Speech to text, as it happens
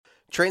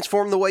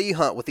Transform the way you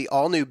hunt with the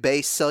all-new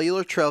Base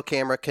cellular trail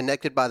camera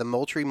connected by the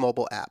Moultrie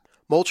mobile app.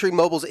 Moultrie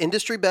Mobile's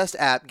industry-best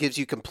app gives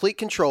you complete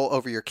control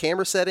over your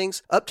camera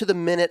settings,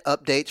 up-to-the-minute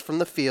updates from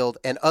the field,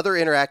 and other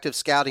interactive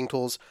scouting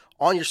tools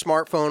on your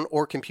smartphone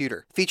or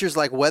computer. Features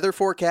like weather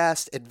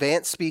forecast,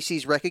 advanced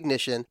species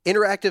recognition,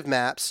 interactive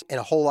maps, and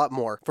a whole lot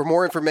more. For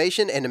more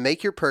information and to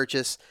make your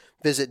purchase,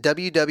 visit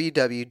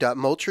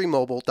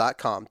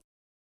www.moultriemobile.com.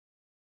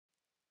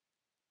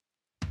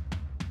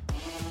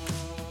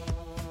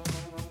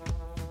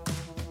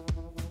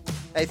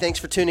 Hey, thanks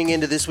for tuning in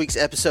to this week's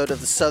episode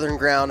of the Southern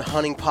Ground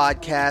Hunting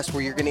Podcast,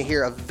 where you're going to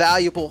hear a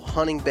valuable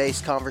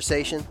hunting-based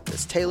conversation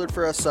that's tailored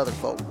for us Southern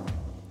folk.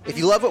 If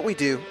you love what we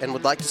do and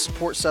would like to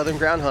support Southern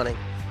Ground Hunting,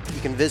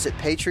 you can visit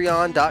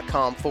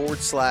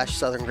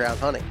patreon.com/Southern Ground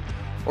Hunting,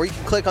 or you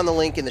can click on the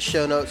link in the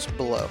show notes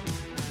below.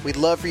 We'd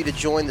love for you to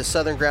join the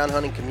Southern Ground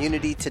Hunting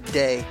community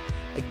today.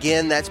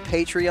 Again, that's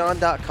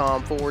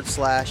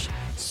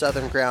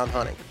patreon.com/Southern Ground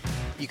Hunting.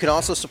 You can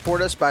also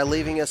support us by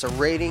leaving us a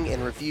rating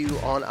and review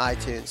on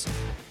iTunes.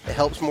 It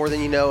helps more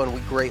than you know, and we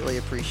greatly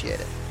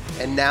appreciate it.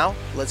 And now,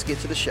 let's get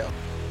to the show.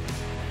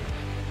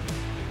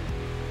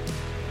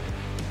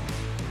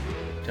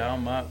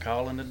 Talking about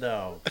calling the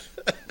dogs.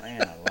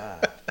 Man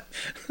alive.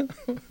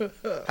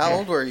 How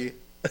old were you?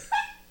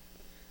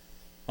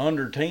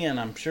 Under 10,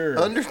 I'm sure.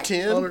 Under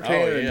 10? Under 10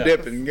 Oh, yeah. and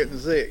dipping and getting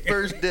sick.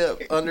 First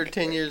dip, under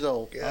 10 years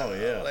old. Oh,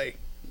 yeah. Like,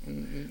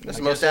 That's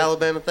the most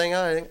Alabama thing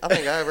I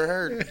think I ever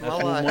heard in my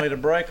That's one life. way to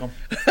break them.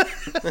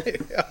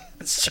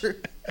 It's true.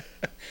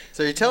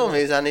 So you're telling me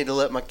is I need to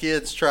let my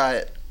kids try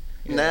it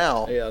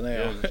now. yeah,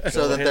 now.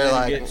 So that they're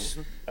like,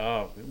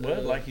 well,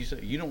 like you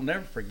said, you don't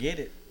never forget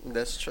it.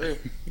 that's true.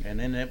 And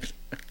then I'm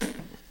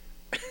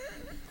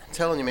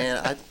telling you,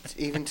 man,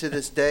 even to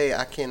this day,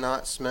 I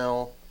cannot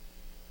smell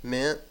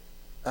mint.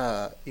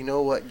 You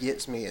know what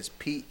gets me is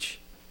peach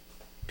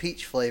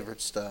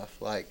flavored stuff,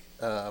 like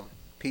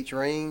peach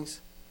rings,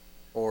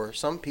 or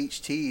some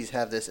peach teas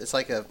have this. It's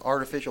like an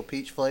artificial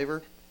peach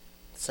flavor.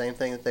 Same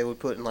thing that they would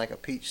put in like a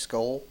peach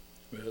skull.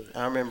 Really?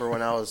 I remember when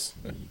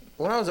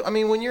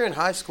you're in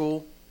high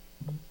school,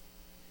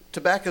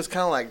 tobacco's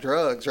kind of like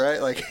drugs,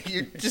 right? Like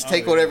you just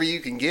take whatever you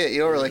can get. You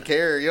don't really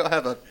care. You don't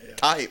have a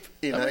type.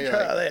 You know. Let me You're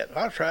try like- that.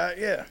 I'll try it,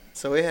 yeah.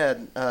 So we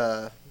had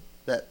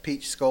that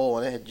peach skull,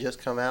 and it had just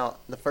come out.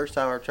 The first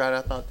time I tried it,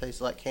 I thought it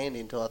tasted like candy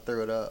until I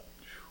threw it up.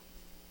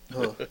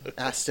 Ugh,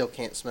 I still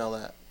can't smell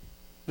that.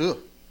 Ugh.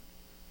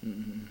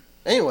 Mm-hmm.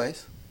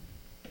 Anyways,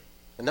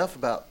 enough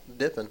about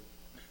dipping.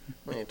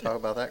 We need to talk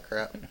about that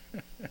crap.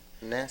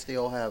 Nasty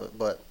old habit.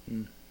 But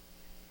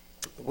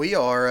we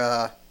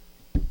are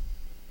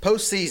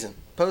post-season,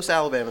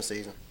 post-Alabama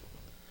season.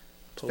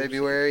 It's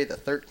February the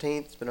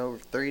 13th. It's been over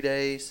 3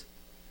 days.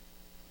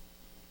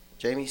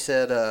 Jamie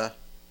said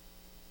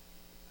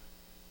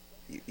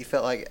you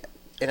felt like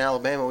in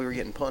Alabama we were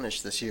getting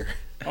punished this year.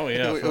 oh,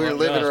 yeah. we were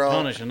living wrong.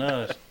 punishing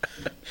us.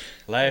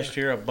 Last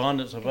year,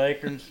 abundance of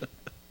acorns.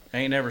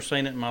 Ain't never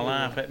seen it in my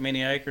life, that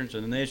many acorns.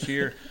 And this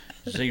year,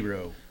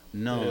 zero.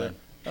 None. Yeah.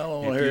 I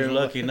don't want If to you hear was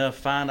lucky enough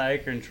to find an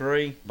acorn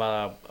tree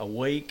by a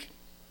week,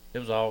 it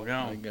was all There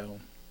you gone.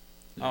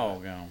 go. All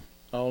gone.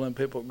 All them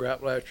people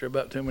griped last year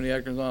about too many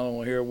acorns. I don't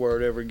want to hear a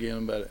word ever again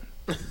about it.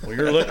 Well,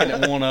 you're looking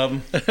at one of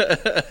them.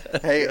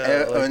 Hey,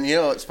 Golly. and you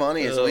know what's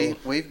funny is Oh.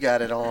 we've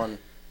got it on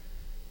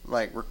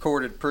like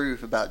recorded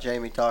proof about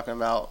Jamie talking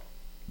about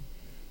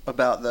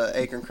the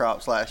acorn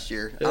crops last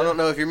year. I don't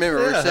know if you remember.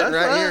 We're sitting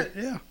that's right here.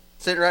 Yeah.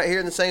 Sitting right here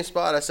in the same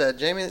spot. I said,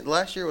 Jamie,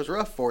 last year was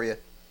rough for you.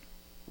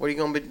 What are you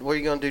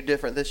gonna do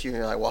different this year? And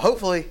you're like, well,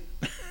 hopefully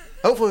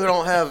we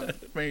don't have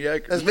Many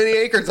acres. as many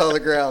acorns on the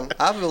ground.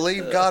 I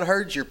believe God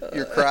heard your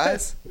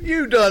cries.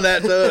 You done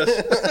that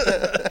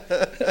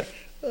to us.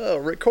 Oh,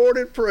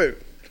 recorded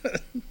proof.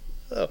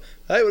 Oh,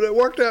 hey, well, it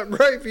worked out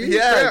great for you.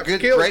 Yeah,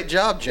 Crap, great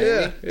job, Jamie.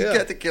 Yeah, You yeah.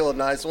 got to kill a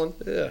nice one.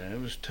 Yeah. It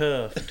was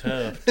tough.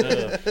 Oh,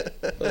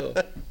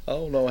 I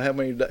don't know how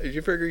many days. Did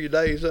you figure your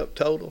days up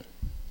total?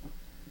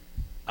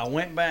 I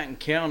went back and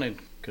counted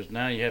because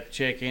now you have to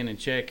check in and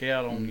check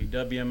out on your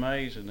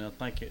WMAs, and I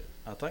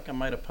think I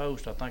made a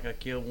post. I think I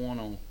killed one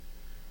on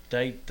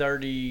day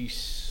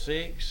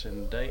 36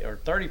 and day or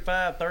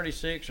 35,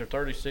 36, or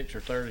 36 or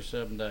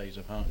 37 days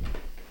of hunting.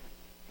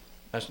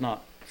 That's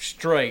not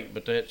straight,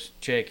 but that's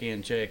check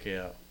in, check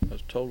out.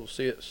 That's total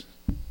sits.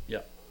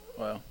 Yep.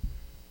 Wow.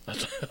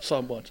 That's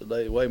a bunch a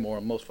day, way more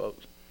than most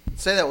folks.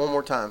 Say that one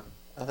more time.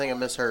 I think I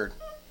misheard.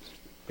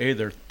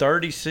 Either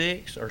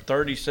 36 or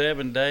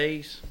 37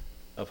 days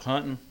of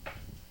hunting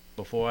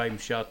before I even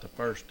shot the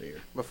first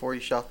deer. Before you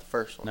shot the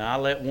first one. Now, I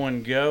let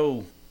one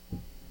go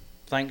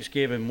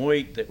Thanksgiving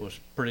week that was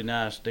pretty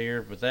nice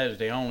deer, but that is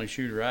the only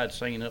shooter I'd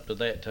seen up to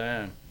that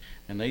time.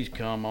 And these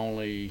come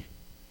only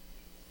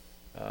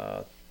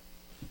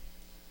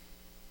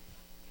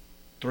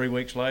 3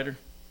 weeks later,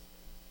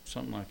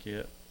 something like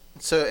that.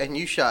 So, and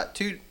you shot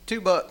two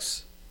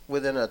bucks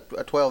within a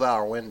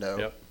 12-hour window.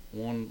 Yep.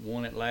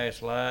 One at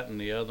last light,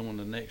 and the other one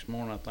the next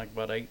morning, I think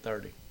about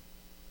 8:30.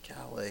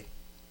 Golly.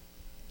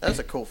 That's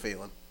a cool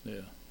feeling.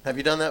 Yeah. Have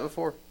you done that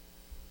before?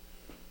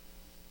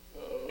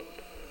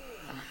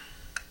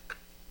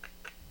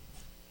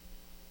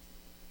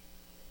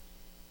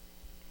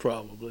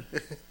 Probably.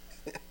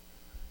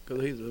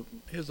 Because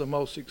he's the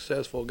most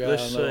successful guy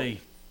Let's I know.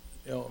 see.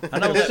 You know, I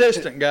know that-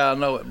 consistent guy I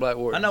know at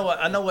Blackwater.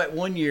 I know that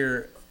one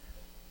year,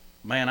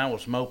 man, I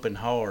was moping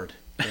hard,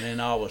 and then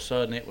all of a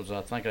sudden it was,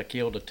 I think I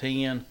killed a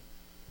 10,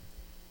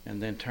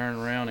 and then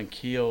turned around and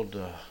killed.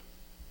 Let's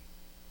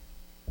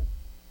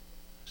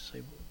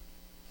see,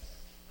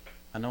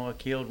 I know I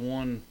killed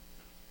one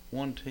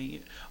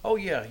 10. Oh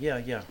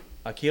yeah.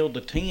 I killed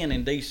the 10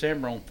 in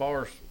December on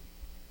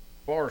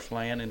forest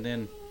land, and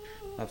then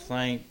I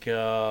think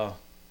a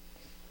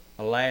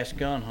last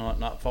gun hunt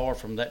not far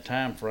from that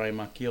time frame,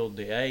 I killed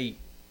the 8,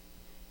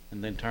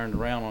 and then turned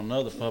around on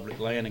another public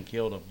land and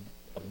killed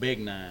a big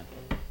 9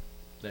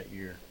 that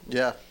year.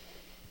 Yeah,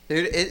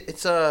 dude,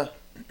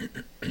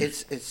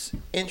 it's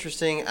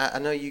interesting. I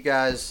know you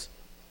guys.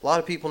 A lot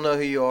of people know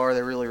who you are.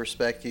 They really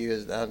respect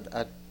you.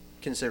 I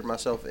consider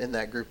myself in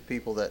that group of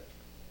people that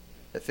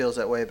feels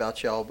that way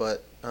about y'all.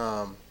 But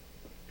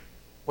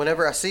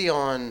whenever I see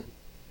on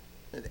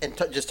and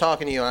just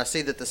talking to you, and I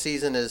see that the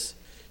season is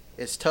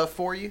tough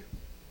for you,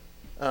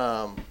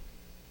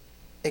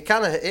 it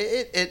kind of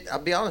it. I'll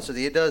be honest with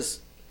you, it does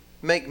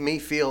make me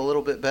feel a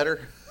little bit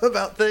better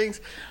about things.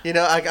 You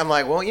know, I'm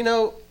like, well, you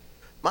know,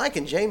 Mike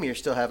and Jamie are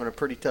still having a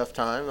pretty tough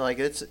time. Like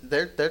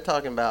they're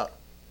talking about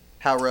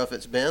how rough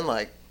it's been.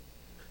 Like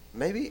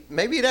maybe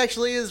it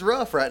actually is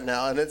rough right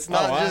now, and it's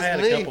not just me. I had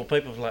a couple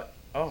people like,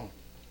 oh,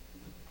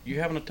 you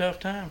having a tough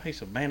time? He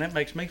said, man, that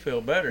makes me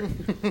feel better.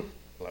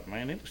 Like,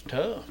 man, it was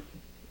tough.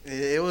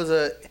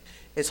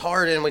 It's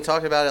hard, and we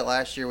talked about it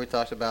last year. We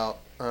talked about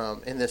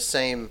in this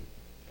same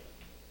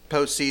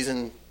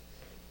postseason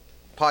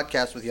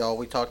podcast with y'all.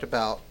 We talked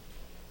about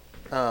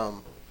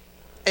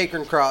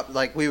acorn crop.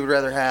 Like, we would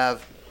rather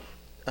have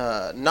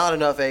not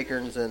enough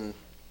acorns than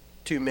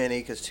too many,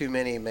 because too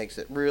many makes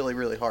it really,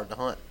 really hard to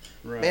hunt.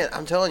 Right. Man,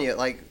 I'm telling you,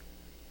 like,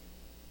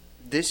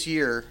 this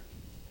year.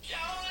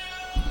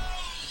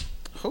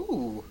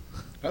 Ooh,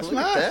 That's look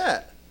nice. at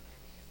that.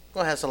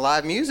 We'll have some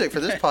live music for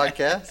this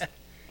podcast.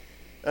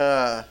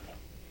 But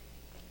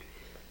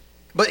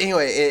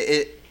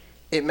anyway,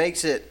 it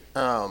makes it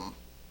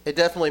it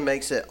definitely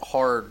makes it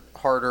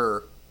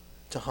harder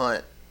to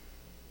hunt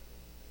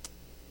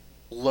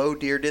low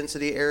deer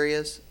density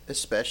areas,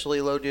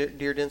 especially low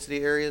deer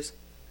density areas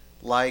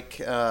like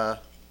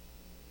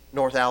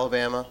North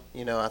Alabama.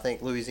 You know, I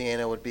think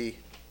Louisiana would be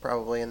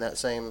probably in that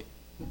same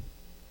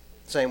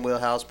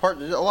wheelhouse.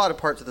 A lot of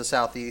parts of the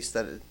Southeast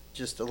that are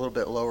just a little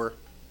bit lower.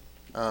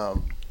 Got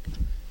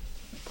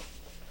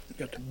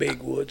the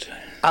big woods.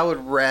 I'd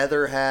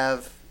rather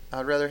have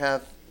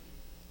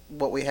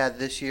what we had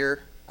this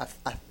year. I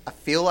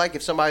feel like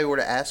if somebody were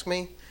to ask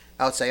me,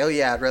 I would say, oh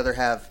yeah, I'd rather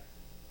have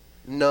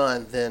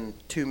none than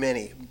too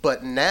many.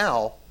 But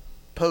now,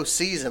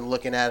 postseason,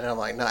 looking at it, I'm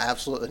like, no,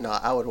 absolutely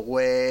not. I would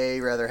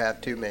way rather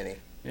have too many.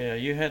 Yeah,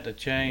 you had to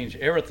change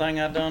everything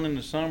I done in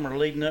the summer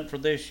leading up for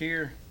this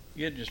year.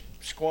 You'd just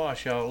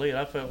squash all it.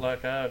 I felt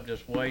like I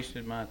just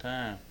wasted my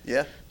time.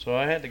 Yeah. So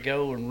I had to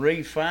go and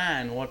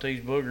refine what these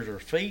boogers are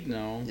feeding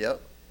on. Yep.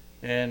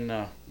 And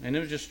it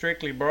was just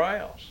strictly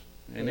browse.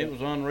 And it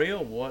was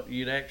unreal what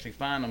you'd actually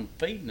find them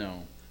feeding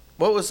on.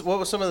 What was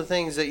some of the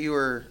things that you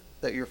were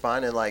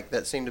finding, like,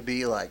 that seemed to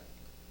be like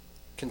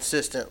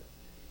consistent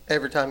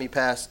every time you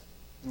passed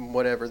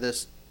whatever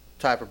this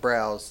type of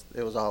browse?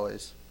 It was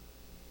always.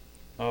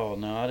 Oh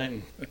no, I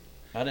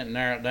didn't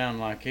narrow it down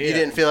like it. You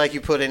didn't feel like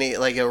you put any,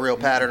 like, a real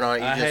pattern on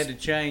it. I had to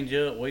change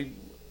up.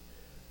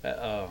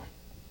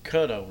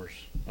 Cutovers.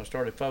 I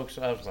started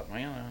focusing. I was like,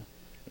 man,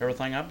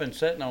 everything I've been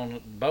sitting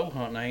on bow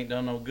hunting ain't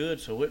done no good.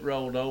 So it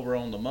rolled over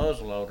on the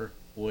muzzleloader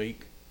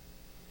week.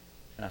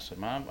 And I said,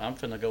 man, I'm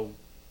finna go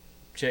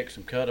check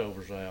some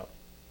cutovers out.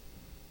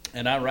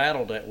 And I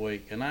rattled that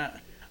week. And I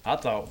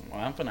thought, well,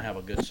 I'm finna have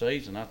a good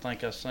season. I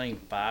think I seen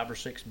 5 or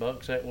 6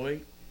 bucks that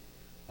week.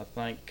 I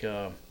think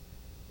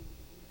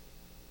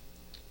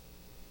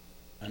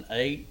an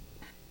 8,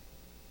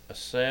 a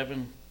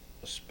 7,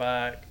 a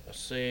spike, a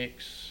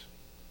 6,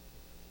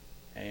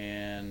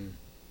 and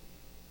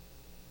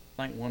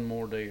I think one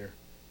more deer.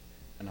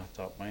 And I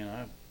thought,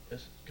 man,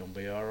 this is going to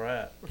be all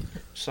right.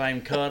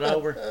 Same cut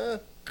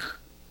over.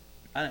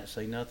 I didn't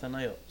see nothing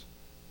else.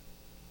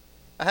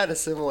 I had a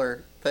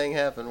similar thing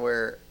happen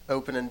where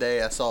opening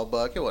day I saw a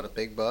buck. It wasn't a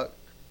big buck,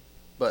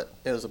 but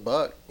it was a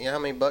buck. You know how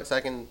many bucks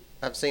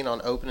I've seen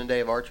on opening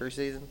day of archery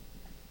season?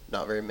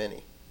 Not very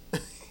many.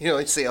 You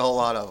don't see a whole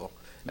lot of them.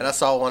 And I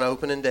saw one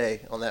opening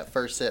day on that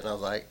first sit, and I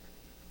was like,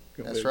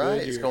 that's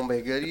right, it's going to be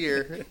a good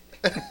year.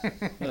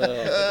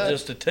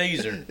 Just a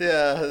teaser.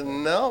 Yeah,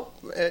 no,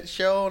 it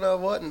sure enough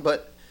wasn't.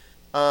 But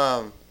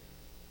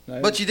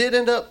you did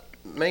end up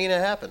making it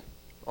happen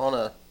on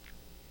a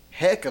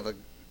heck of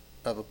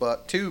a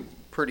buck. 2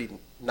 pretty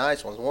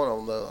nice ones. One of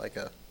them, though, like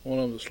one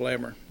of them, the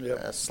slammer. Yep.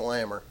 a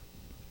slammer.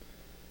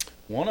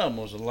 One of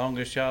them was the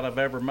longest shot I've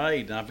ever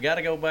made. And I've got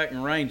to go back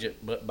and range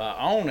it. But by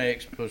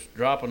Onyx was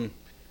dropping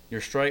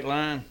your straight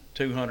line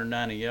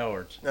 290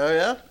 yards. Oh,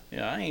 yeah?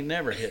 Yeah, I ain't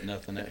never hit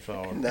nothing that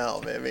far. No,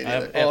 man, me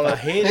If neither. I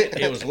hit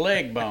it, it was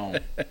leg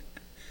bone.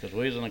 Because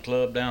we was in a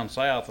club down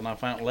south, and I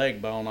found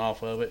leg bone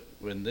off of it.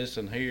 When this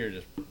in here,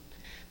 just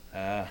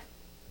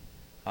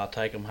I'll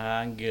take them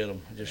high and get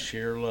them. Just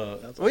sheer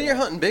luck. When you're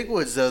hunting big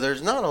woods, though,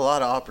 there's not a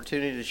lot of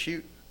opportunity to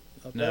shoot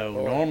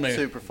No,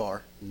 super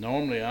far.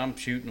 normally I'm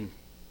shooting them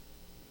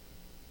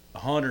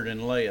 100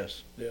 and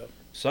less. Yeah.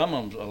 Some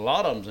of them, a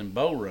lot of them's in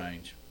bow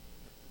range.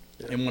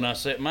 Yeah. And when I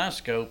set my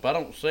scope, I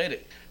don't set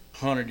it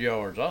 100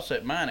 yards. I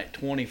set mine at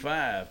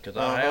 25 because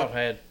I have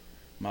had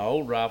my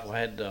old rifle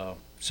had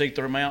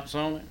see-through mounts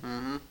on it,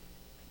 Mm-hmm.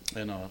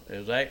 and it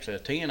was actually a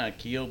 10 I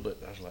killed. But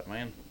I was like,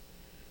 man,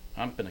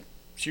 I'm gonna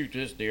shoot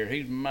this deer.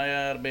 He might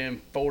have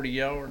been 40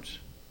 yards,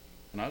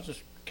 and I was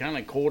just kind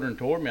of quartering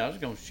toward me. I was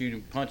gonna shoot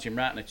him, punch him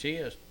right in the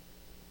chest.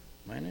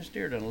 Man, this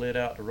deer done lit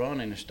out to run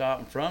and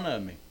stopped in front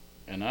of me,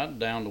 and I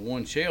down to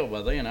one shell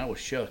by then. I was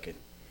shucking.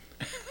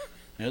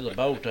 It was a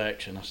bolt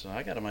action. I said,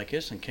 I got to make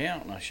this one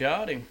count, and I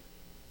shot him.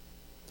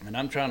 And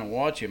I'm trying to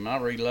watch him. I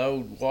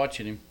reload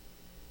watching him,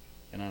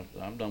 and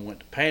I done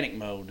went to panic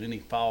mode. Then he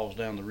falls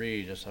down the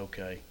ridge. That's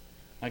okay.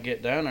 I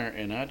get down there,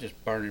 and I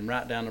just burned him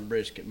right down the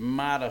brisket.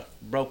 Might have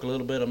broke a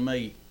little bit of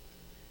meat.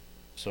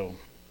 So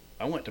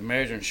I went to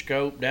measuring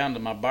scope down to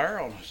my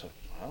barrel, and I said,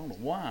 I don't know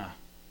why.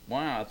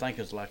 I think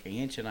it's like an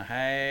inch and a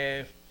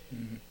half,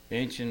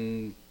 inch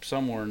and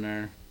somewhere in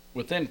there.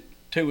 Within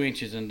 2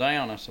 inches and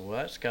down, I said, well,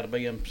 that's got to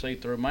be them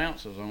see-through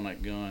mounts on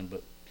that gun.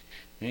 But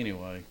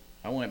anyway,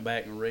 I went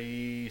back and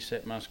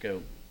reset my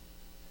scope.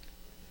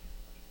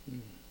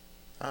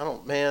 I'll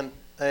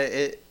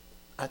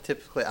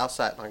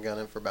sight my gun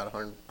in for about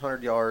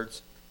 100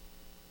 yards.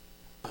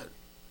 But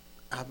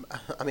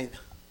I mean,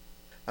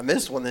 I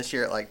missed one this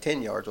year at like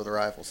 10 yards with a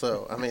rifle.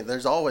 So I mean,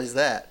 there's always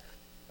that.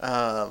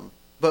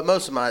 But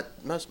most of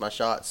my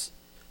shots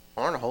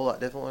aren't a whole lot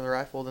different with a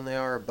rifle than they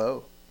are a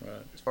bow,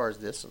 Right. as far as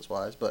distance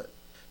wise. But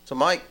so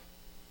Mike,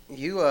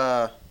 you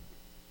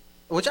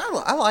which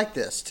I like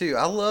this too.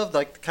 I love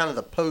like kind of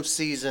the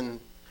postseason.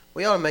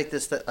 We ought to make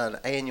this an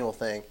annual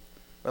thing.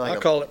 Like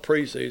I call it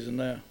preseason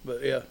now,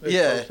 but yeah,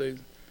 it's postseason.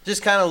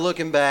 Just kind of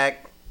looking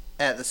back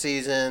at the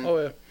season.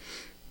 Oh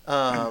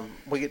yeah.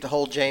 We get to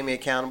hold Jamie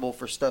accountable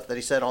for stuff that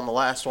he said on the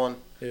last one.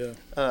 Yeah.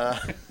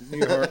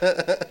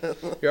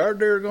 Your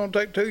deer are going to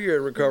take 2 years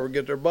to recover,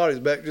 get their bodies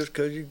back just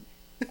because you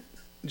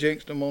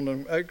jinxed them on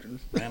the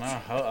acorns. Man,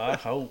 I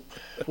hope.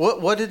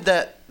 What did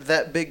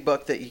that big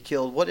buck that you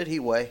killed? What did he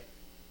weigh?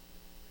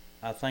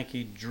 I think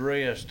he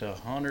dressed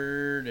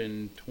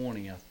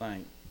 120. I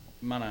think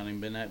might not even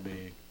been that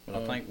big, but I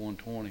think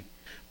 120.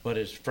 But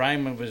his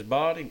frame of his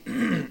body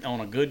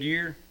on a good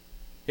year,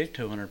 he's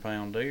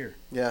 200-pound deer.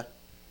 Yeah.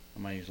 I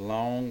mean, he's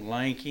long,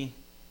 lanky,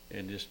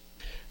 and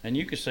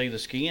you could see the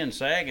skin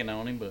sagging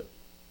on him. But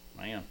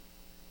man,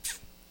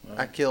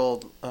 I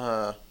killed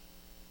the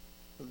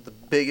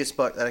biggest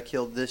buck that I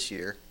killed this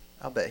year.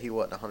 I'll bet he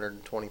wasn't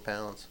 120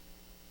 pounds,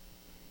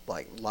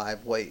 like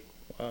live weight.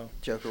 Wow.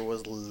 Joker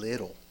was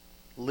little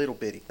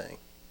bitty thing.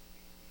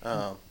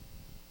 But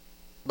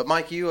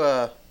Mike, you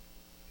had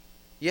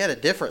a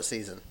different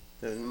season.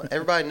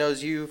 Everybody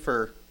knows you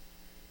for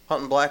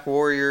hunting Black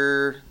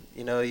Warrior.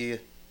 You know, you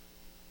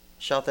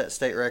shot that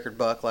state record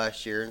buck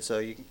last year, and so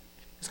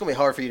it's gonna be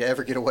hard for you to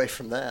ever get away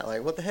from that.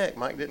 Like, what the heck?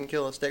 Mike didn't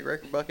kill a state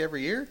record buck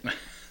every year.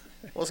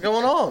 What's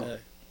going on?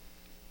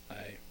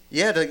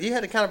 You had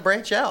to kind of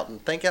branch out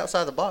and think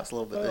outside the box a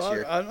little bit this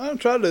year. I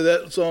try to do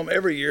that some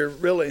every year,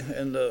 really,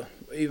 and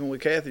even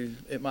with Kathy,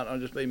 it might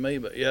not just be me,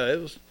 but yeah,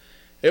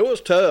 it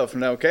was tough.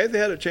 Now Kathy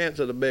had a chance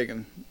at a big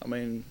one. I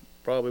mean,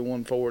 probably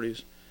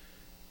 140s,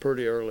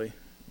 pretty early.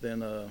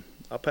 Then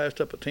I passed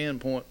up a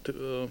 10-point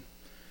to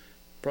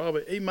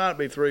probably he might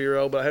be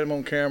 3-year-old, but I had him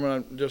on camera.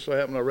 And I just so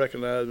happened to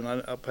recognize him,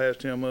 and I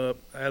passed him up.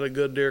 I had a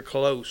good deer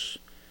close.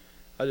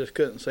 I just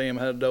couldn't see him.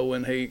 I had a doe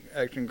in heat,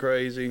 acting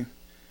crazy.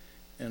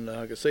 And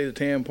I could see the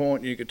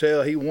 10-point. You could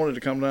tell he wanted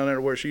to come down there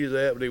to where she's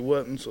at, but he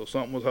wasn't. So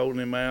something was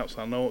holding him out.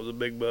 So I know it was a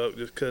big buck.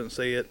 Just couldn't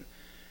see it.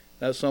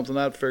 That's something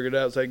I'd figured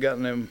out. They got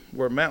in them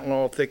where mountain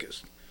laurel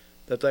thickets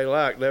that they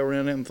liked. They were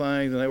in them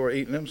things, and they were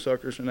eating them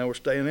suckers, and they were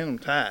staying in them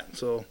tight.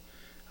 So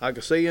I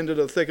could see into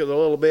the thicket a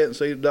little bit and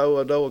see a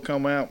doe would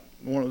come out.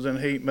 One was in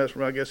heat,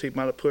 messing around. I guess he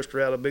might have pushed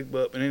her out, a big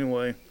buck. But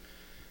anyway,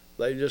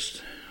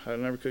 I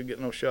never could get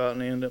no shot,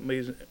 and they ended up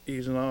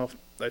easing off.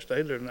 They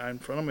stayed there in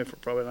front of me for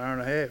probably an hour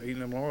and a half eating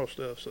them laurel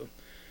stuff. So,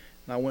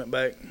 and I went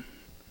back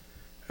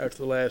after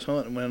the last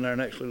hunt and went in there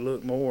and actually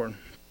looked more,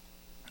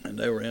 and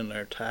they were in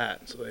there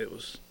tight. So it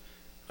was,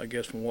 I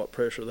guess from what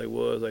pressure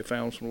they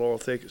found some laurel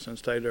thickets and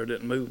stayed there.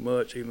 Didn't move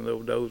much, even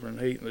though does were in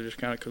heat, and they just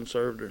kind of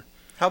conserved her.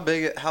 How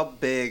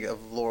big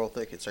of laurel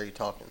thickets are you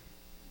talking?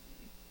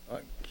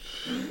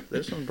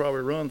 This one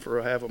probably run for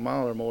a half a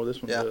mile or more.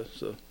 This one does.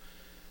 So,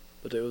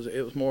 but it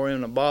was more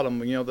in the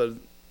bottom. You know,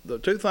 the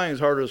two things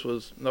hurt us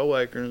was no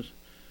acorns,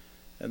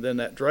 and then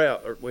that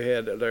drought we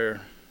had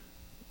there.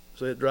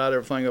 So it dried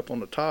everything up on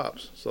the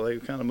tops. So they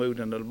kind of moved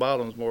into the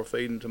bottoms more,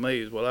 feeding to me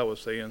is what I was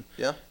seeing.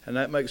 Yeah. And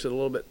that makes it a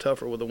little bit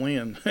tougher with the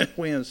wind.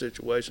 Wind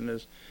situation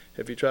is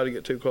if you try to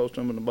get too close to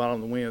them in the bottom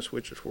of the wind,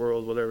 switch or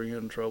swirls, whatever, you're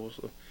in trouble.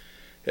 So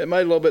it made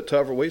it a little bit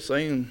tougher. We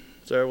seen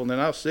several. And then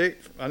I was sick.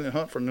 I didn't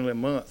hunt for nearly a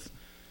month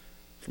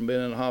from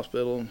being in the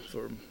hospital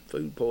for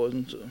food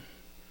poisoning. So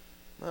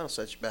That'll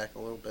set you back a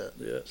little bit.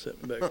 yeah, it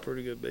set me back a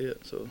pretty good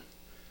bit. So,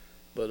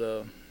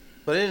 but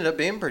But it ended up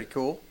being pretty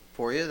cool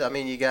for you. I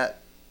mean, you got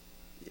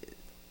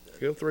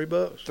killed $3.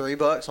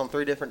 $3 on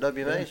 3 different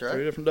WMAs, right?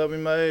 3 different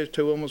WMAs.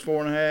 2 of them was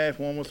 4.5.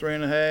 1 was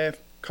 3.5.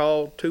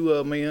 Called 2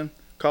 of them in.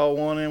 Called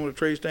 1 in with a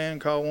tree stand.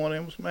 Called 1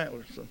 in with some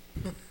antlers.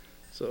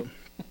 So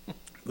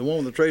the one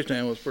with the tree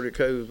stand was pretty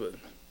cool. But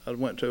I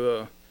went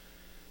to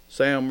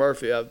Sam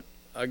Murphy.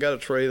 I got a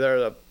tree there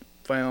that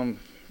I found.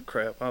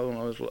 Crap, I don't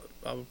know.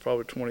 I was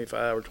probably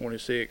 25 or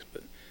 26,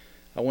 but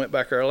I went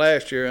back there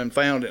last year and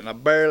found it, and I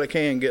barely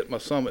can get my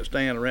summit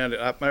stand around it.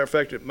 Matter of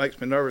fact, it makes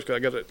me nervous because I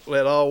got it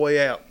let all the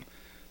way out.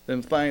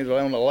 Them things are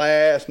on the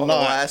last knot.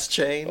 On the last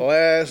chain.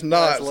 Last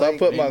knot. So I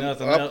put Need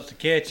nothing else to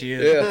catch you.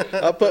 yeah,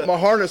 I put my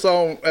harness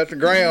on at the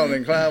ground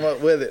and climb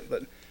up with it.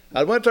 But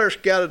I went there,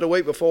 scouted the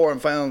week before,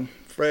 and found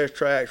fresh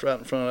tracks right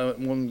in front of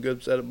it, one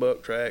good set of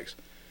buck tracks.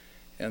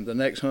 And the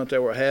next hunt they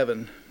were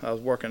having, I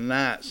was working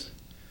nights,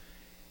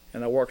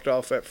 and I worked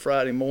off that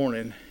Friday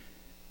morning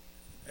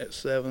at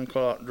 7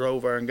 o'clock,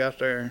 drove there and got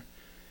there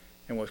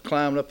and was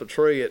climbing up a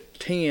tree at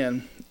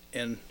 10,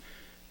 and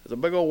there's a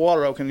big old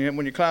water oak, and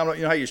when you climb up,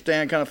 you know how you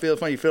stand kind of feels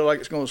funny, you feel like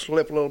it's going to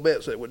slip a little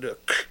bit, so it would do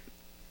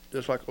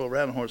just like a little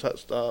rattling horse. I'd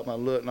stop, and I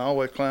look, and I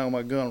always climb with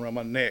my gun around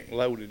my neck,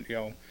 loaded, you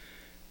know,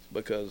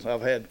 because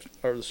I've had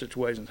other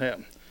situations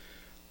happen.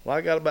 Well,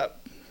 I got about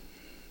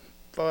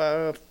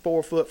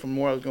 4 foot from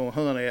where I was going to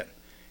hunt at,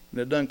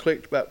 and it done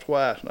clicked about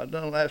twice, and I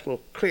done a last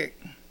little click.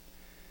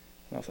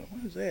 And I thought,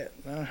 what is that?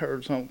 And I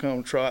heard something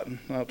come trotting,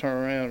 and I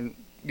turn around and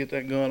get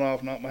that gun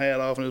off, knock my hat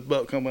off, and this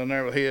buck come in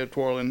there with head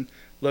twirling,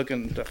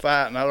 looking to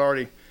fight. And I'd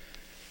already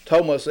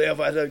told myself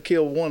I had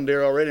killed 1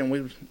 deer already, and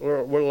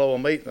we're low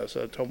on meat. And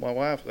I told my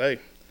wife, hey,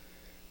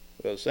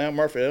 well, Sam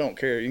Murphy, they don't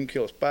care. You can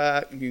kill a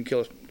spike, you can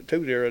kill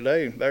 2 deer a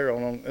day.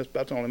 That's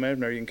about the only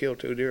man there you can kill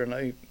 2 deer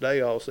a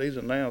day all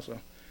season now. So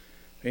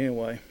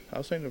anyway,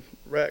 I seen the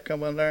rat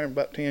come in there, and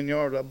about 10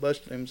 yards, I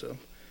busted him.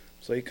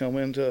 So he come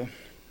into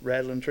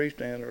rattling tree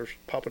stand or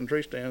popping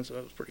tree stand, so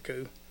it was pretty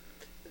cool.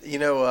 You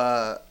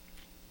know,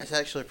 it's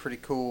actually a pretty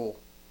cool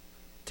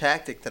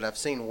tactic that I've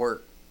seen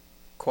work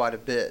quite a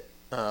bit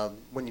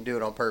when you do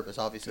it on purpose.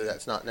 Obviously,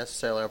 that's not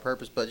necessarily on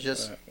purpose, but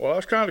just... Well, I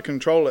was trying to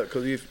control it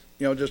because,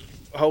 just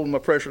holding my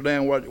pressure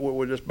down where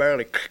we're just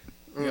barely,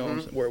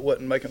 where it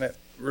wasn't making that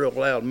real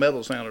loud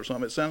metal sound or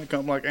something. It sounded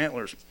kind of like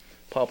antlers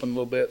popping a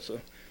little bit. So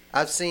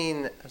I've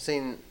seen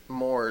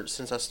more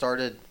since I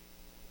started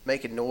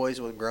making noise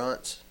with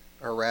grunts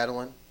or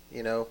rattling.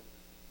 You know,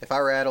 if I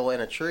rattle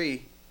in a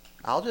tree,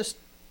 I'll just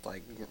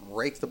like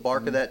rake the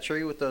bark of that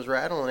tree with those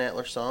rattling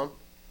antlers some.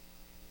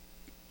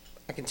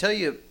 I can tell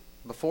you,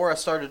 before I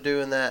started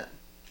doing that,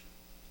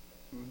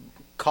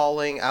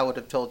 calling, I would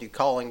have told you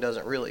calling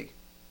doesn't really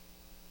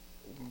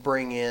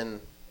bring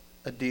in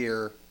a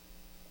deer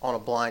on a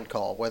blind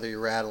call, whether you're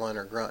rattling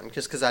or grunting,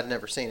 just because I'd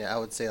never seen it. I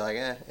would say like,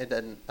 it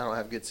doesn't. I don't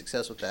have good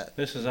success with that.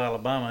 This is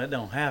Alabama. It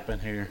don't happen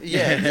here.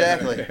 Yeah,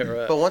 exactly.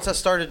 Right. But once I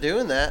started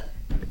doing that,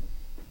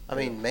 I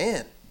mean,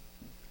 man,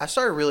 I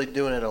started really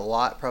doing it a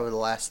lot, probably the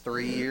last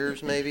 3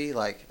 years maybe.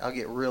 Like, I'll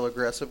get real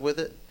aggressive with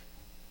it.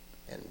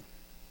 And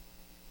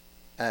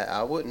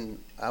I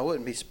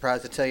wouldn't be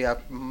surprised to tell you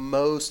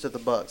most of the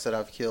bucks that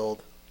I've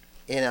killed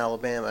in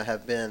Alabama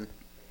have been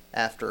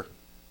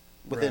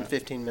within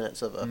 15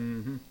 minutes of a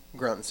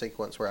grunting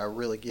sequence where I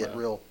really get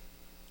real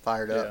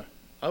fired up.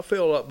 I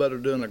feel a lot better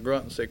doing a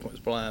grunting sequence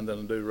blind than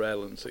I do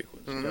rattling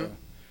sequence. You know?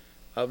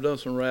 I've done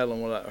some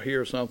rattling when I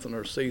hear something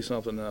or see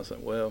something, and I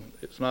think, well,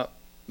 it's not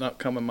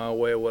coming my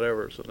way or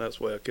whatever. So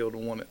that's why I killed the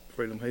one at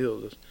Freedom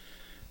Hills. Is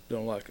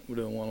doing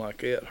one like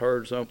that.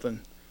 Heard something.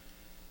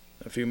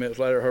 A few minutes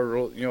later,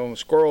 heard when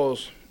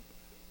squirrels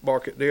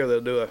bark at deer, they'll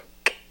do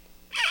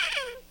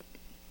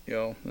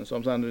and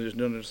sometimes they're just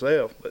doing it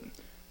themselves. But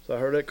so I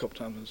heard that a couple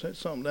times. I said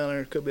something down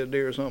there, could be a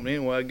deer or something.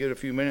 Anyway, I get a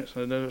few minutes,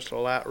 and then just a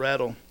light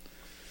rattle.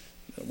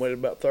 I waited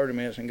about 30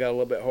 minutes and got a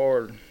little bit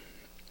hard.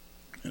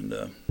 And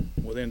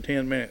within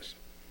 10 minutes,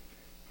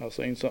 I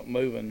seen something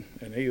moving,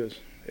 and it was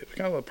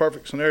kind of a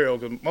perfect scenario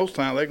because most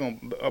times they're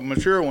going to, a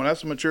mature one,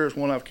 that's the maturest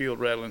one I've killed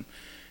rattling,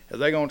 is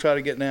they're going to try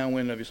to get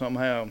downwind of you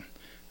somehow. And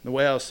the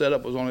way I was set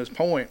up was on his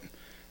point.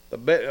 I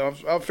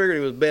figured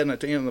he was bedding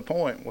at the end of the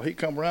point. Well, he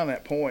come around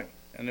that point,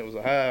 and it was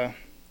a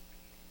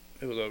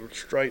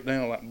straight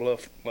down like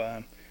bluff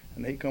line,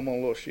 and he come on a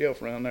little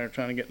shelf around there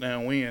trying to get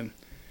downwind,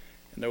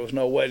 and there was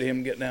no way to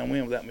him get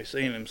downwind without me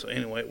seeing him. So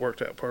anyway, it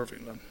worked out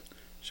perfect. I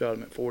shot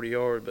him at 40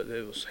 yards, but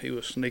he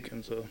was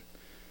sneaking. So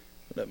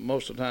that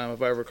most of the time,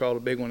 if I ever caught a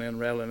big one in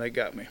rattling, they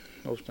got me.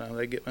 Most of the time,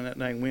 they get me in that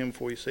dang wind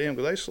before you see him,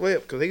 because they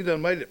slipped, because he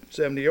done made it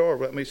 70 yards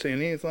without me seeing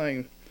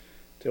anything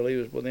till he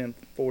was within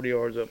 40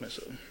 yards of me.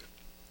 So,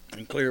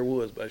 in clear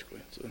woods,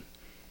 basically. So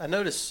I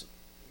notice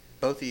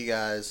both of you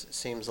guys, it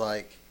seems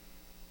like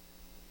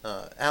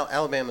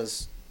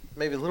Alabama's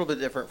maybe a little bit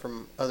different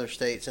from other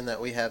states in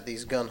that we have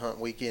these gun hunt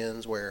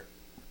weekends where,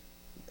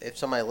 if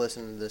somebody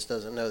listening to this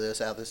doesn't know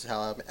this is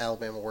how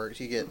Alabama works.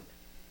 You get,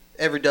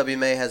 every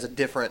WMA has a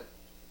different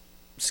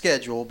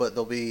schedule, but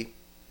they'll be,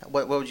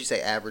 what would you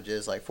say average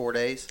is, like 4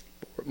 days?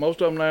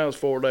 Most of them now is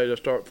 4 days. They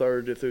start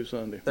Thursday through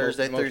Sunday.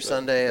 Thursday Most through of them.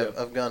 Sunday Yeah.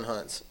 of gun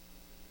hunts.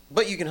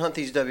 But you can hunt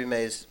these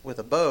WMAs with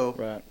a bow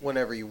Right.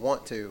 whenever you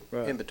want to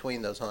Right. in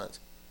between those hunts.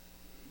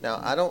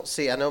 Now, I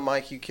know,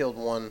 Mike, you killed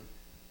one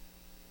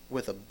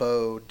with a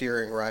bow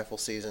during rifle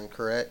season,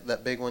 correct?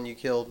 That big one you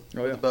killed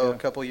Oh, with yeah, a bow yeah. a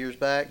couple years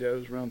back? Yeah, it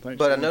was around Thanksgiving.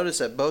 But I noticed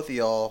that both of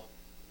y'all,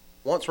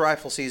 once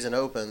rifle season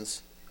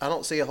opens, I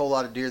don't see a whole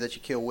lot of deer that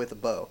you kill with a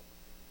bow.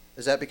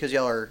 Is that because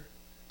y'all are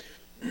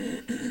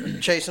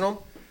chasing them?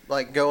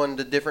 Like going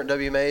to different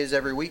WMAs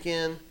every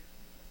weekend?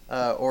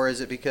 Or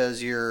is it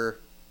because you're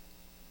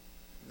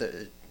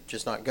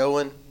just not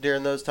going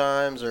during those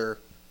times? Or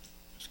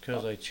It's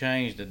because they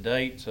changed the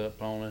dates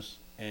up on us,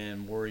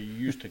 and where you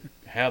used to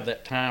have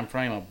that time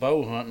frame of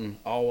bow hunting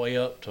all the way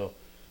up to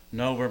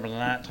November the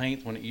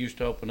 19th when it used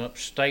to open up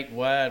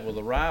statewide with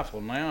a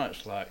rifle. Now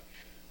it's like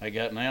they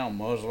got now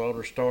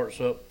muzzleloader starts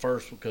up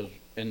first because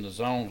in the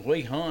zones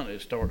we hunt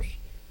it starts.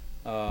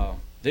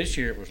 This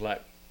year it was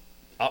like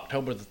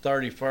October the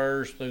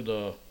 31st through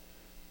the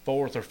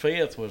 4th or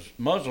 5th was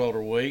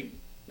muzzleloader week,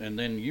 and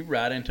then you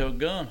ride into a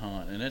gun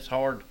hunt, and it's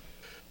hard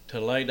to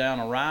lay down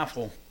a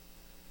rifle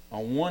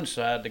on one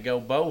side to go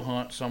bow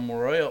hunt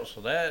somewhere else.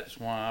 So that's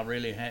why I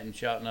really hadn't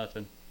shot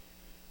nothing.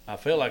 I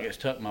feel like it's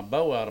took my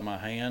bow out of my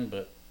hand,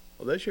 but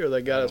Well, this year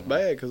they got us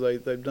bad because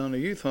they've done a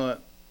youth hunt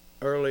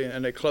early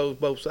and they closed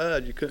both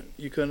sides. You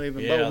couldn't even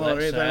yeah, bow hunt that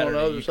or anything Saturday on the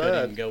other you couldn't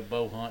even side. go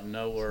bow hunting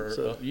nowhere.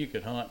 So- You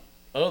could hunt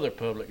other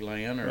public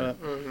land or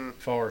Right.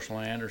 forest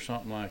land or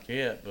something like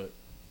that, but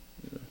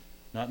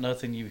not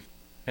nothing you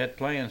had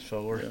plans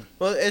for. Yeah.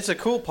 well, it's a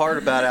cool part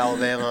about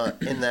Alabama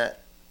in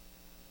that,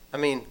 I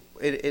mean,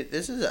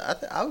 this is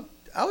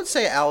I would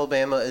say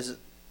Alabama is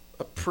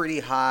a pretty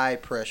high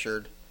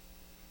pressured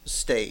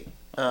state.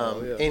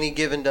 Yeah. Any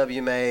given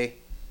WMA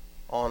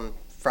on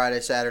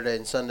Friday, Saturday,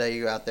 and Sunday,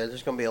 you out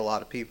there's going to be a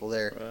lot of people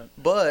there. Right.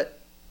 But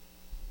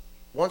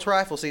once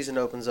rifle season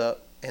opens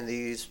up and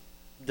these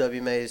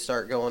WMAs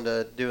start going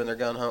to doing their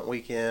gun hunt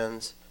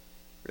weekends,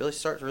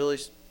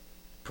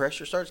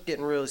 pressure starts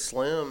getting really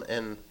slim,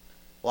 and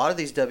a lot of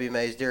these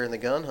WMAs during the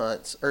gun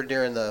hunts or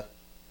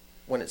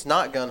when it's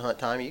not gun hunt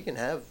time, you can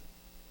have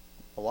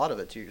a lot of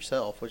it to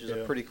yourself, which is a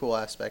Yeah. pretty cool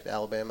aspect of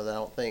Alabama that I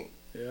don't think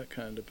Yeah, it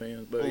kind of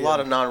depends. But a lot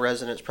of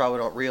non-residents probably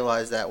don't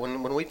realize that.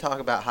 When we talk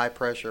about high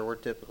pressure, we're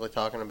typically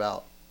talking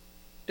about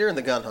during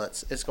the gun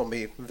hunts. It's going to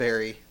be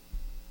very,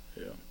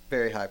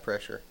 very high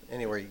pressure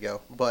anywhere you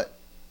go. But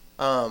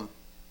I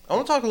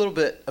want to talk a little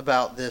bit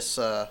about this.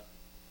 I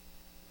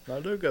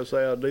do gotta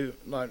say I do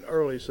like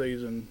early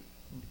season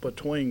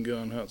between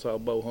gun hunts. I'll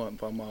bow hunt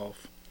if I'm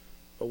off.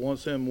 But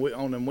once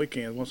on them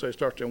weekends, once they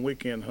start them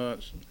weekend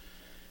hunts,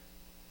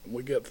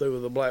 we get through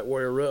with the Black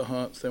Warrior rut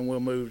hunts, then we'll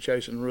move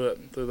chasing rut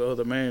through the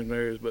other management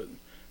areas. But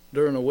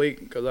during the week,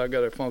 because I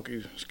got a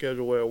funky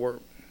schedule where I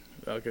work,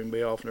 I can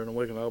be off during the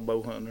week, and I'll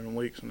bow hunt during the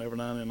weeks, and every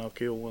now and then I'll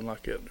kill one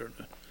like that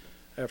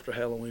after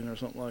Halloween or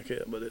something like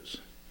that. But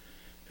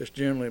it's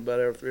generally about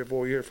every 3 or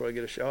 4 years before I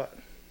get a shot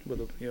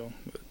with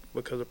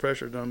because the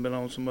pressure's done been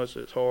on so much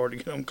that it's hard to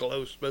get them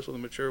close, especially the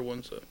mature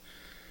ones. So,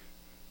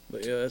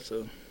 but yeah,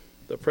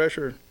 the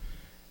pressure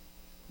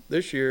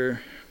this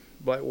year.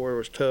 Black Warrior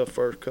was tough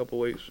first couple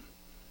of weeks.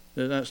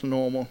 Then that's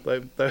normal.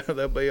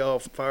 They'll be all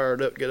fired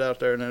up, get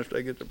out there, and then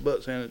they get their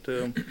butts handed to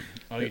them.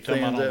 Oh, you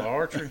talking about on the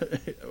archery?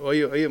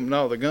 Well,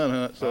 no, the gun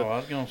hunt. So. Oh, I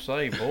was gonna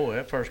say, boy,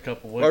 that first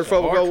couple of weeks. First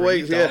couple of archery,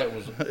 weeks, you yeah. thought it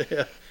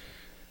was,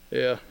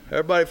 yeah.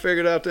 Everybody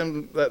figured out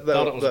that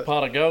thought it was a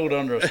pot of gold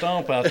under a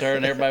stump out there,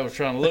 and everybody was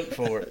trying to look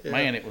for it. Yeah.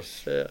 Man, it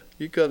was Yeah,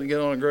 you couldn't get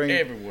on a green.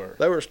 everywhere.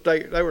 They were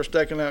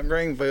staking out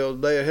green fields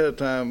a day ahead of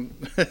time.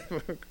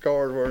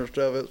 Cars were and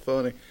stuff. It's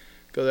funny.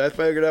 Because I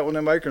figured out when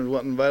them acorns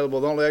wasn't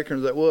available, the only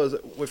acorns that was,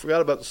 we forgot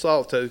about the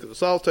sawtooth. The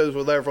sawtooths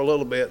were there for a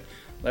little bit.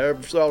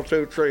 Every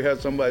sawtooth tree had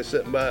somebody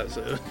sitting by it.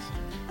 So.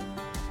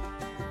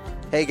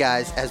 Hey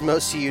guys, as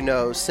most of you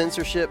know,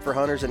 censorship for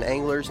hunters and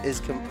anglers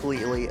is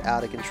completely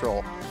out of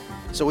control.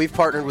 So we've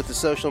partnered with the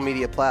social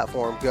media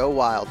platform Go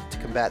Wild to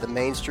combat the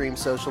mainstream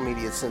social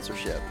media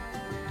censorship.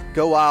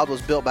 Go Wild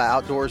was built by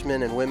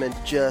outdoorsmen and women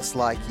just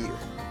like you.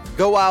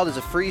 Go Wild is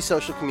a free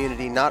social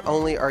community. Not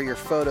only are your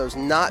photos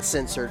not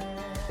censored,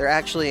 they're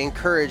actually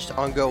encouraged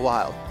on Go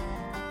Wild.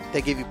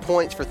 They give you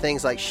points for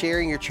things like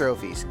sharing your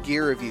trophies,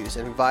 gear reviews,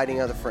 and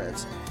inviting other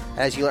friends.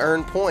 As you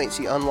earn points,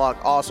 you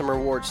unlock awesome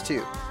rewards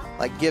too,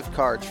 like gift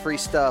cards, free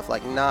stuff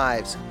like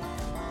knives,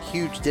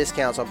 huge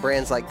discounts on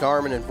brands like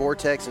Garmin and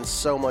Vortex, and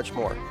so much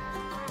more.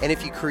 And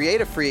if you create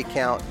a free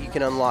account, you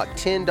can unlock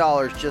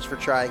 $10 just for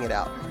trying it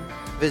out.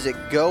 Visit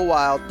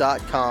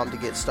GoWild.com to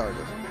get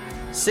started.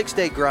 6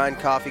 Day Grind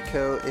Coffee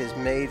Co. is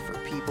made for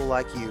people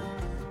like you,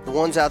 the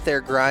ones out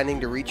there grinding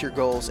to reach your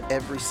goals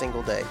every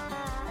single day.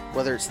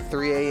 Whether it's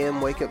 3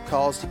 a.m. wake-up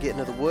calls to get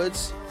into the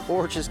woods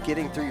or just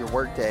getting through your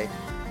workday,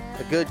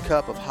 a good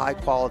cup of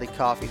high-quality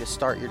coffee to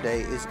start your day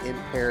is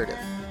imperative.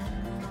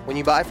 When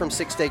you buy from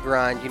 6 Day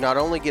Grind, you not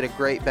only get a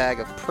great bag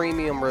of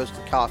premium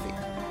roasted coffee,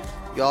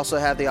 you also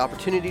have the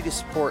opportunity to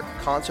support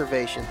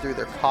conservation through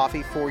their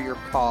Coffee for Your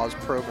Cause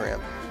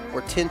program,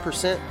 where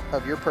 10%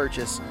 of your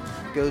purchase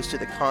goes to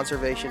the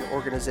conservation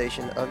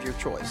organization of your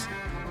choice.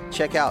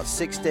 Check out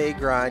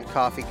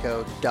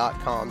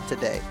 6daygrindcoffeeco.com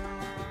today.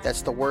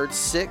 That's the word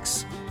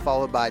 6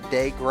 followed by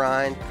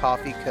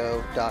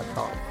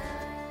daygrindcoffeeco.com.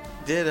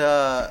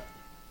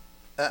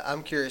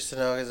 I'm curious to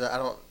know,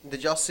 because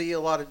did y'all see a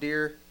lot of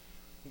deer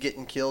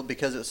getting killed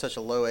because it was such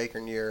a low acre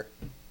year?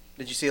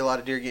 Did you see a lot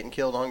of deer getting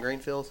killed on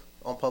greenfields,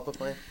 on public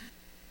land?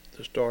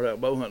 To start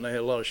out bow hunting, they had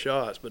a lot of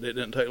shots, but it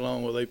didn't take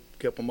long where they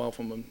kept them off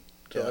them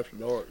until after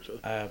dark. So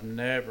I've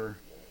never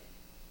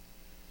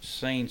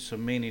seen so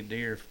many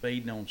deer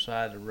feeding on the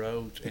side of the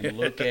roads and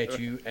look at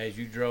you as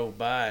you drove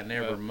by and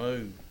never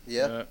moved.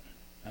 Yeah.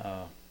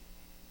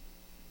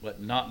 But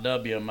not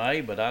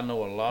WMA, but I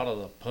know a lot of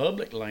the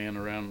public land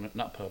around,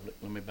 not public,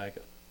 let me back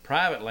up,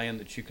 private land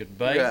that you could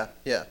bait.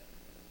 Yeah.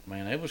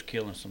 Man, they was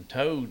killing some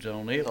toads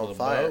on it On with a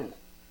fire. bow,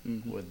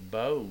 with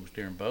bows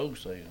during bow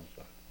season.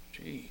 So,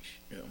 jeez.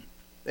 yeah.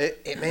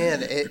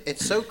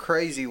 It's so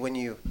crazy when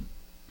you,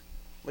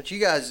 but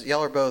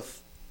y'all are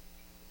both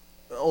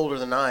older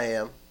than I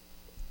am,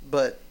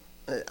 but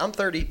I'm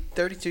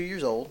 32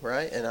 years old,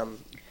 right? And I'm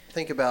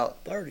think about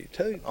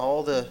 32.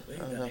 all the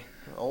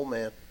old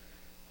man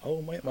Oh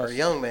man, or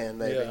young man,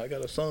 maybe. Yeah, I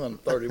got a son,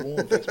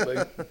 31. Fixed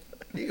to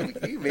You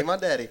can be my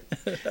daddy.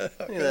 be. Look at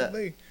Could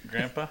be.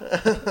 Grandpa?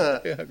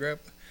 Yeah,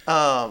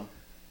 Grandpa.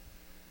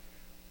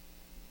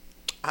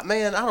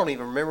 Man, I don't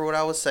even remember what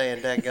I was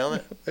saying,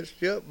 dadgummit. That's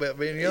up about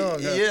being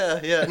young, huh?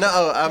 Yeah. No,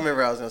 I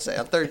remember what I was going to say.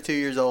 I'm 32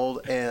 years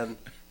old, and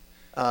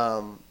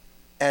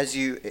as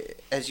you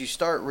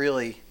start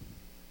really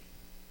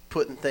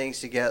putting things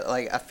together,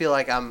 like I feel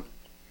like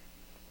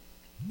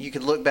you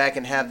could look back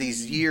and have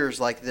these years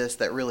like this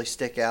that really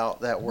stick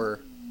out that were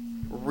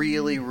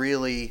really,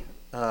 really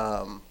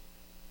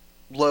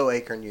low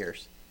acorn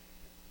years.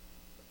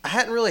 I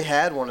hadn't really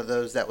had one of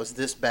those that was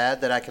this bad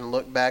that I can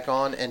look back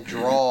on and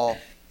draw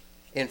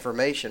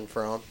information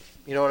from.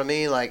 You know what I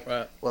mean? Like,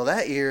 Right. well,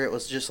 that year it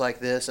was just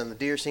like this, and the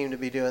deer seemed to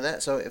be doing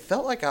that. So it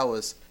felt like I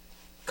was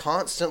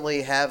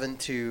constantly having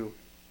to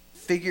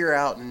figure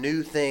out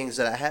new things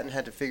that I hadn't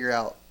had to figure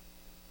out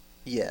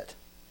yet.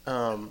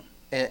 And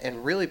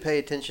really pay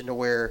attention to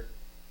where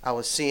I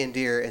was seeing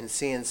deer and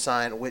seeing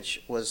sign,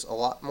 which was a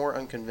lot more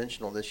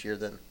unconventional this year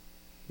than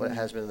what it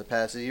has been in the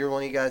past. Is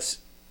one of you guys,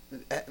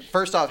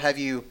 first off, have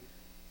you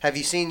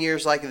seen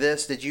years like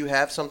this? Did you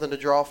have something to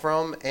draw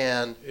from,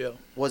 and Yeah.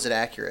 was it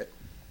accurate?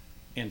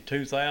 In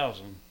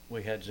 2000,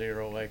 we had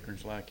 0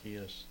 acorns like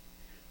this.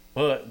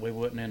 But we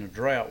wasn't in a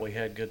drought. We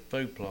had good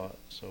food plots.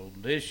 So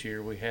this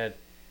year we had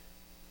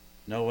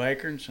no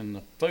acorns, and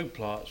the food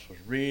plots was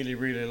really,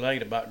 really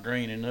late about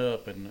greening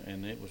up,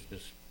 and it was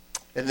just.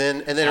 And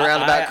then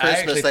around about I Christmas,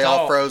 actually they all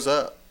thought- froze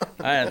up.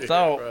 I had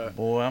thought, Right.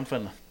 boy,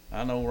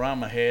 I know where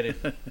I'm headed.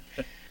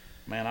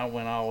 Man, I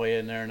went all the way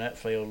in there, and that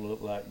field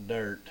looked like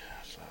dirt.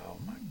 So, oh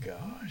my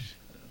gosh.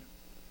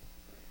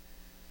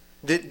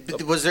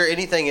 Was there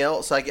anything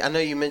else? Like I know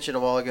you mentioned a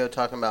while ago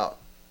talking about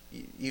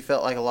you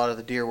felt like a lot of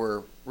the deer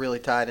were really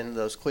tied into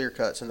those clear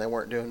cuts and they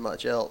weren't doing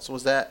much else.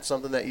 Was that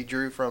something that you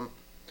drew from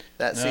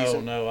that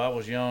season? No, I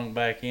was young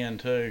back in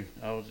too.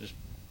 I was just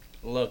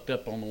lucked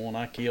up on the one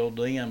I killed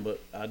then, but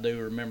I do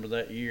remember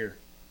that year.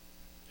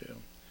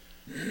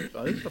 This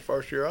is the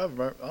first year I don't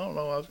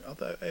know.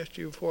 I asked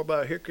you before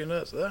about hickory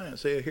nuts. I didn't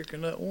see a hickory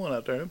nut one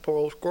out there. Them poor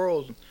old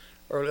squirrels in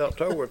early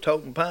October were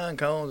toting pine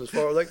cones as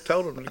far as they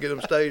told them to get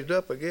them staged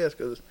up, I guess,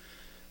 because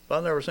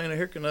I never seen a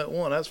hickory nut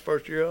one. That's the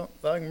first year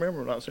I can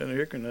remember not seeing a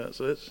hickory nut.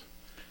 So it's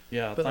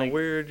Yeah, I been a think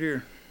weird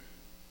year.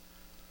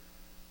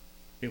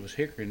 it was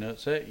hickory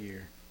nuts that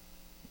year.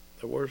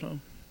 There were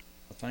some.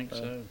 I think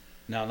so.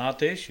 No, not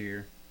this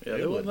year. Yeah, It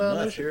there wasn't wasn't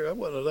none this nothing. year. I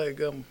wasn't a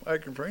daggum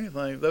acorn for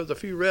anything. There was a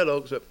few red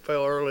oaks that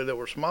fell early that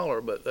were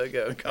smaller, but they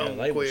got Yeah, gone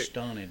they were quick.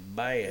 stunted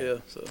bad. Yeah,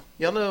 so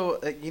Y'all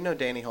know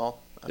Danny Hall.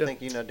 I Yeah.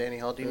 think you know Danny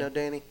Hall. Do you Yeah. know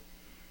Danny?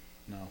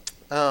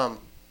 No.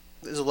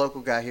 There's a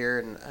local guy here,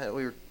 and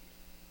we were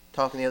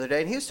talking the other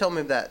day, and he was telling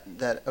me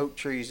that oak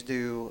trees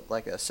do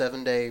like a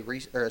 7-day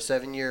or a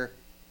 7-year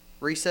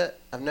reset.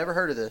 I've never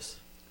heard of this,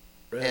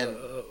 red,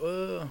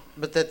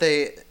 but that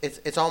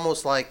it's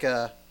almost like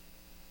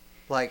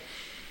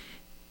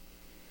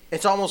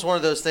it's almost one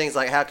of those things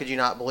like how could you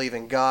not believe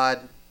in God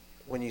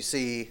when you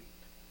see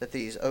that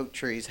these oak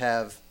trees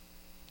have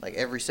like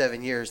every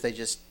 7 years they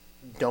just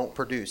don't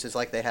produce. It's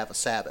like they have a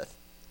Sabbath.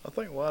 I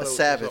think White A Oaks.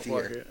 Sabbath is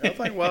something year. Like it.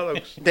 I think White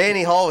Oaks.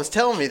 Danny Hall was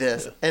telling me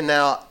this, and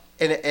now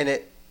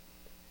it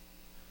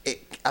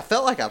I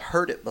felt like I've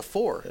heard it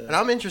before, Yeah. and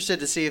I'm interested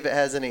to see if it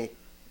has any.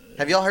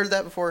 Have y'all heard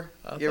that before?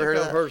 I You think ever heard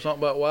I've of that? heard something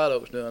about White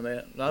Oaks doing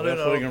that. And I Well,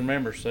 do if we know. can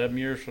remember 7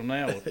 years from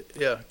now,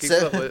 Yeah, keep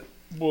So- up with it.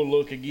 we'll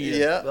look again.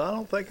 Yeah. But I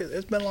don't think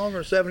it's been longer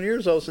than 7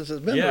 years though since it's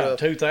been Yeah, rough.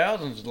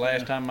 2000's the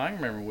last time I can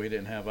remember we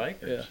didn't have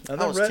acres. Yeah,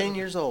 and I them was red, 10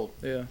 years old.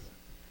 Yeah, I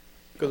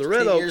because was the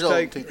red 10 years oaks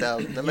old in take.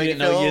 2000. That You make didn't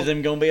you know feel you old?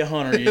 was going to be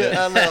 100 yet.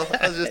 I know.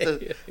 I was just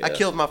I Yeah.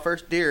 killed my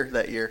first deer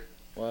that year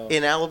Wow.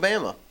 in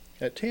Alabama.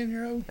 At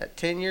 10-year-old, At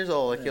 10 years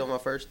old, I killed my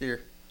first deer.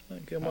 I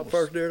killed I my was-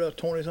 first deer at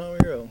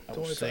 20-something-year-old. I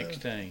was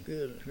 16.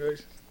 Good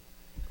gracious.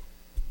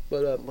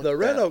 But Look the at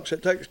red that. oaks,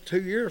 it takes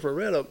 2 years for a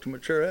red oak to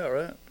mature out,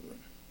 right?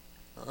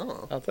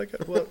 Oh. I think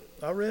that's what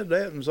I read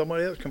that, and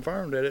somebody else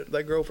confirmed that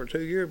they grow for 2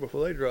 years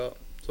before they drop.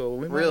 So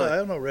we might Really? not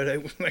have no red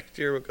oaks next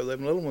year because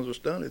them little ones are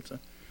stunted. So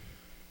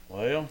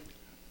Well,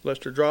 unless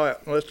the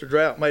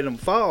drought made them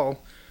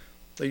fall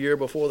the year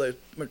before they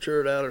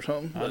matured out or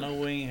something. I know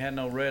we ain't had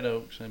no red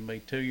oaks in be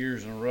 2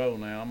 years in a row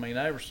now. I mean,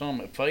 there were some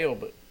that fell,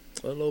 but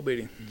A little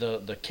bitty.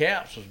 the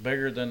caps was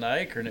bigger than the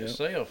acorn Yep.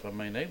 itself. I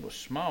mean, they was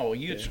small.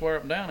 You'd Yeah. swear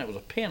up and down it was a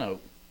pin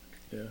oak.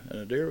 Yeah,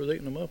 and the deer was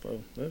eating them up.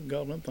 They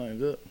gobbling them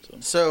things up. So.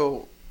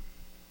 So,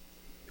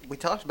 we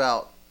talked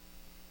about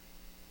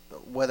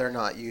whether or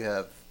not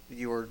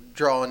you were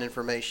drawing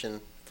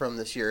information from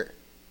this year.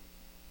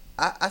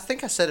 I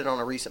think I said it on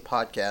a recent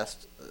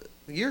podcast.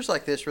 Years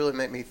like this really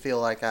make me feel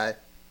like I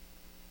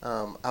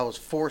was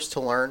forced to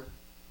learn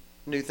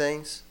new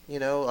things. You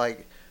know,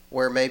 like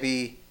where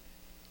maybe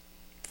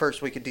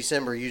first week of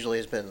December usually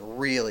has been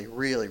really,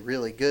 really,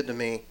 really good to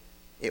me.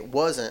 It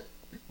wasn't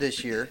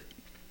this year,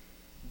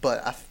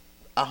 but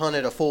I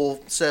hunted a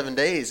full 7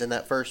 days in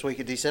that first week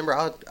of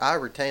December. I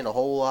retained a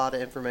whole lot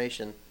of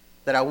information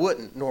that I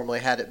wouldn't normally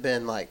had it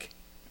been like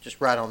just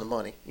right on the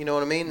money. You know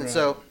what I mean? And Right.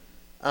 so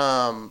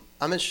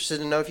I'm interested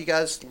to know if you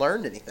guys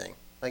learned anything.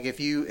 Like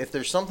if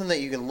there's something that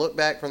you can look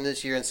back from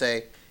this year and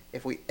say,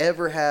 if we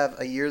ever have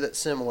a year that's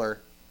similar,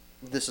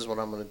 this is what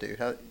I'm going to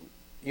do.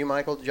 You,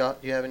 Michael, do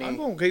you have any? I'm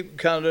going to keep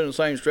kind of doing the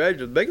same strategy.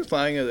 The biggest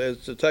thing is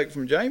to take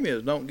from Jamie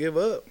is don't give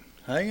up.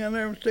 Hang in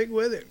there and stick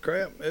with it.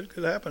 Crap, it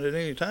could happen at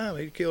any time.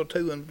 He killed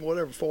 2 in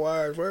 4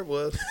 hours, where it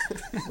was.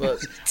 But Well,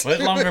 it's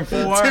longer than 4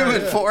 2 hours.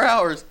 in 4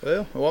 hours.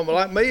 well,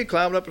 like me,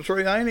 climbed up a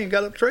tree. I ain't even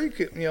got up a tree,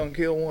 and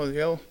killed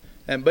one.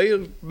 And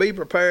be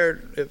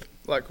prepared if,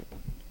 like,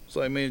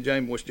 say me and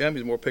Jamie, which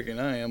Jamie's more picky than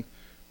I am.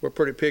 We're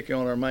pretty picky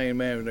on our main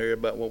man there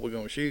about what we're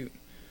going to shoot.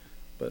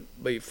 But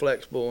be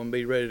flexible and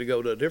be ready to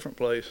go to a different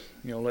place,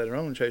 later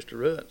on and chase the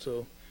rut.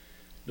 So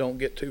don't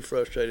get too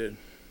frustrated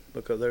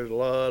because there's a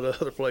lot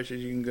of other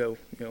places you can go,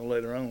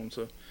 later on.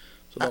 So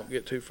don't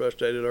get too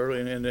frustrated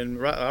early. And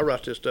then I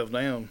write this stuff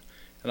down,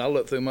 and I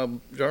looked through my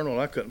journal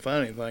and I couldn't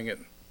find anything that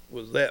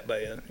was that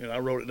bad. I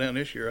wrote it down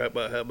this year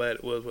about how bad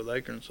it was with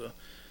acorns. So,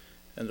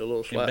 and the little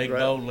In slight big drought.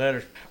 bold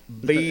letters.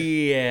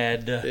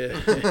 Bad.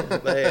 Yeah,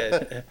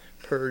 bad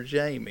per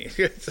Jamie.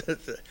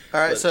 All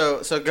right,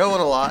 so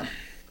going a lot,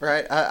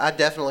 right? I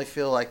definitely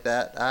feel like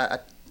that.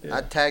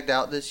 I tagged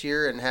out this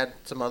year and had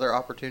some other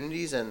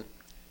opportunities, and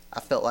I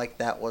felt like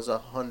that was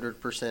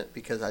 100%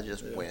 because I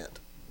just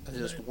went. I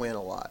just went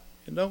a lot.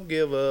 And don't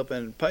give up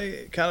and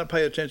pay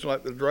attention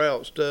like the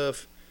drought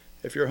stuff.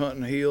 If you're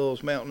hunting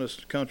hills,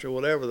 mountainous country,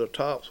 whatever, the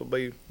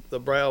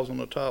browse on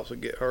the tops will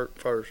get hurt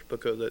first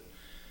because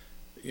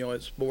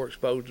it's more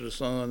exposed to the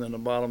sun and the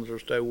bottoms will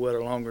stay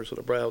wetter longer, so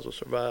the browse will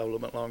survive a little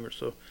bit longer.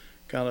 So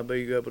kind of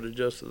be able to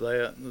adjust to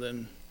that and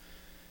then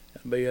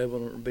be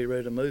able to be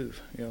ready to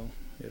move.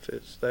 If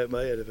it's that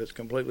bad, if it's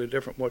completely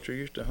different what you're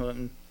used to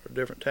hunting or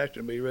different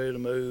tactic, be ready to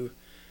move.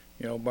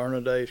 Burn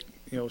a day,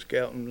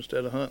 scouting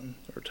instead of hunting,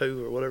 or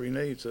 2 or whatever you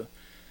need. So,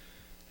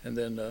 and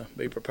then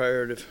be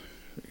prepared if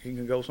you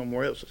can go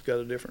somewhere else that's got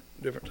a different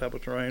type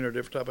of terrain or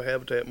different type of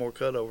habitat, more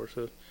cutover.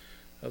 So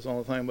that's the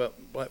only thing about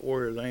Black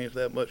Warriors, there ain't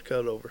that much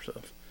cutover. So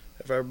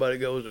if everybody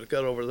goes to the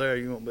cutover there,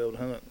 you won't be able to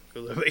hunt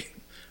because there'll be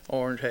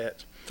orange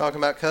hats. Talking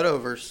about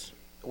cutovers,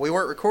 we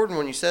weren't recording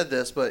when you said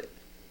this, but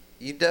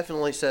you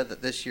definitely said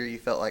that this year you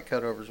felt like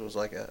cutovers was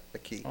like a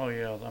key. Oh,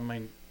 yeah. I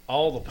mean,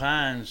 all the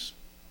pines,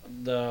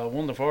 one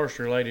of the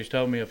forestry ladies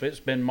told me if it's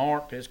been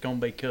marked, it's going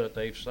to be cut.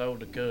 They've sold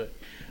the cut.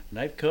 And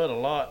they've cut a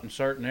lot in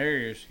certain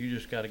areas. You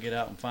just got to get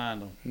out and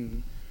find them.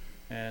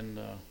 Mm-hmm. And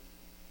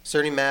Is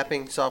there any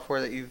mapping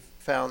software that you've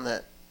found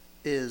that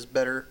is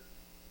better?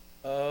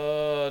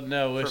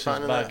 no, it's just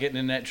finding by that? getting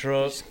in that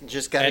truck.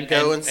 Just got to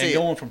go and see and it.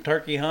 going from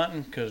turkey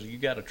hunting, because you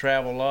got to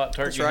travel a lot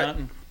That's turkey right.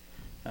 hunting.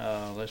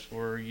 That's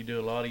where you do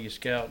a lot of your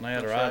scouting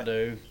at, or That's I right.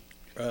 do.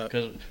 Right.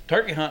 Because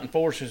turkey hunting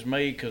forces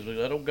me, because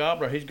that old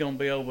gobbler, he's going to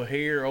be over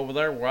here, over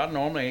there, where I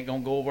normally ain't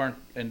going to go over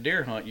and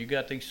deer hunt. You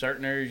got these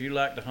certain areas you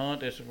like to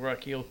hunt. This is where I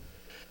killed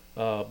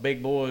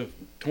big boy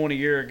 20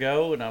 years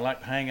ago, and I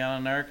like to hang out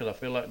in there because I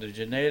feel like the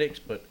genetics.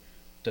 But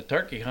the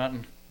turkey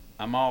hunting,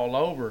 I'm all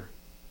over.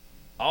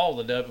 All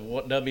the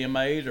what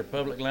WMAs or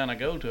public land I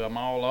go to, I'm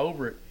all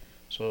over it.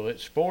 So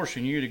it's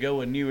forcing you to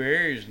go in new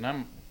areas,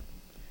 and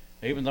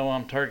even though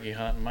I'm turkey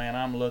hunting, man,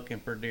 I'm looking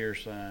for deer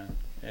sign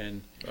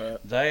and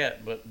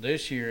But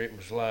this year it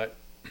was like,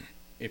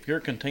 if you're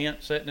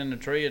content sitting in the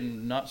tree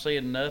and not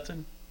seeing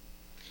nothing,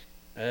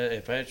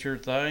 if that's your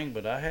thing.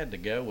 But I had to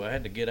go. I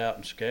had to get out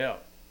and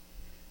scout,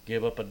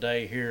 give up a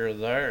day here or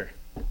there.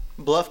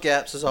 Bluff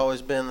gaps has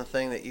always been the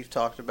thing that you've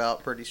talked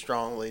about pretty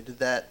strongly. Did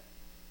that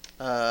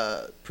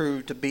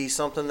prove to be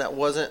something that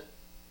wasn't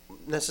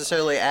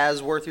necessarily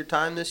as worth your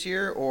time this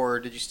year, or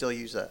did you still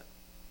use that?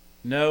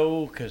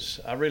 No,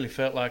 because I really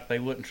felt like they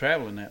wasn't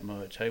traveling that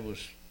much. They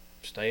was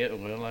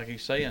like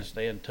he's saying,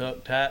 staying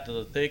tucked tight to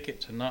the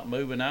thickets and not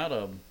moving out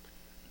of them.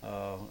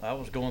 I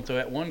was going through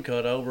that one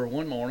cut over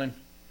one morning,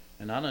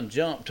 and I done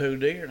jumped 2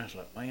 deer, and I was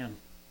like, man,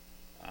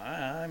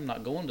 I'm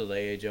not going to the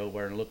edge over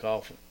there and look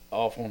off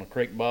on the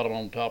creek bottom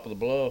on top of the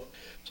bluff.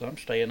 So I'm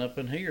staying up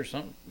in here.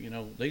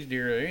 These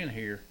deer are in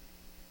here.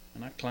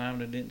 And I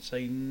climbed and didn't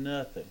see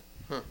nothing.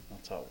 I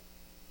thought,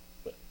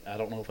 but I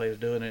don't know if they was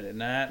doing it at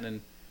night and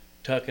then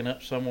tucking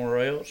up somewhere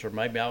else, or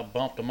maybe I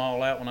bumped them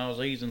all out when I was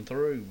easing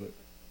through.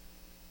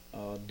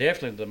 But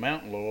definitely the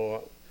mountain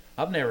laurel.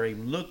 I've never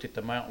even looked at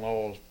the mountain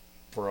laurels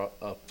for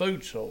a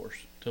food source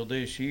till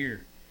this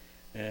year.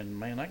 And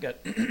man, I got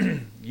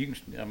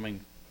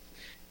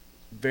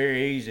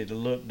very easy to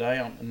look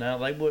down. Now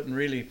they wouldn't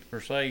really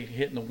per se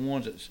hitting the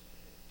ones that's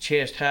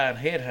chest high and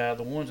head high.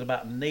 The ones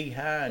about knee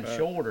high and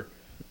shorter,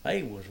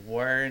 they was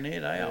wearing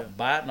it out,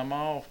 biting them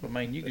off. I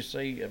mean, you can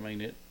see. I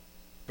mean, it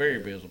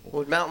very visible.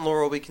 Would mountain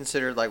laurel be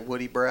considered like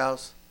woody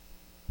browse?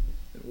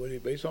 Would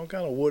it be some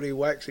kind of woody,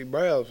 waxy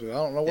browse? I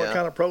don't know what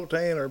kind of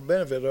protein or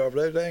benefit of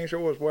it. They ain't sure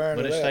what's wearing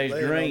but it out. But it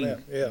stays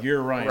green year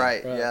round.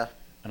 Right, yeah.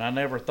 And I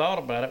never thought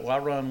about it. Well, I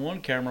run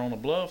one camera on the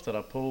bluff that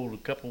I pulled a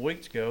couple of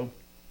weeks ago.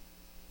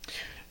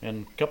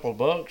 And a couple of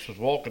bucks was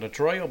walking a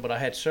trail, but I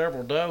had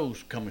several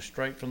does coming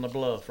straight from the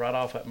bluff, right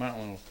off that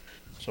mountain.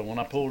 So when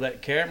I pulled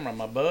that camera,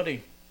 my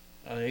buddy,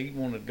 he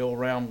wanted to go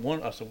around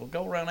one. I said, well,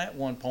 go around that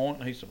one point.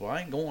 And he said, well,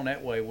 I ain't going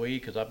that way, will you?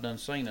 Because I've done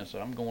seen it, so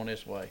I'm going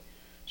this way.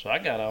 So I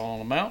got out on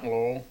the mountain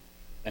laurel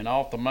and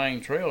off the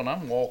main trail, and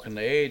I'm walking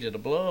the edge of the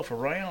bluff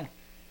around.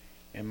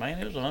 And, man,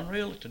 it was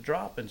unreal. The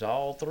droppings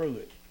all through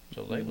it.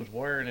 So they was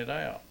wearing it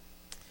out.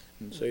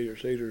 And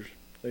cedars,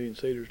 they eat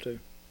cedars too.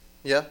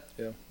 Yeah?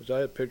 Yeah, because I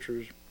had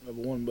pictures of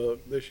one buck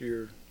this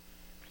year.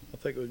 I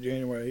think it was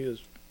January. He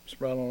was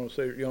sprouting on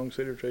a young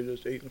cedar tree,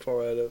 just eating the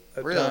far out of it.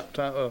 Really?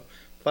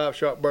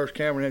 5-shot burst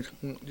camera,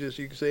 and just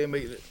you can see him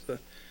eating it. So.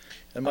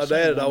 And my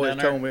dad had always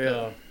told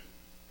me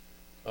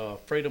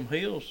Freedom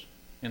Hills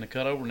in the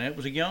cutover, and that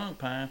was a young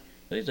pine.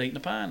 They was eating the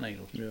pine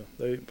needles. Yeah,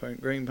 they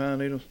eat green pine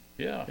needles.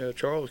 Yeah. Yeah,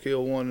 Charles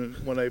killed one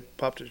when they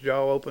popped its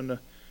jaw open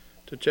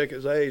to check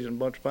its age, and a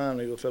bunch of pine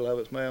needles fell out of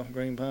its mouth.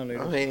 Green pine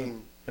needles. I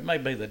mean, it may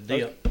be the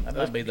dip. That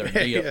might be their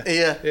dip.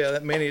 Yeah,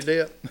 that mini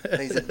dip.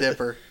 He's a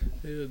dipper.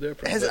 He's a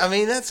dipper. I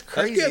mean, that's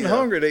crazy. That's getting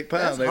hungry to eat pine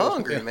That's needles.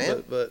 hungry,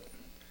 man. But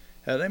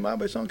there might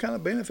be some kind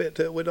of benefit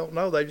to it. We don't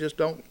know. They just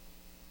don't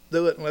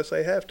do it unless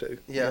they have to.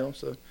 Yeah. You know?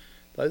 So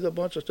there's a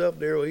bunch of stuff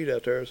deer will eat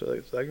out there, so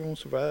they're going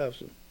to survive.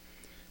 So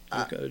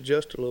just got to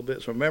adjust a little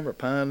bit. So remember,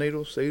 pine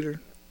needles, cedar,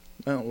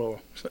 mountain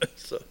laurel.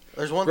 So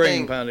there's one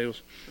green thing. Pine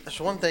needles. There's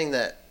one thing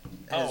that.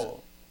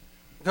 Go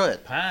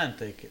ahead. Pine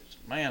thickets.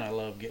 Man, I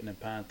love getting in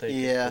pine thickets.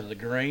 Yeah. The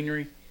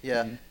greenery.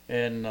 Yeah.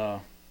 And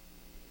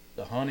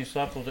the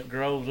honeysuckle that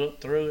grows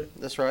up through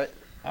it. That's right.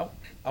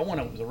 I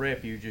went up with the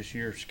refuge this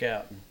year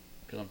scouting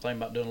because I'm thinking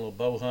about doing a little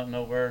bow hunting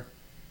over there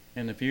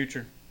in the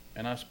future.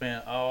 And I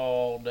spent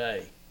all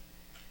day.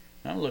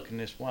 I'm looking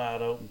this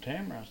wide open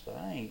timber. I said,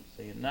 I ain't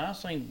seeing. Now I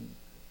seen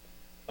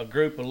a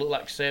group of look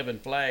like 7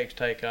 flags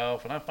take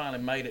off, and I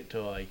finally made it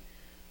to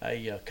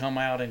a come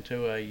out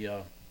into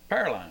a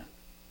power line.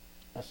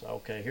 I said,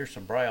 okay, here's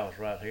some browse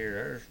right here.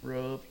 There's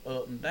rubs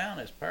up and down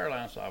this power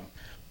line. So I'm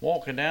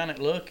walking down it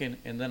looking,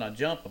 and then I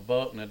jump a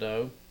buck and a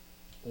doe.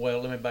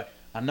 Well, let me back.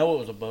 I know it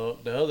was a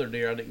buck. The other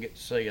deer I didn't get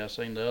to see. I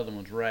seen the other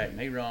one's rack,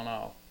 and he run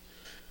off.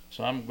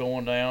 So I'm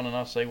going down, and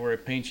I see where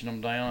he's pinching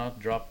them down.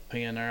 I drop a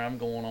pin there. I'm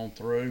going on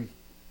through.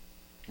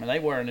 And they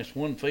were in this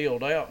one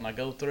field out, and I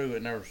go through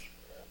it, and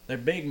they're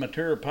big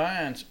mature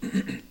pines.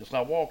 So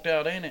I walked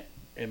out in it,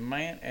 and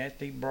man, at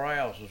the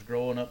browse was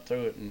growing up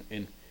through it,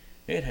 and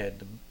it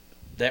had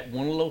that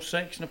one little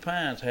section of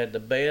pines had the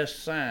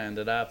best sign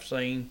that I've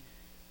seen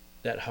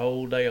that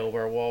whole day over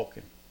there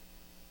walking.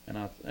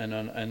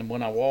 And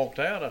when I walked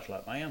out, I was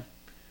like, man,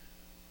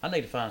 I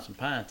need to find some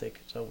pine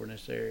thickets over in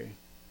this area.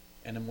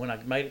 And then when I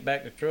made it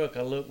back to the truck,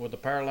 I looked where the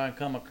power line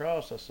come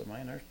across. I said,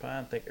 man, there's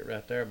pine thicket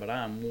right there, but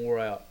I'm wore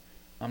out.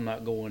 I'm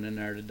not going in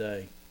there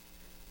today.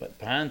 But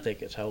pine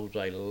thickets holds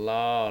a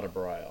lot of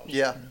browse.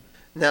 Yeah.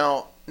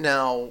 Now,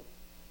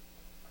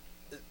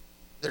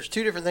 there's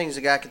 2 different things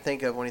a guy can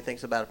think of when he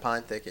thinks about a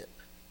pine thicket,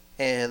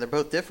 and they're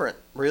both different,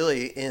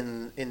 really,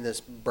 in this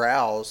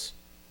browse.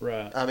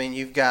 Right. I mean,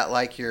 you've got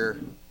like your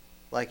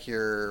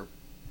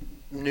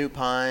new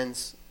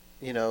pines,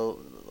 an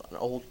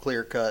old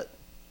clear cut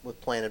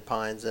with planted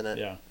pines in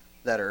it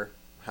that are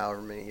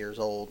however many years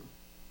old,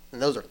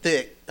 and those are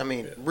thick. I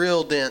mean,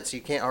 real dense.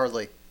 You can't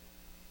hardly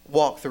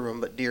walk through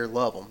them, but deer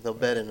love them. They'll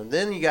bed in them.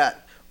 Then you got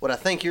what I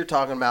think you're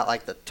talking about,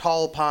 like the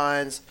tall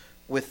pines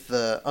with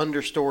the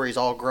understories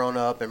all grown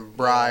up and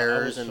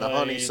briars and the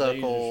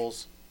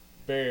honeysuckles.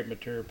 Very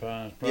mature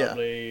pines,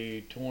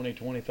 probably 20,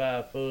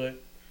 25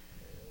 foot.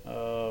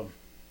 And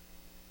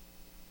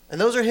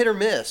those are hit or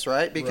miss,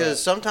 right?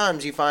 Because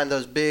sometimes you find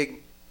those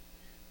big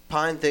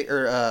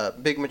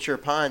big mature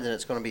pines, and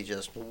it's going to be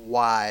just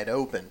wide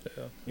open.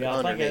 Yeah,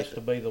 I think it has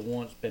to be the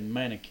one that's been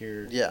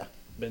manicured. Yeah.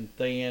 Been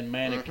thin,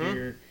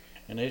 manicured,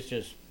 and it's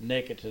just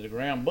naked to the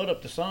ground. But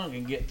if the sun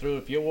can get through,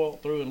 if you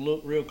walk through and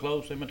look real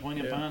close in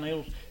between the pine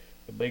needles,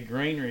 the big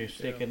greenery is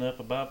sticking up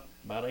about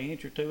an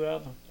inch or 2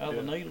 out of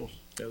the needles.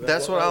 Yeah,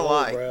 that's what I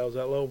like.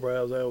 That low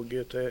brows, they'll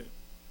get that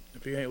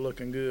If you ain't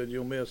looking good,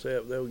 you'll miss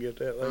that. They'll get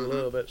that. They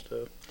love that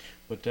stuff.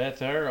 But that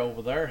there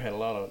over there had a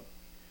lot of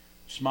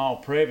small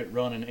privet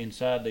running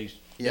inside these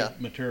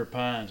mature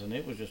pines, and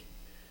it was just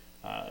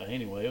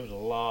anyway. It was a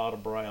lot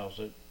of browse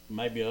that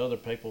maybe other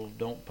people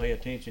don't pay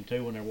attention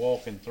to when they're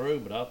walking through.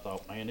 But I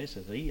thought, man, this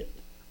is it.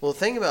 Well, the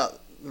thing about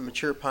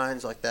mature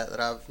pines like that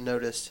I've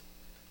noticed,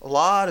 a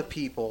lot of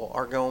people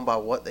are going by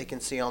what they can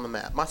see on the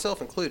map,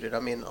 myself included. I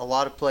mean, a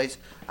lot of places,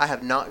 I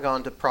have not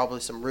gone to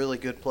probably some really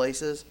good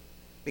places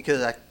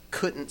because I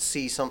couldn't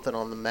see something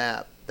on the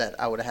map that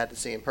I would have had to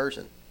see in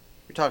person.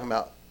 You're talking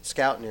about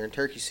scouting during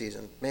turkey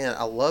season. Man,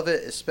 I love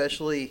it,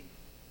 especially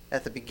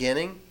at the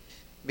beginning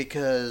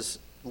because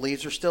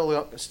leaves are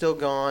still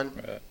gone.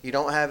 Right. You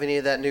don't have any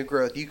of that new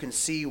growth. You can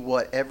see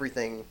what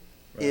everything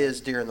is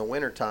during the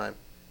wintertime.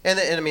 And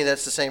I mean,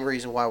 that's the same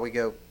reason why we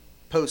go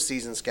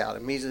post-season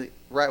scouting. Immediately,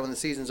 right when the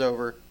season's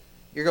over,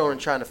 you're going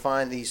and trying to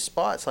find these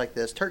spots like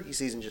this. Turkey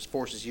season just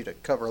forces you to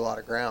cover a lot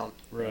of ground.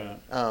 Right.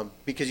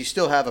 Because you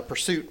still have a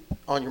pursuit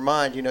on your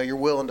mind. You know, you're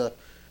willing to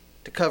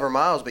cover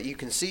miles, but you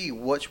can see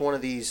which one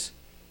of these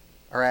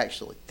are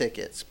actually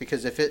thickets.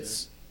 Because if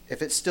it's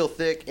still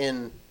thick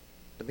in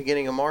the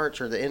beginning of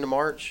March or the end of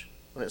March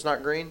when it's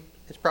not green,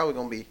 it's probably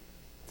going to be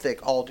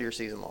thick all deer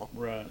season long.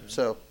 Right.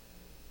 So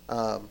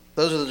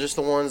those are just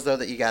the ones though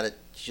that you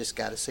just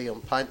got to see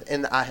them.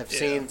 And I have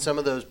seen some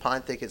of those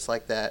pine thickets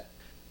like that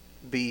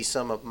be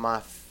some of my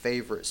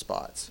favorite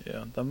spots.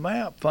 Yeah, the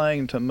map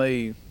thing to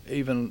me,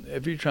 even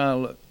if you're trying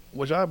to look,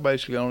 which I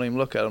basically don't even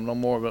look at them no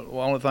more, but the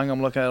only thing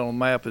I'm looking at on the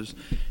map is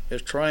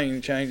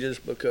terrain changes,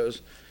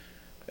 because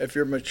if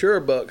you're mature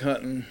buck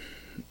hunting,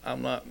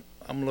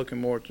 I'm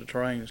looking more at the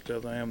terrain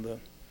stuff than I am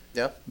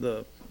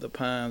the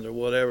pines or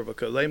whatever,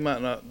 because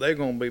they're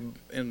going to be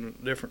in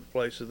different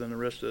places than the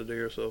rest of the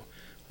deer. So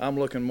I'm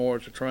looking more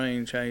at the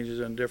terrain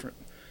changes and different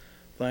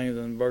things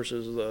and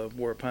versus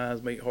where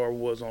pines meet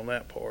hardwoods on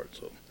that part.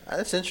 So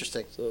that's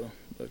interesting. So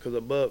because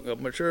a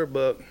mature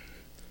buck,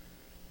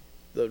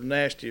 the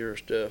nastier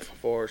stuff as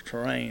far as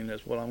terrain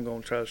is what I'm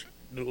going to try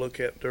to look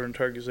at during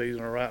turkey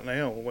season. Or right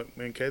now,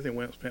 me and Kathy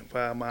went and spent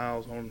 5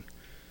 miles on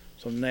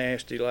some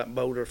nasty like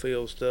boulder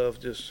field stuff,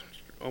 just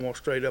almost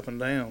straight up and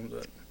down.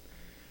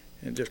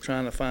 And just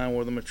trying to find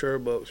where the mature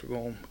bucks are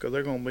going, because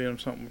they're going to be in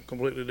something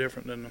completely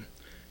different than the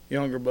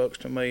younger bucks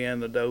to me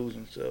and the does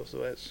and stuff. So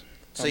that's.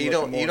 So you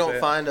don't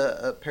find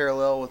a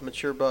parallel with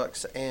mature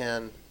bucks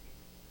and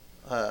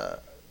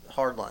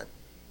hardline,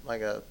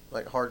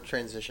 like hard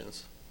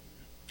transitions.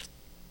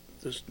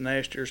 This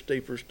nastier,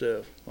 steeper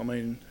stuff. I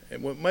mean,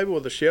 maybe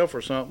with a shelf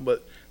or something,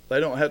 but they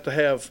don't have to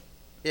have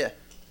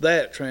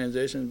that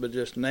transition, but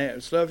just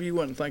stuff you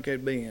wouldn't think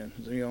they'd be in.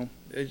 You know,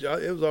 it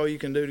was all you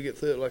can do to get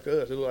through it like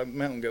us. It was like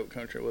mountain goat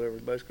country or whatever,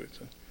 basically.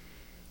 So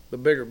the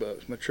bigger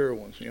bucks, mature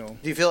ones, you know.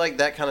 Do you feel like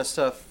that kind of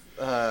stuff,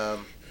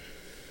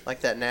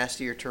 like that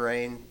nastier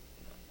terrain?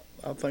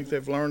 I think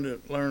they've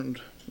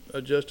learned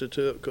adjusted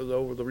to it because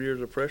over the years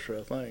of pressure,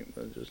 I think.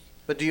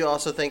 But do you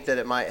also think that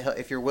it might,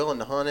 if you're willing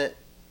to hunt it,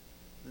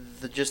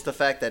 just the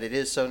fact that it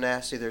is so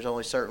nasty, there's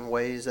only certain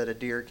ways that a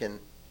deer can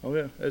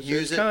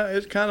use it?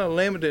 It's kind of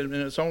limited, and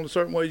it's only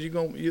certain ways you're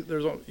going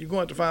to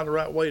have to find the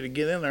right way to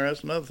get in there.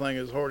 That's another thing.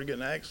 It's hard to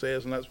get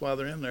access, and that's why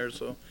they're in there.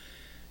 So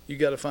you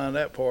got to find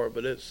that part.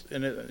 But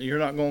you're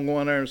not going to go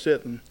in there and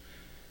sit and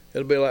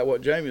it'll be like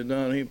what Jamie's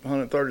done. He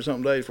hunted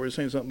 30-something days before he's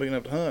seen something big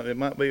enough to hunt. It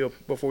might be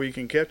before you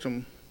can catch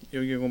them.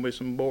 You're going to be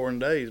some boring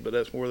days, but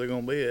that's where they're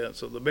going to be at.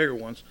 So the bigger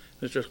ones,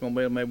 it's just going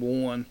to be maybe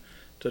 1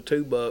 to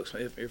 2 bucks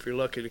if you're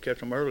lucky to catch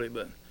them early.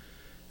 But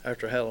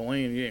after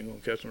Halloween, you ain't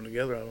going to catch them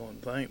together, I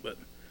don't think. But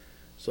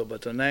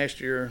the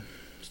nastier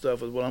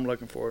stuff is what I'm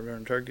looking for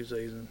during turkey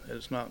season.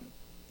 It's not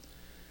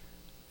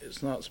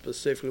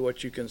specifically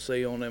what you can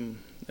see on them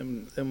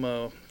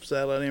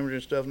satellite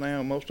imaging stuff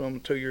now. Most of them are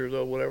 2 years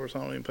old, whatever, so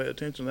I don't even pay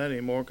attention to that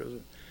anymore because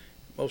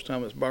most of the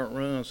time it's burnt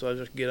run, so I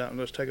just get out and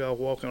just take off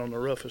walking on the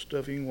roughest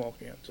stuff you can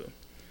walk in. So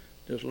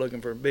just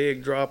looking for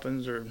big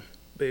droppings or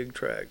big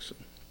tracks.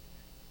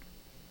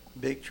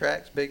 Big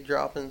tracks, big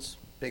droppings,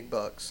 big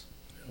bucks.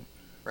 Yep.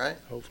 Right?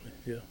 Hopefully,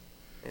 yeah.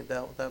 Ain't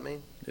that what that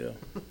means? Yeah.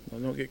 I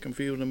don't get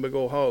confused in big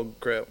old hog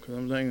crap, because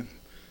I'm thinking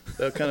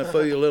they'll kind of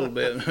fool you a little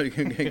bit. You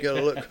got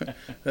to look.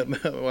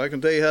 Well, I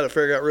can tell you how to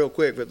figure out real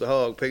quick if it's a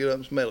hog. Pick it up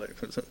and smell it.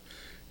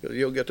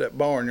 You'll get that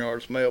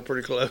barnyard smell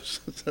pretty close.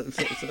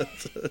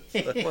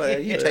 Well,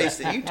 you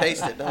taste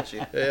it, don't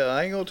you? Yeah,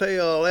 I ain't gonna tell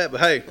you all that,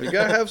 but hey, you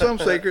gotta have some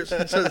secrets.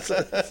 Find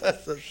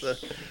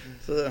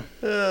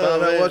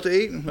out what they're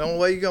eating. The only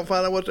way you're gonna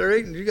find out what they're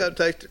eating, you gotta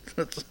taste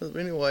it.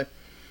 Anyway,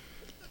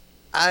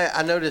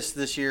 I noticed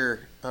this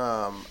year,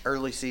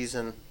 early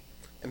season,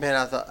 and man,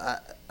 I thought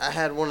I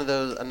had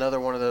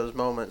another one of those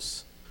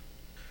moments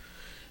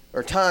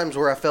or times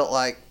where I felt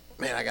like,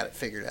 man, I got it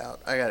figured out.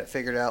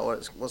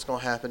 What's going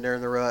to happen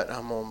during the rut.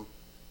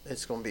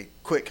 It's going to be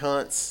quick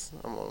hunts.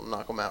 I'm going to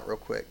knock them out real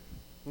quick.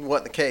 It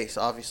wasn't the case,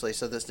 obviously,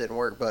 so this didn't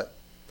work. But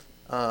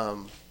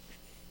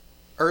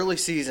early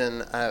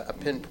season, I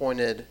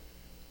pinpointed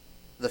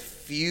the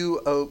few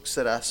oaks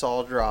that I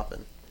saw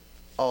dropping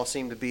all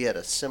seemed to be at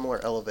a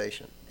similar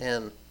elevation.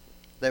 And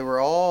They were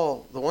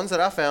all the ones that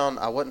I found.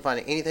 I wasn't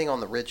finding anything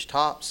on the ridge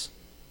tops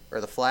or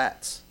the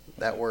flats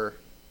that were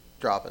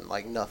dropping,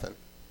 like nothing.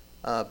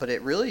 But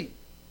it really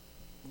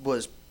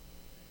was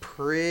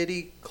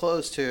pretty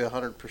close to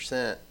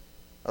 100%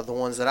 of the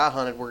ones that I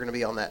hunted were going to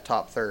be on that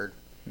top third,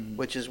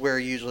 which is where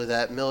usually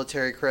that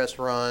military crest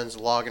runs,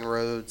 logging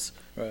roads.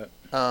 Right.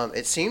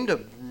 It seemed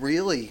to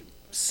really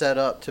set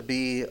up to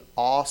be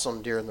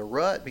awesome during the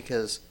rut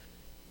because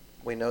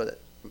we know that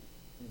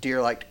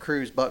deer like to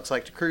cruise, bucks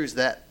like to cruise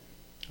that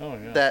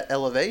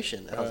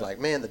elevation. And I was like,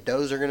 man, the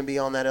does are going to be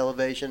on that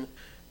elevation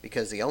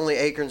because the only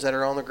acorns that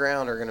are on the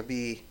ground are going to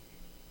be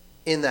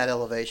in that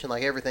elevation.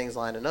 Like everything's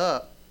lining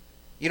up.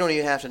 You don't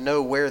even have to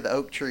know where the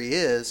oak tree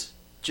is.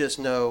 Just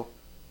know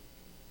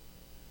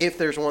if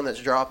there's one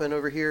that's dropping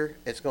over here,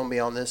 it's going to be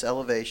on this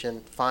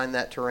elevation. Find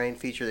that terrain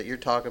feature that you're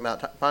talking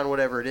about. Find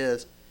whatever it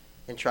is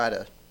and try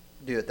to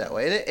do it that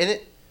way. And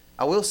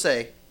I will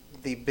say,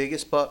 the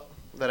biggest buck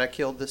that I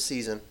killed this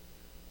season,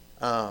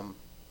 when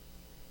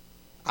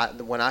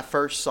I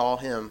first saw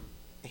him,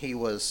 he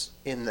was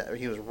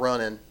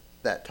running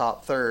that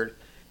top third.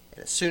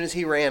 And as soon as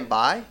he ran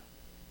by,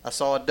 I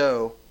saw a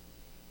doe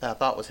that I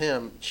thought was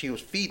him. She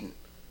was feeding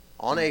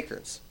on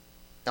acorns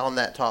on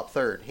that top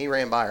third. He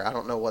ran by her. I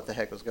don't know what the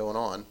heck was going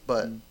on,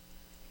 but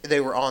they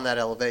were on that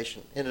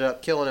elevation. Ended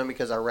up killing him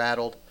because I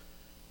rattled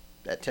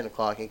at 10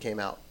 o'clock and he came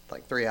out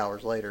like 3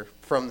 hours later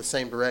from the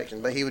same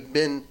direction. But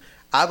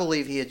I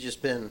believe he had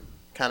just been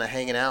kind of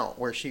hanging out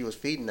where she was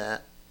feeding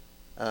at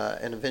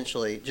and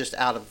eventually just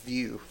out of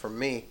view from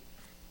me.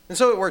 And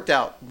so it worked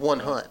out one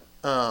hunt.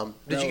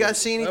 Did you guys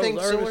see anything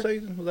similar?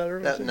 Season? Was that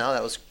early season? No,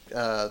 that was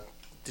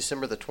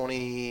December the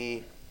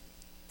 21st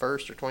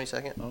or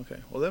 22nd. Okay.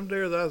 Well, them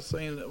deer that I was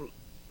seeing,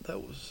 that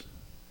was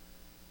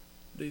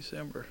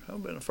December. That would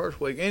have been the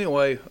first week.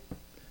 Anyway,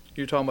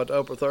 you're talking about the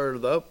upper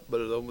third of but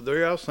the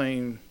deer I was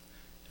seeing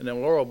in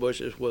them laurel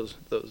bushes was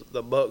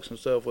the bucks and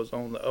stuff was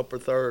on the upper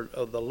third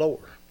of the lower.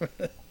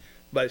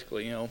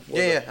 Basically, Yeah,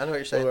 I know what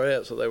you're saying. Where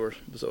they're at, so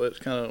it's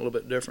kind of a little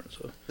bit different.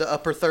 So the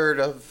upper third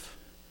of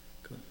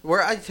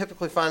where I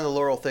typically find the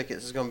laurel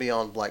thickets is going to be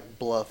on like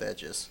bluff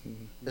edges.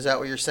 Mm-hmm. Is that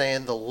what you're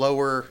saying? The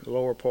lower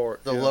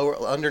part.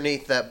 Lower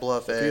underneath that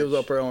bluff edge. If you was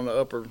up there on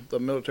the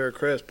military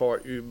crest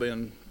part, it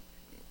could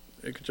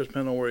just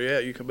depend on where you're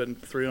at. You could have been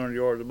 300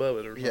 yards above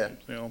it or something.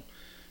 Yeah.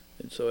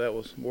 And so that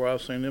was where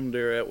I've seen them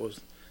deer at,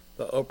 was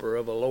the upper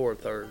of a lower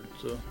third.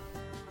 So.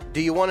 Do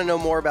you want to know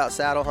more about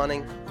saddle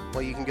hunting?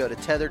 Well, you can go to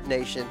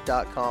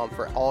tetherednation.com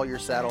for all your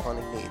saddle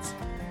hunting needs.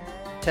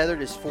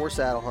 Tethered is for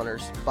saddle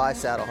hunters, by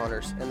saddle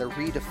hunters, and they're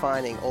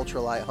redefining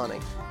ultralight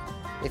hunting.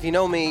 If you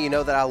know me, you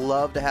know that I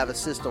love to have a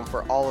system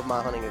for all of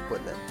my hunting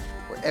equipment,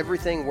 where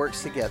everything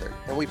works together,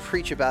 and we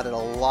preach about it a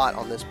lot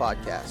on this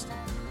podcast.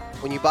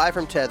 When you buy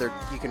from Tethered,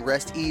 you can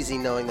rest easy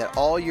knowing that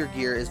all your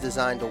gear is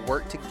designed to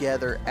work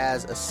together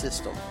as a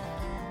system.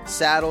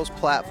 Saddles,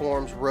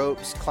 platforms,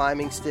 ropes,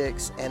 climbing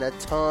sticks, and a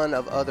ton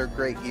of other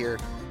great gear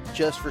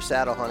just for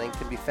saddle hunting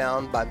can be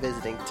found by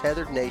visiting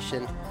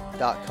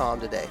tetherednation.com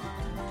today.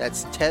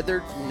 That's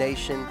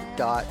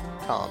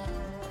tetherednation.com.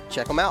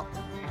 Check them out.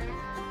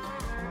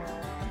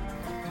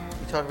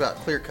 You talk about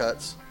clear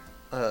cuts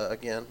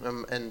again,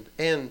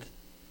 and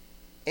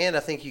I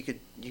think you could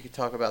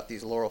talk about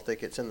these laurel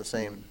thickets in the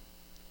same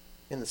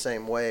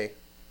way.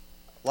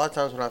 A lot of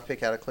times when I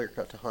pick out a clear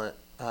cut to hunt,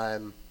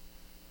 I'm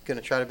going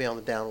to try to be on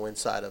the downwind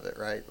side of it,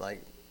 right?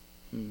 Like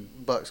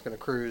buck's going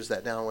to cruise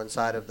that downwind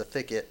side of the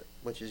thicket,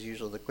 which is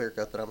usually the clear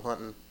cut that I'm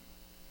hunting.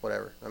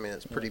 Whatever. I mean,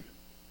 it's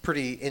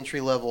pretty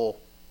entry level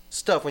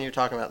stuff when you're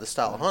talking about this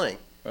style of hunting.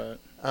 Right.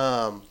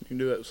 You can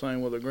do that the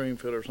same with a green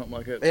field or something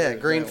like that. Yeah,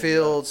 green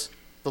fields,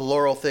 the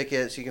laurel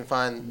thickets, you can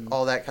find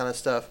all that kind of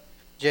stuff.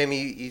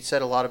 Jamie, you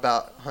said a lot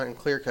about hunting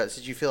clear cuts.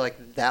 Did you feel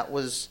like that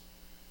was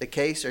the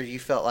case, or you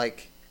felt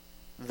like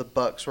the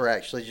bucks were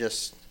actually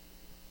just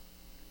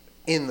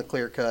in the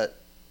clear cut,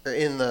 or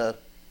in the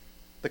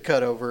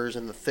cutovers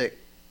and the thick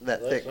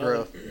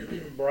growth?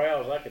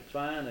 Browse I could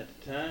find at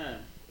the time,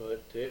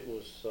 but it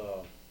was.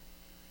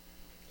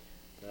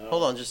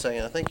 Hold on just a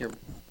second. I think you're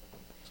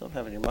something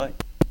having your mic.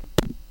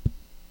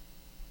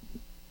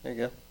 There you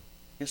go.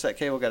 Guess that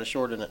cable got a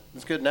short in it.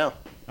 It's good now.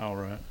 All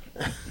right.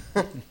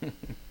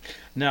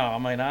 No, I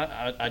mean,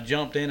 I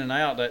jumped in and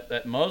out.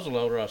 That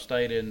muzzleloader, I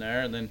stayed in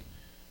there, and then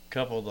a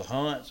couple of the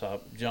hunts, I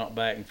jumped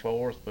back and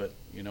forth. But,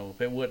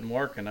 if it wasn't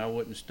working, I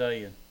wouldn't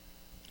stay in.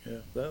 Yeah,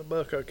 that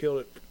buck I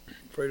killed at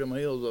Freedom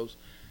Hills,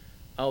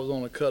 I was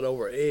on a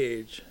cutover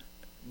edge,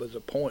 but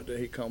the point that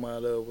he come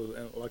out of was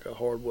like a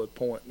hardwood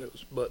point that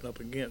was butting up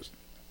against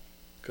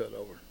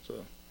cutover.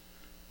 So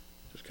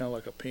just kind of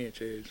like a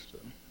pinch edge. So,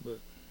 but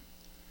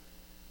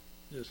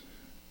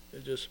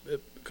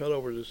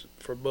cutover just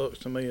for bucks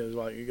to me is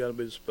like you got to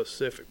be the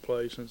specific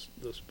place and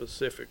the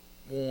specific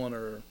one,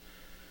 or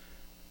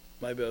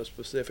maybe a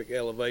specific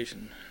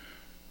elevation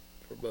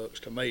for bucks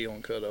to me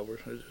on cutover.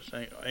 It just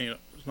ain't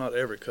it's not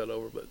every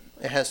cutover, but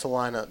it has to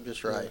line up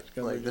just right.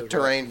 Yeah, like the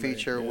terrain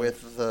feature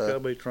with the. It's got to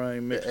be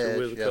terrain mixed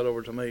with the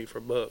cutover to me for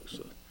bucks.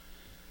 So.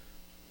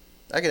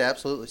 I could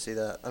absolutely see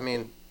that. I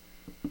mean,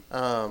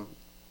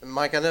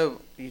 Mike, I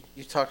know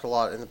you talked a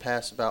lot in the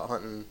past about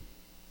hunting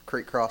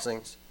creek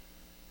crossings.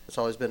 It's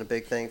always been a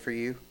big thing for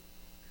you.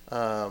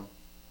 How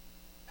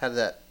did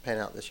that pan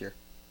out this year?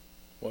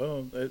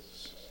 Well,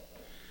 it's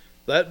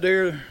that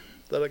deer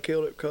that I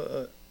killed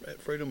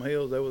at Freedom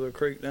Hills. There was a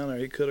creek down there.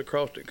 He could have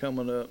crossed it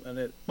coming up,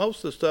 and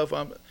most of the stuff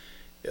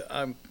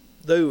I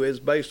do is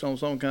based on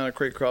some kind of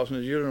creek crossing.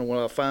 Is usually when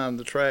I find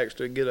the tracks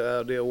to get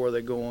an idea where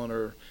they're going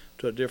or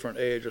to a different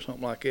edge or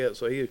something like that.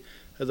 So he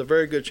has a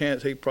very good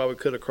chance he probably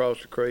could have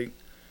crossed the creek,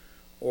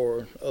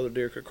 or other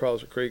deer could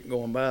cross the creek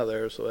going by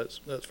there. So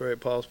that's very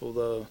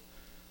possible.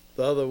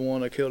 The other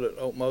one I killed at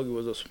Okmulgee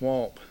was a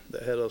swamp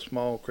that had a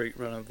small creek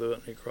running through it,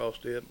 and he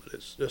crossed it. But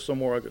it's just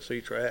somewhere I could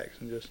see tracks,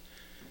 and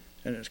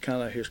it's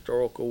kind of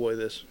historical way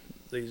these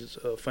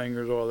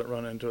fingers are that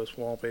run into a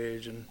swamp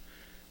edge, and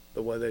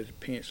the way they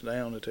pinch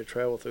down that they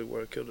travel through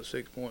where I killed a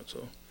 6 point.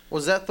 So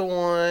was that the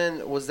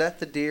one? Was that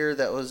the deer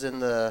that was in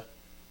the?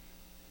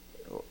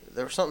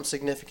 There was something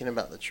significant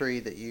about the tree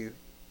that you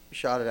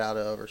shot it out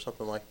of, or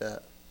something like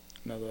that.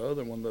 Now the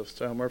other one, the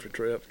Sam Murphy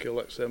trap, killed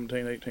like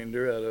 17, 18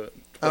 deer out of it.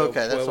 12,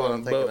 Okay, that's what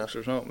I'm thinking bucks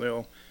of. or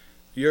something.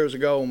 Years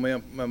ago, me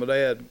and my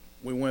dad,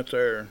 we went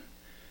there,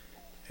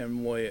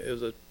 and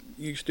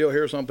you still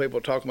hear some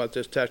people talking about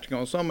this tactic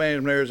on some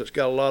areas that's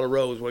got a lot of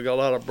roads. We got a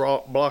lot of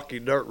blocky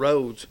dirt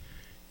roads.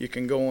 You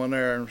can go in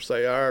there and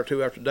say an hour or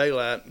two after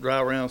daylight,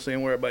 drive around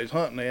seeing where everybody's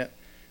hunting at.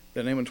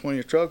 Then in between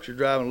your trucks, you're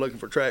driving looking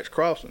for tracks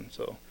crossing.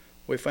 So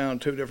we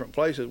found 2 different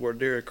places where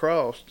deer had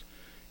crossed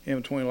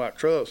in between like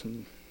trucks,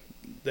 and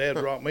Dad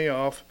dropped me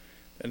off,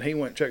 and he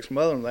went and checked some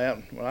other than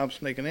that. When I'm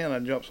sneaking in, I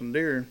jump some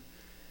deer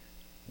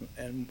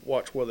and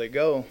watch where they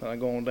go. And I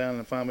go on down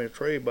and find me a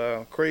tree by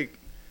a creek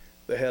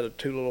that had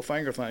 2 little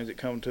finger things that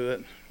come to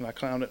it. And I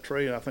climbed that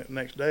tree, and I think the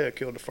next day I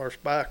killed the first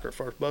spike or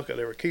first buck I'd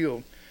ever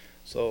killed.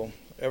 So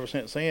ever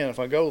since then, if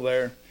I go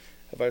there,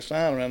 if I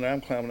sign around there,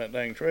 I'm climbing that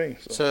dang tree.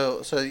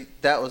 So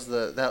that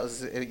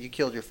was you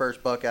killed your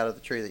first buck out of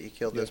the tree that you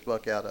killed this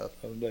buck out of.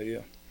 The other day,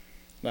 yeah.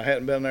 And I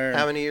hadn't been there.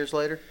 How many years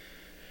later?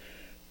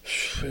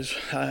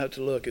 I have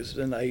to look. It's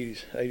in the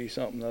 80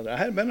 something. I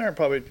hadn't been there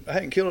I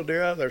hadn't killed a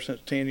deer out there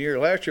since 10 years.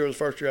 Last year was the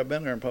first year I've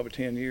been there in probably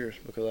 10 years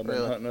because I've been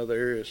hunting other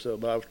areas. So,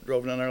 but I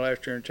drove down there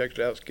last year and checked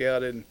it out,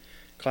 scouted, and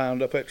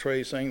climbed up that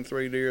tree, seen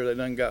 3 deer. They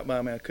done got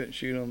by me. I couldn't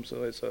shoot them.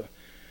 So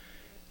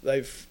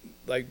they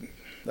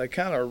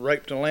kind of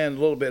raped the land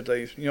a little bit.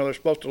 They're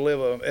supposed to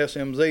live a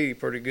SMZ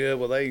pretty good.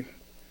 Well, they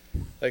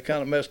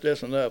kind of messed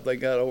this one up. They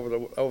got over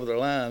the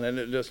line, and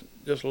it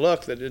just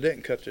luck that it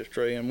didn't cut this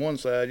tree. And one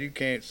side you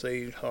can't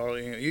see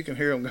hardly. You can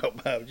hear them go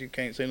by, but you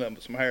can't see nothing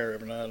but some hair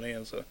every now and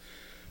then. So,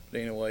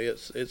 but anyway,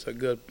 it's a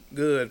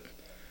good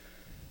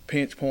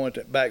pinch point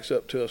that backs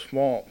up to a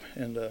swamp.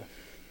 And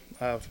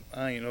I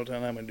ain't no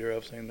telling how many deer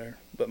I've seen there.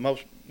 But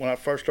when I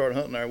first started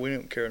hunting there, we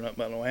didn't care nothing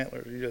about no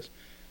antlers. You just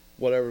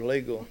whatever's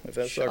legal. If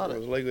that sucker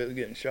was legal, it was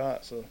getting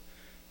shot. So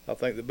I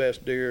think the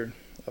best deer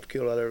I've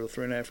killed out there was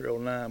a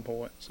 3.5-year-old 9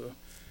 point. So,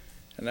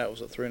 and that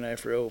was a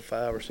 3.5-year-old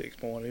 5 or 6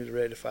 point. He was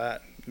ready to fight.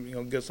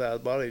 Good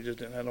sized body. He just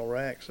didn't have no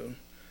rack. So,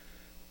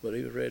 but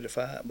he was ready to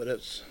fight. But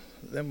it's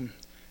them.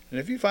 And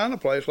if you find a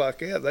place like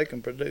that, they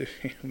can produce.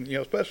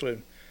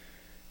 Especially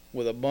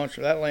with a bunch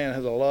of that land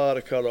has a lot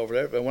of cut over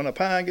there. But when a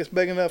pine gets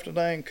big enough to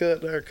dang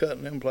cut, they're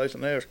cutting them place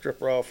and they'll strip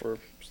her off for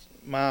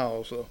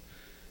miles. So,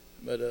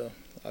 but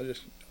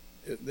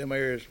them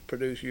areas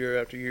produce year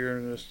after year,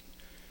 and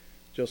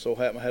just so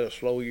happened I had a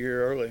slow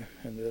year early,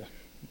 and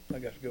I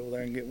got to go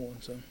there and get one.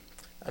 So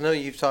I know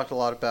you've talked a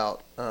lot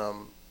about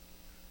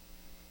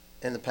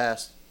in the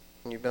past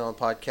when you've been on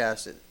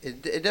podcasts.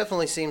 It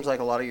definitely seems like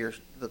a lot of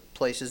the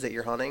places that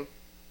you're hunting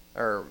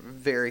are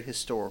very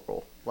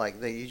historical.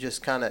 Like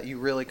that, you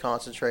really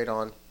concentrate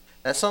on.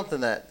 That's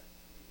something that,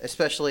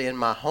 especially in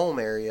my home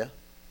area,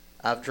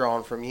 I've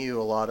drawn from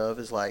you a lot of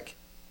is like,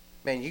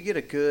 man, you get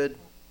a good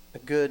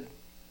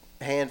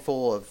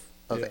handful of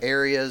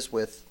areas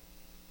with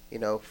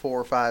 4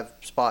 or 5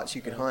 spots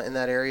you can hunt in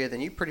that area,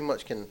 then you pretty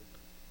much can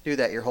do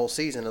that your whole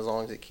season as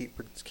long as it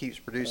keeps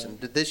producing.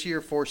 Did this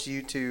year force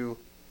you to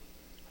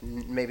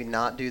maybe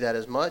not do that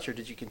as much, or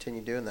did you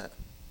continue doing that?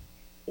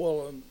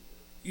 Well,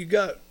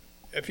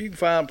 if you can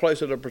find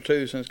places that are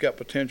producing, it's got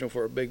potential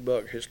for a big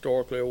buck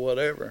historically or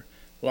whatever,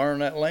 learn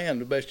that land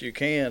the best you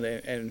can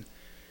and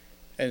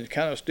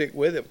kind of stick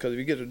with it, because if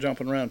you get to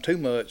jumping around too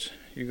much,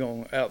 you're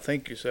going to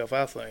outthink yourself,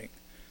 I think.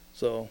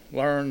 So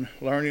learn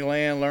your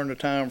land, learn the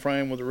time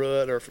frame with the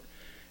rut, or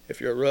if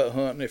you're rut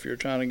hunting, if you're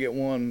trying to get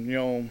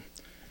one,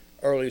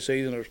 early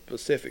season or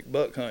specific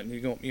buck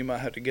hunting, you might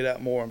have to get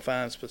out more and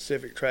find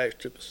specific tracks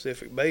to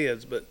specific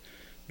beds. But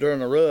during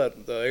the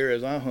rut, the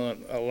areas I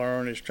hunt, I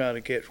learn is trying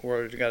to catch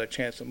where you got a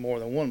chance of more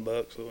than one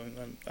buck. So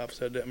and I've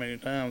said that many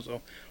times.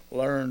 So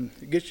learn,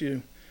 get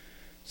you.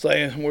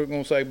 We're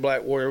going to say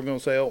Black Warrior, we're going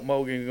to say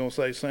Okmulgee, we're going to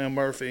say Sam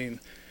Murphy and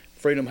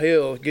Freedom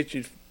Hill. Get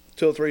you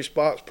 2 or 3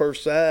 spots per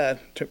side,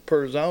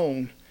 per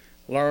zone.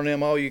 Learn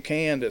them all you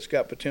can that's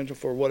got potential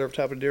for whatever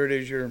type of deer it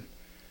is you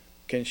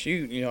can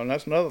shoot. And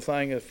that's another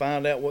thing is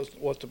find out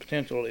what the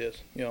potential is.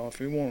 If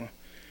you want to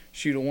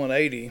shoot a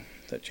 180,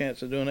 the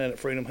chance of doing that at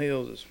Freedom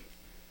Hills is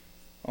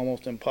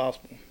almost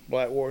impossible.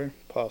 Black Warrior,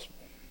 possible.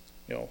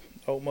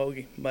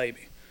 Okmulgee,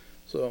 maybe.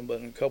 So, but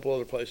in a couple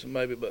other places,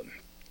 maybe. But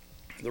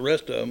the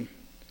rest of them,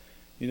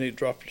 you need to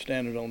drop your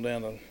standard on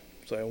down to,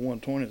 say, a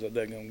 120 is a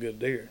daggone good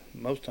deer.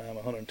 Most time,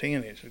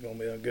 110 inch is going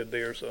to be a good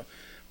deer. So,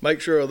 make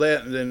sure of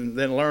that, and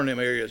then learn them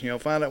areas.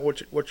 Find out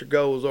what your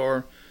goals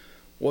are,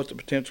 what the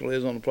potential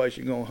is on the place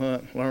you're going to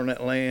hunt. Learn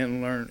that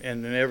land,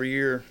 and then every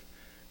year,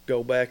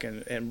 go back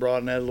and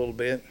broaden that a little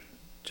bit.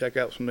 Check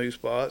out some new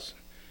spots.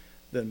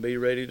 Then be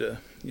ready to,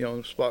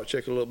 spot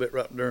check a little bit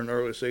right during the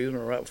early season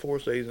or right before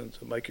season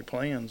to make your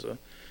plans. So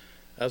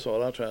that's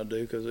what I try to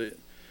do,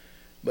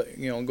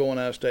 going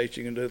out of state,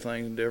 you can do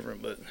things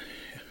different, but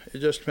it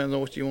just depends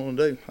on what you want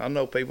to do. I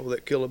know people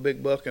that kill a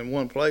big buck in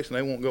one place and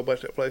they won't go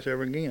back to that place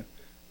ever again.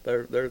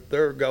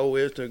 Their goal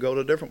is to go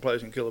to a different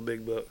place and kill a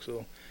big buck.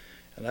 So,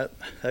 and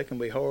that can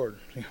be hard,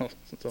 sometimes.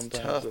 It's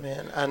tough,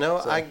 man. I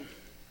know. So,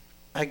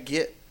 I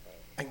get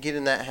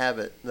in that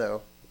habit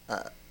though.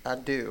 I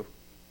do.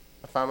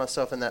 I find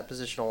myself in that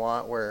position a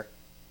lot where,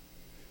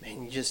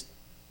 man, you just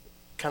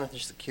kind of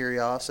just the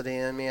curiosity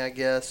in me, I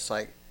guess. It's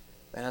like,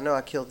 man, I know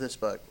I killed this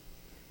buck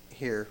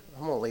here.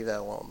 I'm going to leave that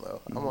alone, though.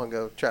 I'm going to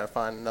go try to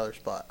find another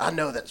spot. I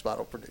know that spot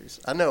will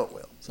produce. I know it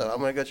will. So I'm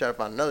going to go try to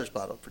find another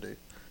spot that'll produce.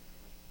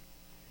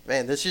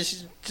 Man, this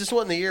just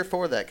wasn't the year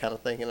for that kind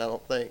of thinking, I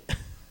don't think.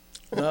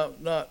 No,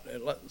 not,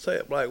 say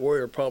at Black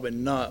Warrior, probably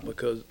not,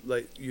 because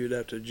you'd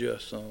have to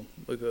adjust some,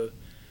 because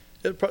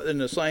it's probably in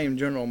the same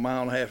general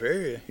mile and a half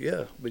area,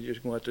 yeah, but you're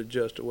just going to have to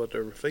adjust to what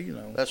they're feeding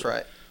on. That's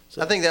right.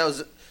 So I think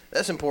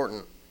that's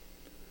important.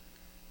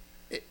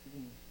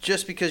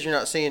 Just because you're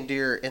not seeing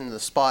deer in the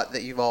spot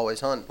that you've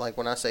always hunted, like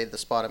when I say the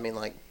spot, I mean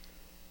like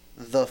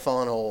the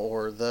funnel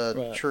or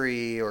the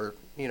tree or,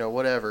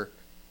 whatever.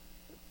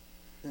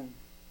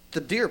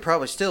 The deer are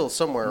probably still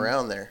somewhere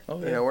around there. Oh,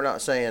 yeah. We're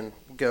not saying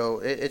go.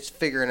 It's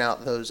figuring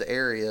out those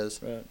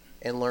areas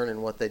and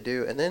learning what they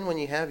do. And then when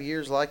you have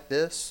years like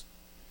this,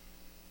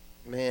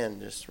 man,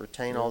 just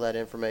retain all that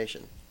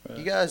information. Right.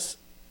 You guys,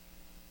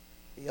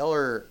 y'all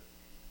are.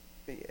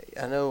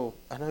 I know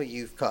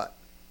you've caught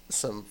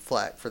some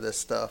flack for this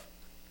stuff.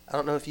 I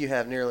don't know if you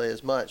have nearly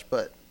as much,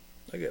 but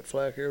I get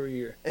flack every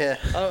year. Yeah.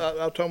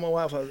 I told my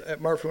wife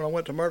at Murphy when I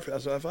went to Murphy, I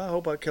said, I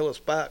hope I kill a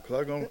spike,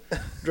 because I'm going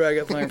to drag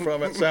that thing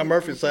from it. Sam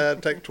Murphy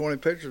side, take 20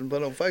 pictures and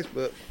put it on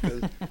Facebook.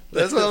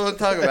 That's what I want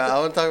to talk about. I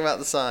want to talk about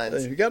the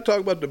signs. You got to talk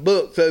about the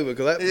book too,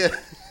 because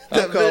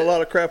I caught a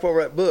lot of crap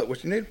over that book,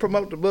 which you need to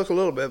promote the book a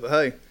little bit. But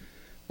hey,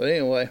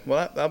 anyway,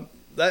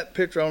 that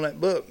picture on that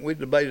book, we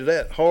debated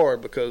that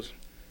hard, because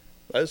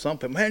there's some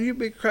people, man, you'd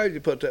be crazy to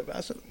put that.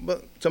 I said,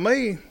 but to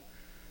me,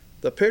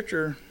 the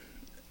picture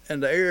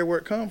and the area where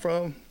it come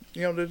from,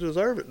 they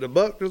deserve it. The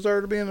buck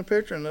deserved to be in the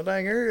picture, and the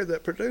dang area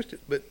that produced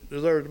it, but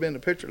deserved to be in the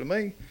picture to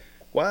me.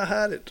 Why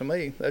hide it to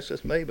me? That's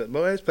just me. But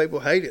boys, people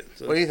hate it.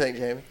 So. What do you think,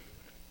 Jamie?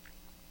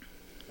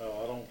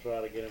 Oh, I don't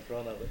try to get in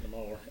front of it no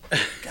more.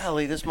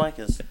 Golly, this mic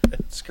is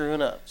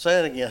screwing up. Say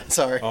it again.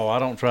 Sorry. Oh, I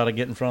don't try to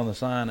get in front of the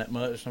sign that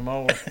much no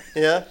more.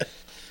 Yeah?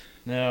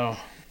 No.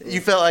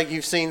 You felt like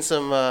you've seen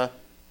some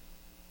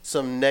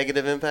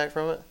negative impact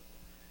from it?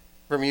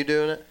 From you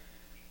doing it?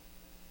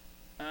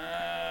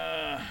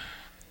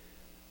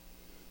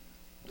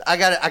 I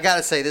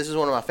gotta say, this is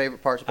one of my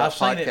favorite parts about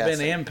podcasting. I've seen it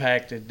been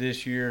impacted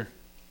this year,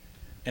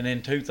 and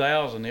in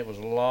 2000 it was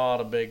a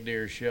lot of big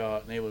deer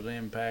shot, and it was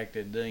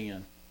impacted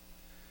then.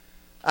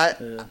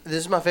 This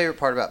is my favorite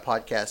part about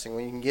podcasting,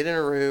 when you can get in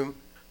a room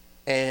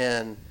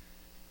and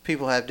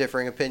people have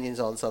differing opinions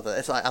on something.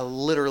 It's like, I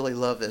literally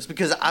love this,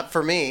 because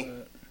for me,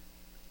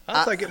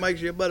 I think it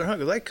makes you a better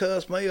hunter, because they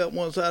cussed me up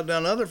one side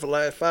down the other for the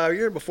last 5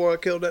 years before I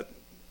killed that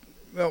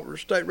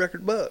state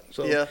record buck.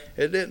 So yeah.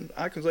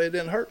 I can say it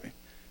didn't hurt me.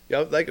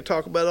 They could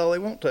talk about all they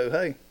want to.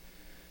 Hey,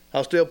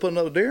 I'll still put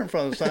another deer in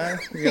front of the sign.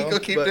 You'll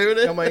keep doing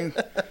it?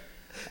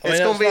 It's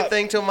going to be a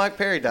thing till Mike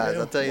Perry dies,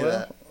 I'll tell you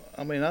that.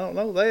 I don't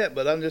know that,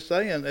 but I'm just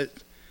saying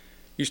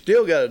you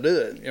still got to do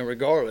it,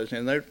 regardless.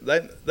 And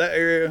that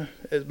area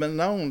has been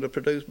known to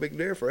produce big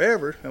deer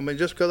forever.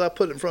 Just because I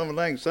put it in front of a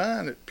dang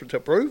sign to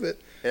prove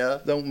it,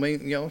 don't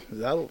mean, I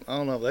don't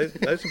know.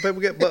 There's some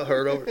people get butt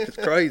hurt over it. It's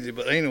crazy,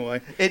 but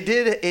anyway. It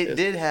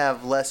did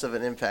have less of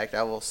an impact,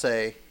 I will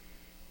say,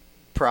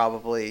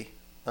 probably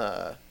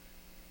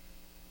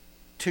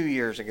 2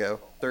 years ago,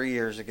 3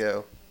 years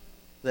ago,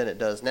 than it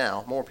does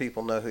now. More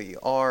people know who you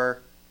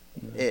are.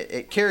 Mm-hmm.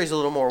 It carries a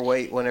little more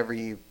weight whenever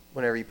you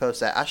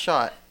post that. I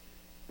shot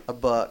a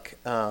buck.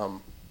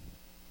 I'm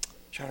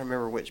trying to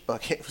remember which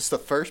buck. It was the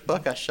first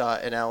buck I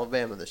shot in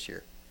Alabama this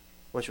year,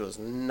 which was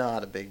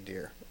not a big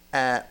deer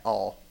at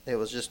all. It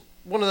was just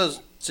one of those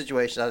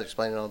situations I was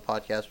explaining on the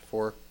podcast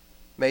before.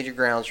 Major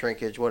ground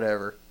shrinkage,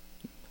 whatever.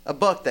 A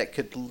buck that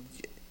could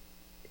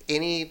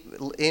any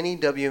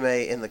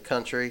WMA in the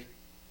country,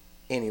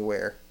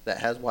 anywhere that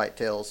has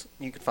whitetails,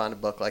 you could find a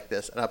buck like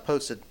this. And I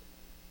posted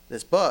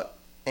this buck,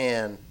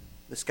 and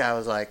this guy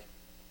was like,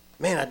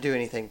 "Man, I'd do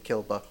anything to kill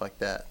a buck like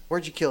that.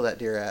 Where'd you kill that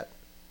deer at?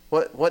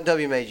 What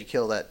WMA did you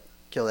kill that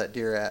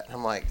deer at?" And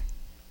I'm like,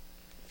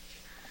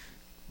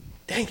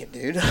 "Dang it,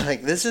 dude!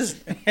 Like, this is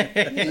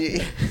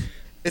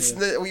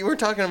We were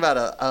talking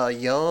about a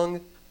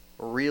young,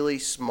 really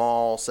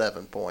small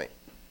 7-point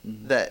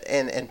that,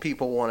 and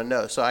people want to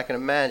know. So I can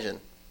imagine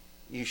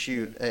you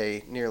shoot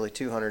a nearly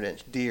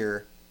 200-inch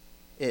deer.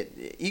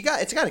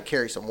 It's got to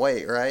carry some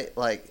weight, right?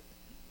 Like,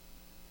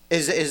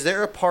 is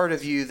there a part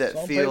of you that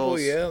Some feels? people,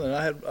 yeah. And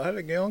I had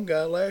a young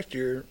guy last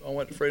year. I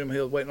went to Freedom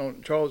Hills waiting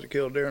on Charles to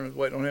kill deer and was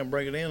waiting on him to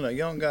bring it in. A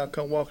young guy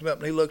come walking up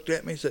and he looked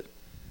at me and said,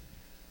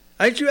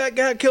 "Ain't you that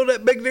guy that killed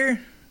that big deer?"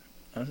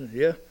 I said,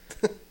 "Yeah."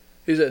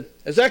 He said,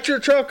 "Is that your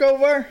truck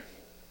over there?"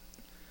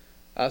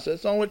 I said,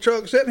 "It's the only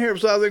truck sitting here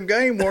beside them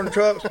game warden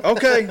trucks."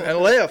 Okay, and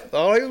left.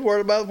 All he was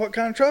worried about was what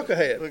kind of truck I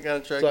had. What kind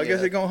of truck So I you guess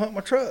had? he's gonna hunt my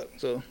truck.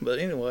 So, but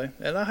anyway,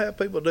 and I have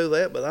people do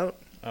that, but I don't.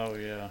 Oh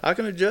yeah. I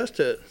can adjust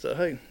to it. So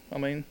hey, I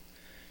mean,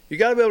 you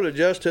got to be able to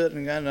adjust to it,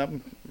 and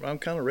I'm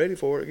kind of ready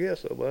for it, I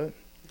guess. So, but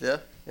Yeah,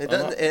 it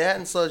doesn't. It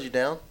hadn't slowed you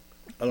down.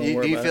 I don't Do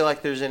worry you about feel it.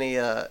 like there's any?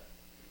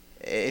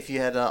 If you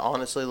had to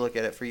honestly look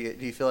at it for you,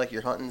 do you feel like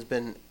your hunting's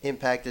been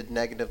impacted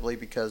negatively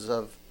because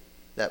of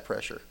that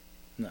pressure?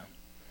 No.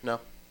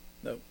 No.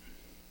 Nope.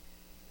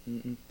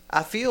 Mm-mm.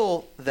 I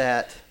feel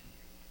that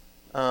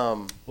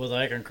With the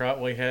acre and crop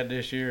we had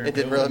this year, it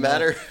didn't really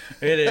matter.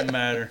 It didn't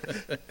matter.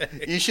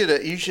 You should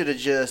have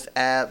just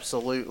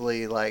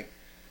absolutely, like,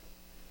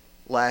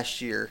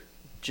 last year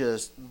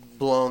just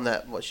blown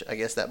that, which I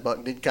guess that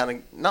buck did kind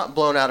of not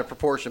blown out of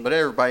proportion, but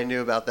everybody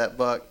knew about that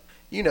buck.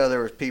 You know,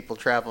 there was people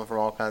traveling from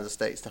all kinds of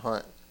states to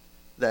hunt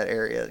that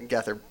area and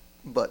got their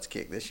butts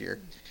kicked this year.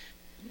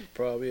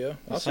 Probably, yeah.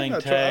 I seen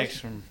tags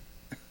from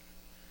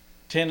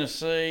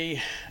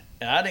Tennessee.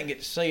 And I didn't get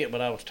to see it,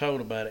 but I was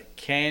told about it.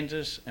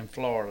 Kansas and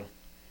Florida.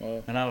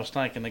 Wow. And I was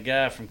thinking the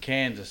guy from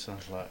Kansas. I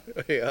was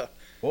like, Yeah.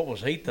 what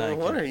was he Well, thinking?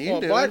 what are you Well,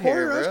 doing Black here,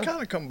 Warrior, bro? that's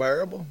kind of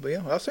comparable. But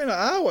yeah, I seen an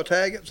Iowa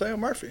tag at Sam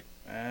Murphy.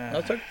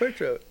 I took a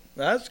picture of it.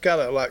 That's kind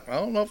of like, I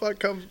don't know if that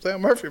comes from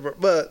Sam Murphy,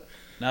 but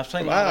Now I've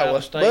seen from a lot of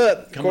Iowa. states But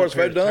of come course, up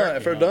here if to they're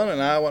turkey done hunt.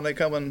 in Iowa and they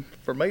coming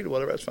for meat or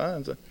whatever, that's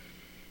fine. So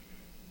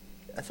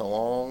That's a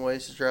long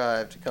ways to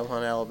drive to come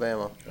hunt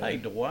Alabama. Hey,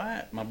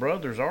 Dwight, my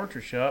brother's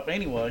archer shop.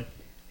 Anyway,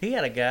 he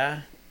had a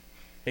guy.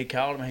 He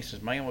called him. He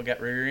says, "Man, we got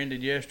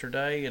rear-ended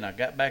yesterday, and I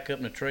got back up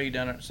in the tree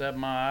down at 7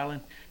 Mile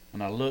Island,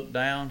 and I looked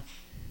down,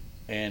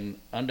 and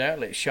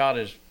undoubtedly it shot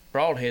his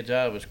broadheads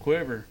out of his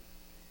quiver.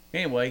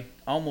 Anyway,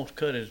 almost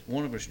cut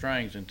one of his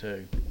strings in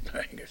two.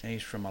 dang it. And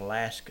he's from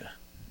Alaska.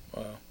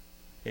 Wow.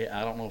 Yeah,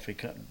 I don't know if he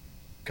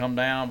come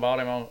down, bought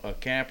him on a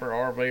camper,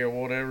 RV, or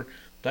whatever.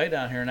 They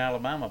down here in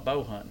Alabama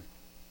bow hunting.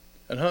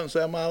 And hunting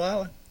 7 Mile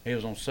Island, He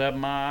was on 7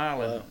 Mile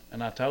Island, Wow.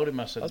 and I told him,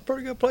 I said, that's a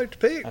pretty good place to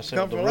pick. I said,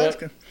 Come the from rut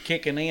Alaska.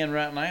 kicking in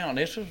right now, and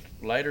this was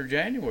later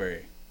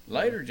January.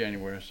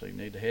 So you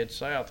need to head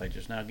south. They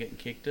just now getting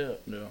kicked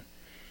up. Yeah,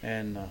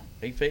 And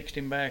he fixed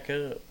him back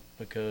up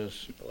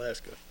because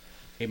Alaska.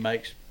 he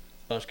makes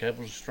us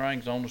couple of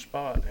strings on the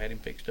spot. Had him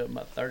fixed up in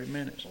about 30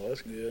 minutes. Well,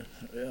 that's good.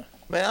 Yeah.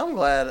 Man, I'm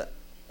glad.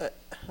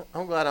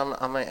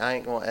 I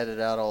ain't gonna edit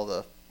out all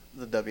the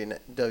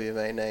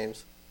WMA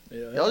names.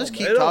 Yeah. Y'all just It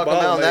keep don't talking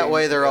about bother them. me.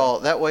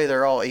 That way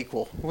they're all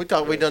equal. We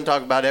done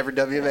talk about every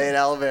WMA in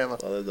Alabama.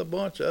 Well, there's a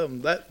bunch of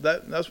them.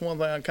 That's one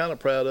thing I'm kind of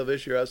proud of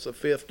this year. That's the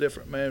 5th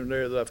different man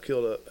there that I've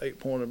killed a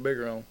 8-pointer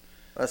bigger on.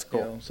 That's You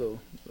cool. know, so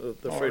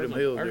the Oh, Freedom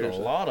Hills There's deer. a so-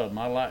 lot of them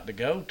I like to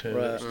go to.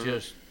 Right. It's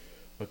just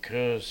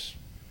because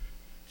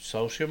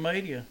social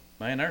media.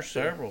 Man, there's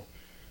several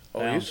Oh,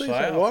 down you see some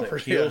south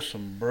whoppers, that kill yeah.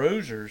 some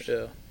bruisers.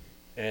 Yeah.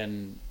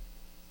 And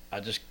I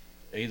just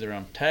either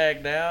I'm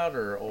tagged out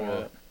or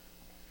Right.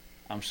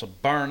 I'm so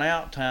burnt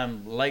out.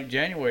 Time late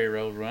January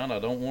rolls around. I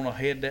don't want to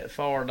head that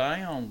far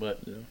down, but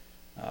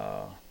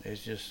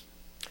it's just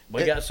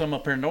we got some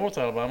up here in North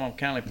Alabama. I'm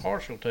kind of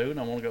partial to, and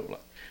I want to go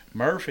like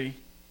Murphy.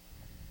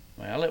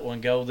 Well, I let one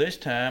go this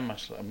time.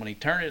 When he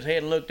turned his head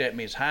and looked at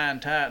me, it's high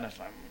and tight, and I was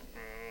like,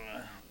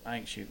 I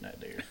ain't shooting that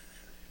deer.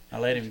 I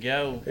let him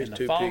go. He's And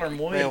too the following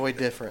picky. week, Man, we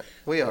different.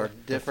 We are the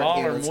different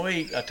following humans.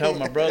 week, I told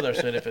my brother, I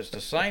said, if it's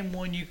the same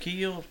one you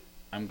killed,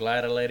 I'm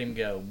glad I let him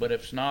go. But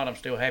if it's not, I'm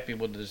still happy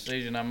with the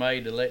decision I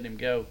made to letting him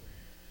go.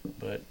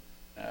 But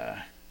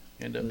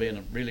ended up being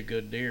a really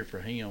good deer for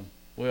him.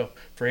 Well,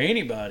 for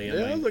anybody. Yeah, I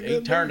it was mean, a he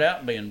good turned deer.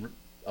 out being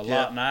a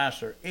lot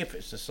nicer if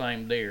it's the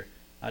same deer.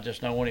 I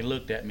just know when he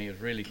looked at me, it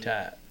was really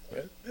tight.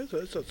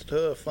 It's a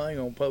tough thing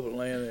on public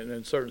land and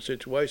in certain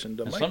situations.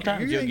 To And make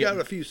sometimes you you'll ain't get- got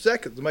a few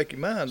seconds to make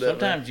your mind up.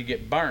 Sometimes you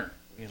get burnt.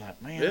 You're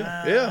like, man,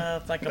 Yeah.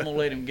 I think I'm going to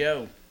let him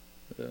go.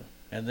 Yeah.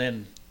 And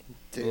then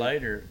Dude.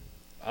 later,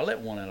 I let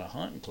one at a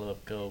hunting club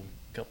go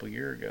a couple of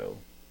years ago.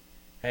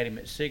 Had him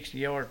at 60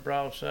 yards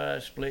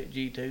broadside, split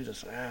G2s. I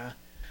said,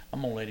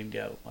 I'm going to let him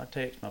go. I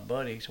text my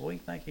buddy. He said, where do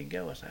you think he'd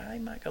go? I said, he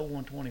might go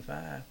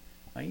 125.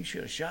 Man, you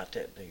should have shot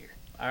that deer.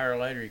 An hour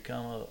later, he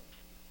come up.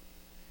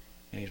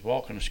 And he's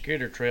walking a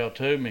skidder trail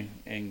to me.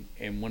 And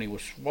when he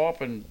was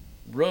swapping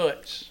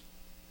ruts,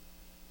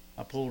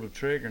 I pulled the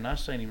trigger, and I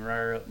seen him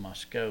rear up my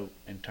scope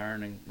and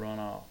turn and run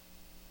off.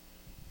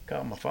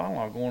 Called my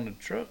father-in-law going to the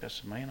truck. I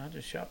said, man, I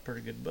just shot a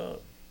pretty good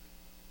buck.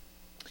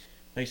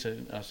 I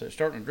said,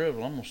 starting to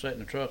drivel, I'm going to sit in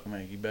the truck.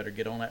 Man, you better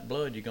get on that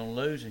blood. You're going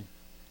to lose him.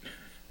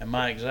 And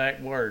my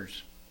exact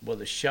words,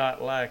 with a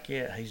shot like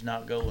that, he's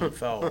not going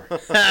far.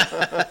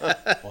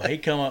 Well, he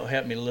come up and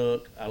helped me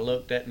look. I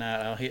looked that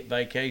night. I hit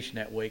vacation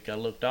that week. I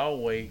looked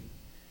all week.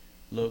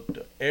 Looked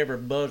every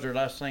buzzard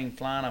I seen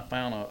flying. I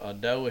found a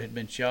doe that had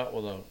been shot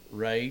with a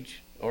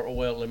Rage. Or,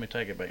 well, let me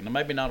take it back. Now,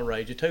 maybe not a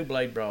Rage. A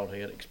 2-blade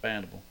broadhead,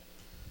 expandable.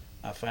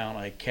 I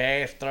found a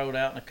calf throwed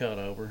out in a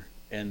cutover.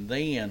 And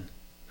then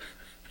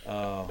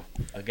a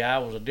guy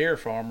was a deer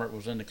farmer.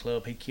 Was in the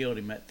club. He killed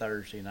him that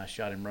Thursday, and I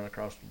shot him right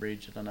across the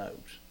bridge of the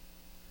nose.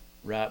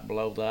 Right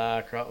below the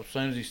eye. As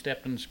soon as he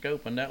stepped in the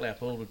scope, and that I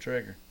pulled the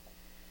trigger.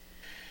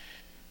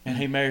 And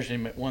he measured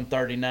him at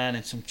 139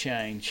 and some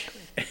change.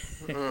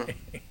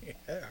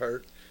 That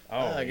hurt. Oh,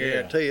 I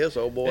guarantee this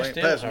old boy ain't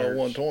passing no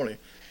 120.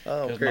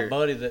 Because my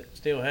buddy that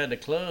still had the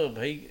club,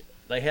 they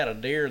had a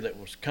deer that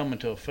was coming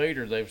to a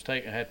feeder. They was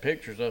had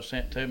pictures of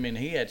sent to me, and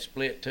he had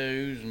split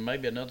twos and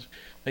maybe another.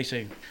 He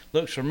said,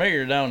 "Looks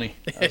familiar, don't he?"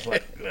 I was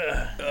like,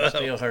 "It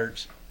still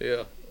hurts."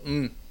 Yeah.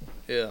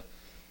 Yeah.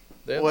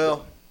 Definitely.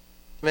 Well,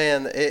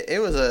 man,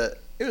 it was a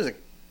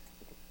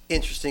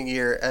interesting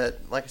year.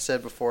 Like I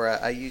said before,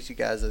 I used you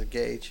guys as a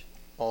gauge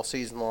all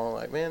season long.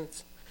 Like, man,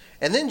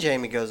 and then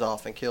Jamie goes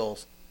off and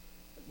kills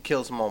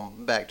them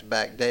on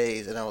back-to-back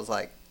days, and I was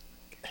like,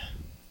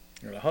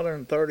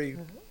 130.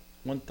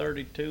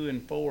 132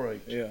 and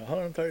 4/8. Yeah,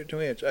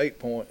 132 inch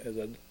 8-point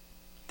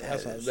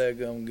that's a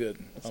daggum good.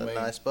 That's a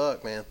nice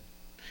buck, man.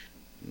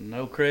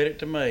 No credit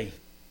to me,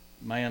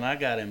 man. I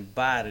got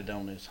invited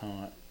on this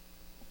hunt.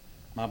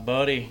 My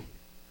buddy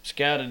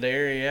scouted the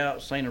area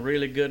out, seen a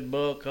really good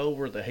buck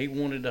over that he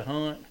wanted to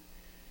hunt,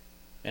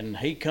 and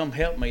he come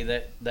help me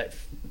that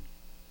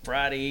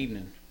Friday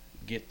evening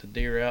get the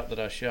deer out that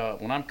I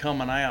shot. When I'm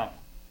coming out,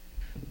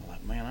 I'm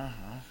like, man,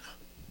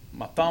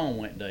 my phone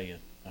went dead.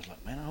 I was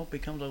like, man, I hope he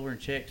comes over and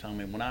checks on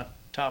me. When I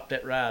topped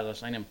that rise, I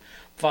seen them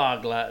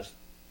fog lights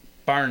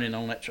burning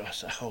on that truck. I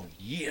said, oh,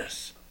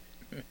 yes.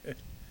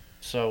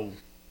 So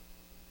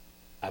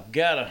I've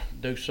got to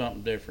do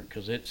something different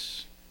because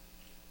it's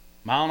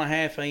mile and a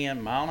half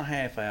in, mile and a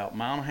half out,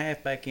 mile and a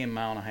half back in,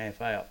 mile and a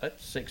half out.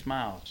 That's 6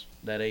 miles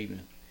that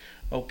evening.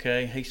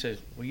 Okay, he says,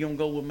 well, you going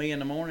to go with me in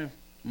the morning?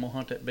 I'm going to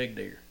hunt that big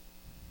deer.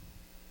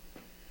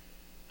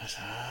 I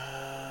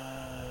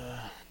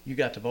said, you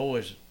got the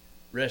boys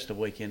rest of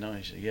the weekend, don't you?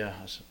 He said, yeah.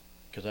 I said,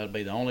 because that'll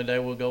be the only day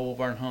we'll go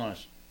over and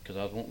hunt, because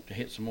I was wanting to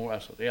hit some more. I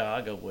said, yeah,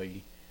 I'll go with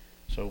you.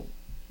 So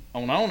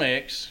on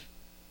Onyx,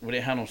 we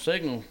didn't have no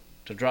signal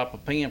to drop a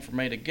pin for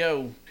me to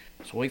go.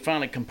 So we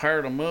finally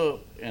compared them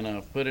up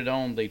and put it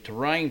on the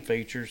terrain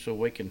feature so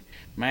we can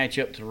match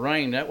up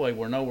terrain. That way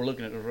we know we're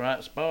looking at the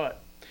right spot.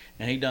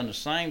 And he done the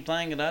same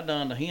thing that I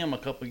done to him a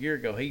couple of years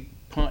ago. He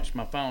punched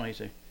my phone. He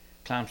said,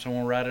 climb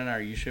somewhere right in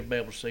there. You should be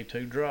able to see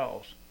 2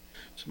 draws.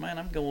 So, man,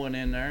 I'm going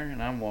in there,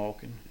 and I'm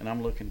walking, and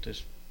I'm looking at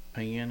this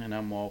pin, and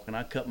I'm walking.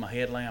 I cut my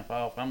headlamp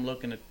off. I'm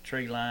looking at the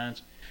tree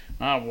lines.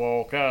 I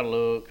walk, I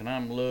look, and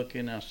I'm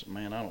looking. I said,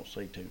 man, I don't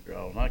see 2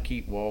 draws. And I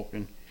keep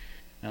walking.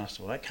 And I said,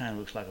 well, that kind of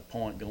looks like a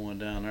point going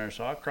down there.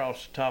 So I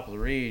crossed the top of the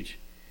ridge,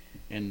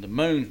 and the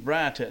moon's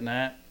bright that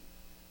night,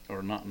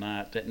 or not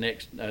night, that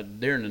next,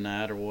 during the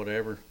night or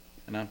whatever.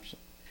 And I'm saying,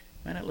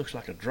 man, that looks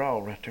like a draw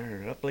right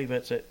there. I believe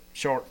that's that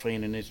shark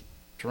fin in this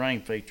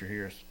terrain feature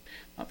here.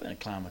 I'm going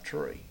to climb a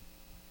tree.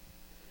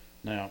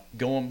 Now,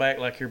 going back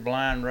like you're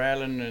blind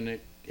rattling and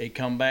it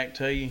come back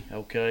to you,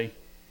 okay.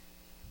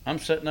 I'm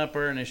sitting up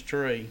there in this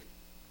tree,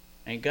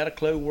 ain't got a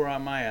clue where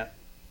I'm at.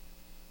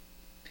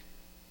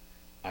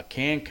 I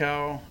can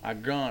call, I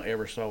grunt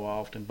ever so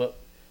often, but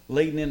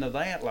leading into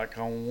that, like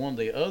on one of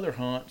the other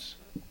hunts,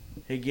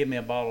 he give me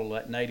a bottle of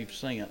that native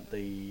scent,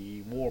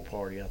 the War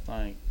Party, I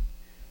think.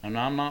 And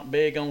I'm not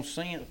big on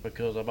scents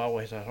because I've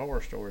always had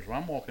horror stories. Well,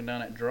 I'm walking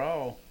down that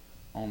draw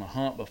on a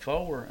hunt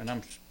before, and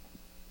I'm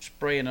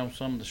spraying on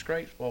some of the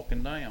scrapes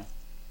walking down.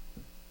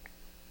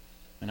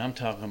 And I'm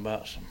talking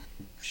about some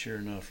sure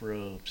enough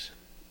rubs.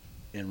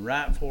 And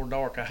right before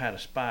dark, I had a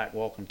spike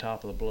walking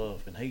top of the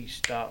bluff, and he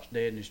stops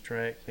dead in his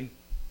tracks. He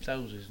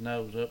throws his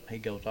nose up, he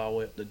goes all the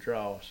way up the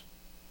draws.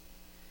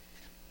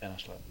 And I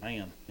was like,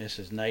 man, this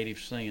is native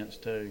scents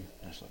too.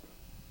 And I was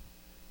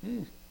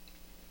like,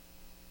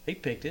 He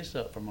picked this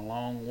up from a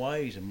long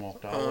ways and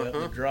walked all the way up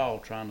the draw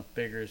trying to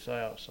figure this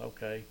out. So,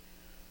 okay,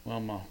 well,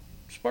 my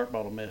spark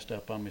bottle messed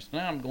up on me. So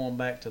now I'm going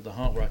back to the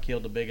hunt where I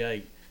killed the big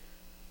 8.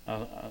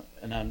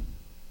 And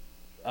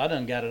I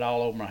done got it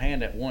all over my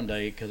hand that one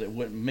day because it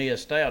wouldn't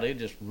missed out. It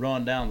just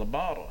run down the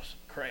bottle. I said,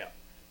 crap.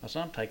 I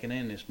said, I'm taking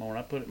in this morning.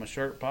 I put it in my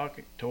shirt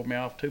pocket, tore me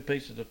off 2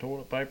 pieces of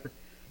toilet paper,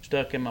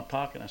 stuck in my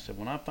pocket. I said,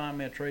 when I find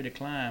me a tree to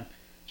climb,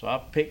 so I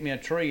picked me a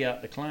tree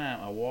out to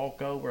climb. I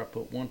walk over, I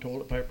put 1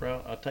 toilet paper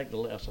out. I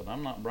said,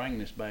 I'm not bringing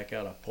this back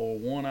out. I pour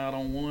 1 out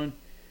on one,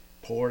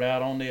 pour it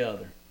out on the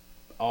other.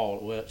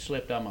 Well, it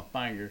slipped out of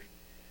my fingers.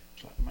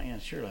 It's like, man,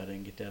 surely I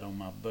didn't get that on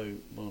my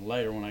boot. Well,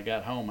 later when I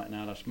got home at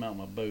night, I smelled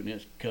my boot and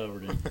it's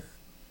covered in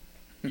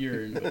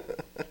urine.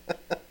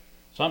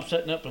 So I'm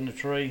sitting up in the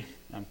tree.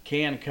 I'm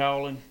can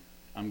calling.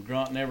 I'm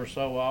grunting ever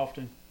so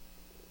often.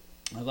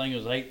 I think it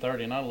was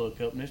 8:30, and I look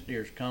up, and this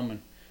deer's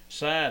coming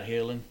side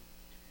hilling.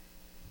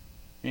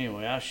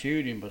 Anyway, I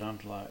shoot him, but I'm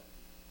like,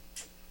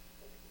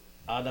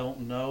 I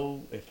don't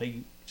know if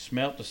he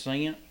smelt the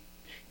scent,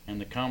 and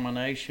the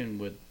combination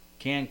with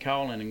can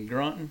calling and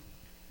grunting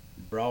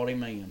brought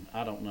him in.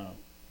 I don't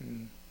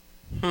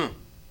know.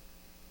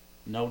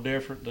 No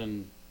different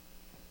than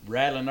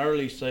rattling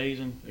early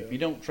season. Yeah. If you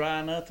don't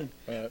try nothing,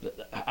 Right.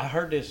 I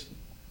heard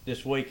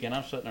this weekend.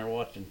 I'm sitting there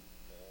watching.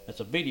 It's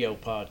a video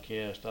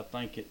podcast. I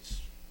think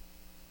it's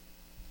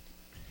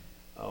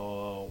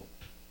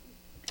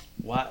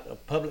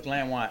public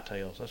land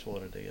whitetails. That's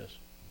what it is.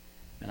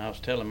 And I was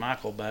telling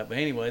Michael about it. But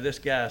anyway, this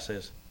guy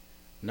says,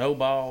 no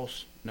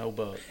balls, no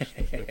bucks.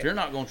 If you're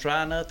not going to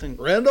try nothing,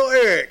 Randall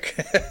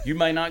Eric. you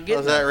may not get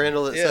Was that nothing.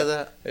 Randall that Yeah. said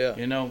that? Yeah.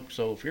 You know,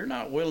 so if you're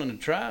not willing to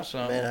try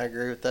something, Man, I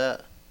agree with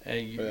that.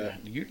 Yeah.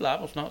 you're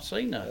liable to not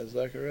see nothing. That's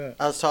exactly right.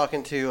 I was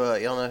talking to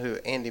y'all know who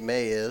Andy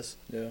May is,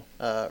 Yeah.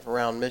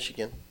 around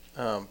Michigan.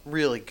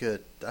 Really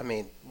good. I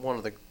mean, one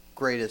of the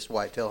greatest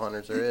whitetail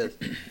hunters there is.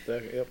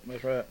 Yep,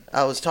 that's right.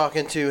 I was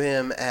talking to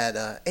him at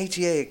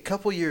ATA a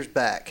couple years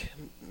back,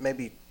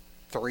 maybe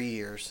 3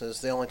 years. It's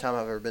the only time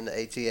I've ever been to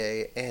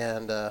ATA,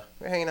 and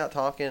we were hanging out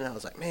talking. I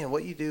was like, man,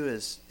 what you do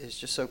is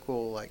just so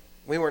cool. Like,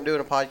 we weren't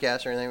doing a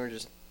podcast or anything. We were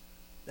just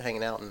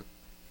hanging out, and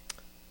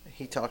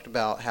he talked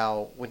about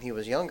how when he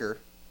was younger,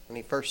 when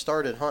he first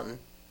started hunting,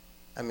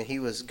 I mean, he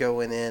was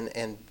going in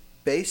and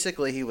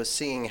basically he was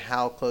seeing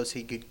how close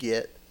he could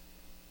get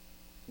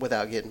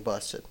without getting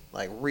busted.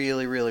 Like,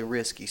 really, really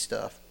risky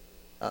stuff.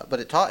 But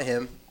it taught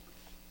him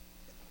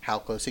how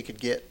close he could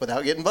get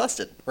without getting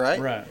busted, right?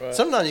 Right.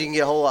 Sometimes you can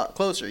get a whole lot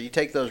closer. You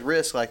take those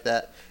risks like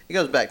that. It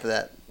goes back to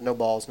that no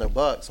balls, no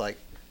bucks. Like,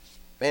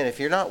 man, if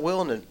you're not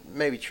willing to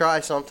maybe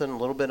try something a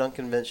little bit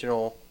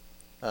unconventional,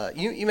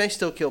 you may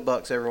still kill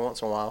bucks every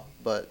once in a while.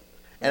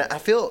 And I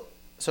feel,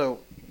 so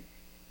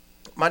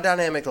my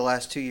dynamic the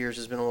last 2 years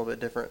has been a little bit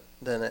different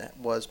than it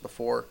was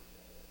before.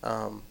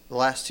 The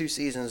last 2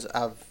 seasons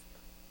I've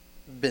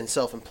been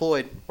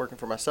self-employed, working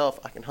for myself.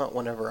 I can hunt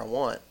whenever I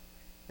want.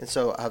 And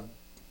so I've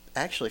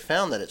actually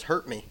found that it's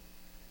hurt me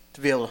to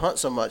be able to hunt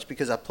so much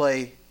because I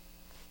play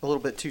a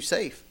little bit too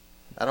safe.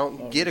 I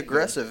don't get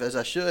aggressive as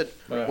I should.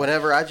 Right.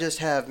 Whenever I just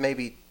have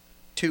maybe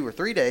 2 or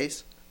 3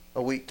 days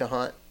a week to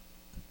hunt,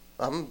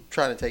 I'm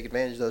trying to take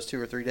advantage of those 2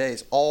 or 3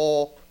 days.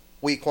 All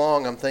week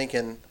long, I'm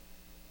thinking,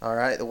 all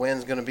right, the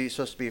wind's going to be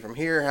supposed to be from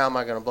here. How am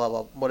I going to blah,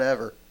 blah,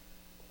 whatever.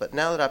 But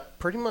now that I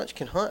pretty much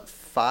can hunt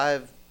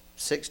 5-6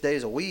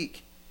 days a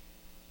week,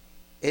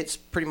 it's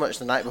pretty much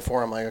the night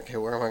before. I'm like, okay,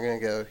 where am I going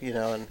to go? You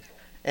know,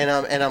 and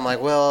I'm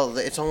like, well,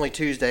 it's only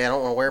Tuesday. I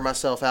don't want to wear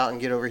myself out and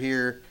get over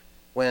here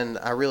when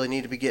I really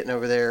need to be getting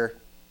over there.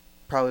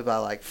 Probably by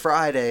like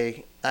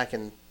Friday, I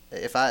can,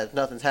 if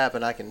nothing's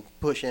happened, I can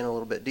push in a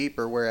little bit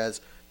deeper.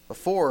 Whereas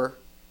before,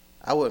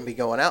 I wouldn't be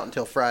going out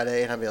until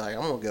Friday, and I'd be like,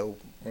 I'm gonna go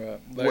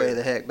way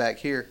the heck back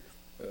here.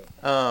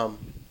 Yeah.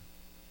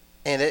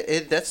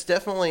 And that's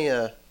definitely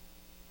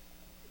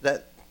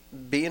that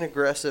being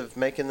aggressive,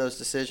 making those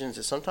decisions.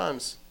 Is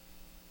sometimes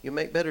you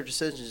make better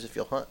decisions if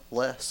you'll hunt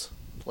less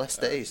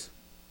days,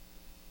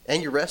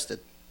 and you're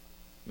rested.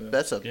 Yeah.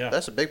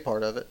 That's a big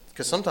part of it,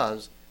 because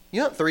sometimes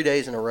you hunt 3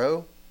 days in a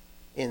row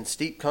in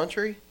steep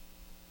country,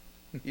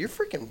 you're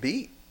freaking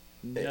beat.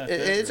 Yeah,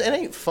 It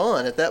ain't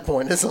fun at that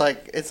point. It's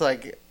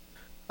like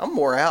I'm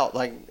more out.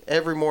 Like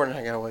every morning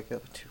I gotta wake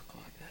up at 2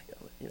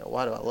 o'clock.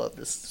 Why do I love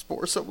this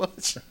sport so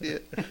much? Yeah.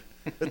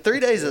 But 3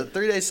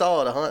 days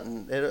solid of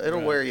hunting, it'll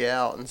Right. wear you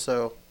out. And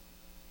so,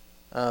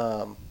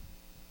 that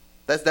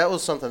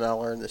was something I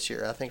learned this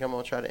year. I think I'm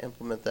gonna try to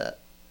implement that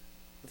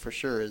for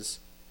sure.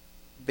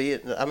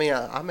 I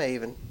may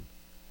even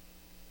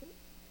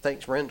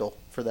thanks Rendell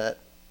for that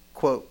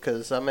quote,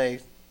 because I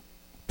may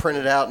print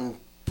it out and.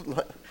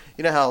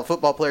 You know how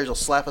football players will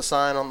slap a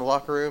sign on the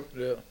locker room?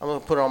 Yeah. I'm going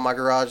to put it on my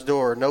garage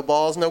door. No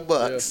balls, no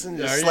bucks. Yeah. And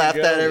There just you slap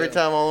go, that every yeah.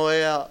 time on the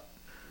way out.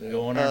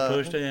 Go in there and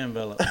push the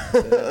envelope.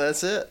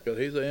 That's it. Because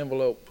he's an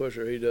envelope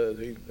pusher. He does.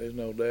 There's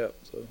no doubt.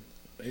 So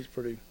he's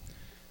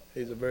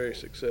a very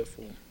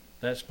successful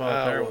That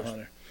spot there Iowa was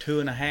hunter.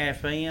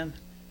 2.5 in,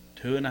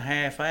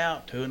 2.5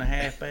 out,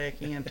 2.5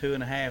 back in,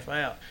 2.5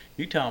 out.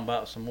 You talking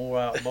about some more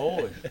out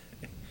boys?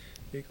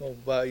 He's going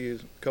to buy you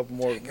a couple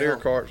more deer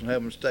carts and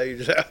have them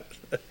staged out.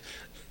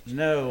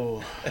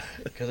 No,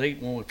 because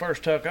when we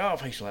first took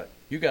off, he's like,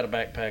 you got a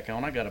backpack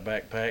on, I got a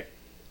backpack.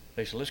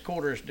 He said, let's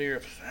quarter this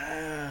deer.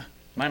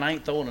 Man, I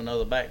ain't throwing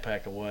another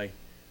backpack away.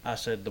 I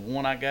said, the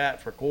one I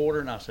got for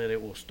quartering, I said, it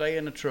will stay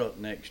in the truck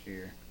next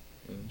year.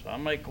 So I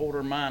may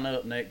quarter mine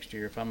up next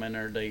year if I'm in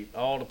there deep.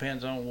 All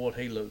depends on what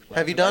he looks like.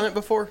 Have you done it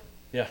before?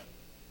 Yeah.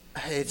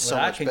 It's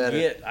But so much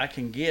better. I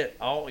can get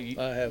all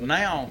I haven't.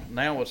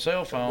 now with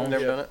cell I've phones,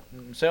 never done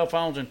it. cell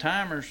phones and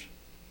timers,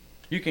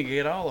 you can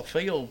get all the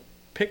field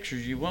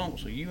pictures you want,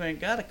 so you ain't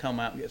got to come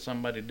out and get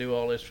somebody to do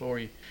all this for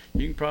you.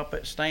 You can prop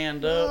it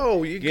stand up.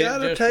 No, you get it got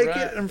to just take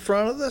right. it in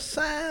front of the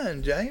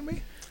sign,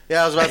 Jamie.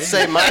 Yeah, I was about to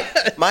say,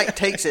 Mike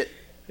takes it.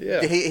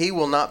 Yeah. He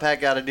will not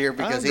pack out a deer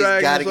because I'm he's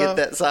dragging got to us get off.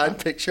 that sign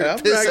picture I'm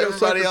to piss dragging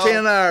everybody something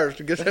 10 off. hours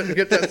to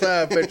get that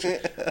sign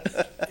picture.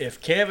 If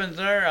Kevin's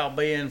there, I'll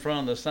be in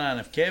front of the sign.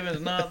 If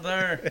Kevin's not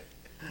there,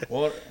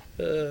 What?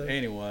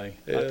 Anyway,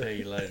 I'll tell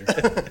you later.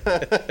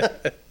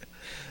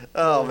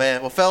 Oh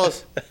man, well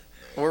fellas,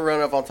 we're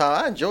running up on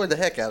time. I enjoyed the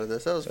heck out of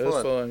this. That was It was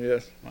fun. fun,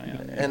 yes.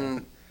 Man,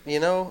 And you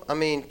know, I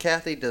mean,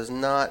 Kathy does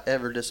not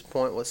ever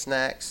disappoint with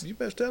snacks. You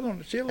missed out on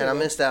the chili. And I though.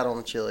 missed out on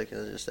the chili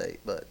because I just ate.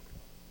 But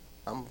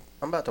I'm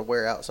about to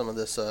wear out some of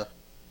this.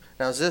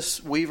 Now is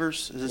this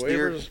Weaver's? Is this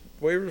deer?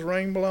 Weaver's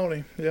ring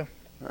bologna. Yeah,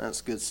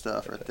 That's good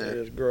stuff right it there.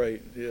 is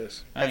great.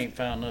 Yes. I ain't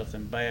found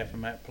nothing bad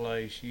from that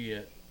place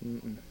yet.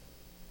 Mm-mm.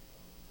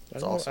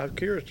 That's awesome. I'm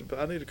curious.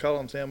 I need to call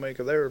them Sam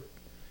because they were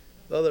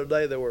the other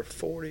day. They were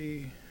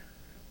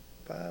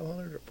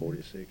 4,500 or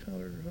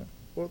 4,600 or something,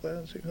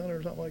 4,600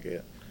 or something like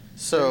that.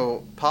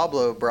 So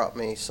Pablo brought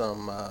me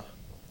some.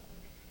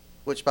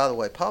 Which, by the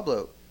way,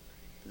 Pablo,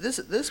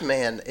 this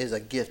man is a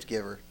gift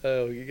giver.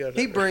 Oh, you got.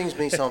 He brings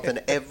me something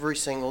every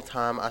single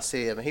time I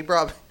see him. He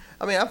brought.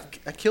 I mean,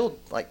 I killed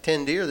like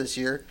 10 deer this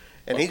year,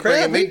 and Well, he's crap,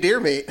 bringing me he- deer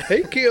meat.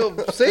 He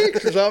killed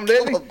 6 or something,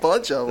 didn't Killed a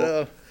bunch of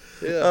them.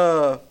 he?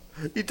 Yeah.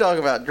 You talk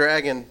about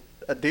dragging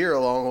a deer a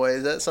long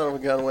ways. That son of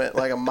a gun went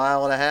like a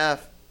mile and a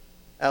half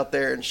out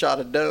there and shot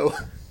a doe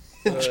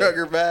and drug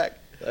her back.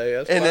 Hey,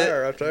 that's and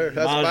fire right there.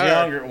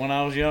 That's When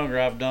I was younger,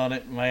 I've done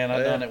it. Man, I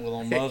Yeah. done it with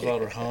a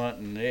muzzleloader hunt,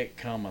 and it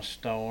come a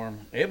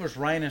storm. It was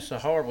raining so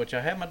hard, which I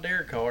had my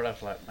deer card. I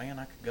was like, man,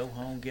 I could go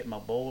home, get my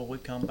bowl. We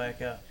come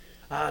back out.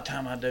 By the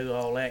time I do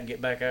all that and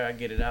get back out, I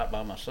get it out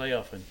by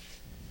myself. And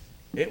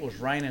it was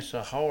raining so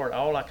hard,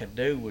 all I could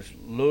do was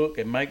look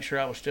and make sure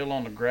I was still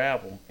on the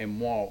gravel and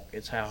walk.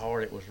 It's how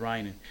hard it was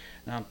raining.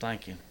 And I'm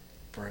thinking,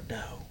 for a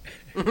doe.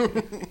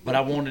 But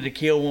I wanted to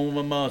kill one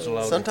with a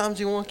muzzleloader. Sometimes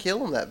you want to kill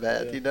them that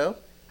bad, you know.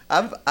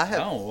 I have I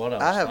don't know what I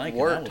was I have thinking.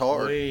 worked I was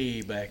hard.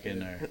 way back in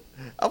there.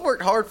 I've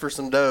worked hard for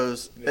some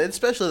does,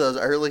 especially those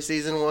early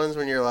season ones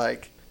when you're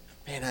like,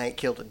 man, I ain't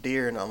killed a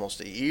deer in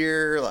almost a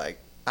year. Like,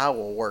 I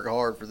will work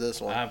hard for this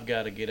one. I've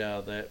got to get out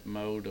of that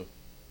mode of,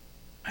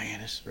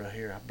 man, this right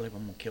here, I believe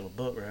I'm going to kill a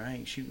buck right. I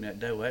ain't shooting that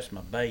doe. That's my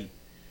bait.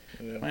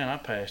 Yeah. Man, I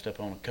passed up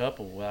on a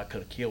couple where I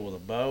could have killed with a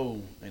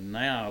bow. And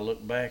now I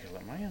look back and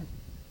like, man,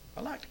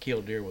 I like to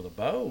kill deer with a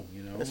bow,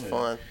 you know. It's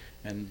fun.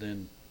 And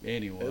then,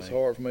 anyway. It's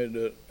hard for me to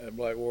do it at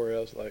Black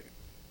Warriors, like,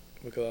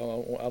 because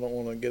I don't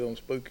want to get them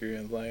spooky or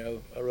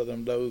anything. I'd rather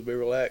them does be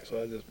relaxed.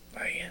 So I just,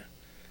 man,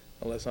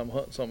 unless I'm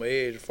hunting some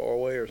edge far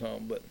away or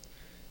something, but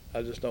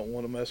I just don't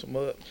want to mess them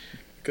up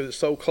because it's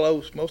so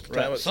close. Most of the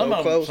time, Right. it's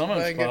so close. Some of I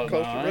them ain't getting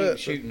close I to ain't rut. So.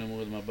 shooting them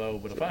with my bow.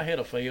 But if I hit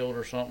a field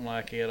or something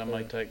like that, I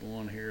may take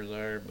one here or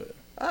there. But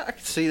I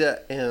can see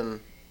that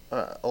in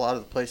a lot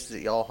of the places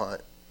that y'all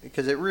hunt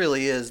because it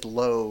really is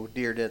low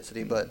deer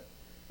density. But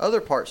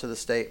other parts of the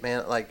state,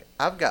 man, like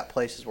I've got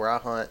places where I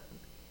hunt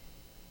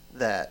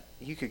that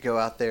you could go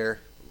out there,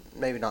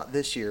 maybe not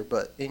this year,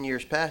 but in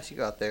years past, you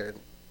go out there and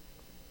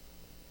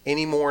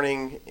any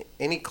morning,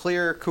 any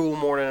clear, cool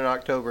morning in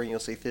October, and you'll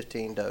see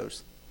 15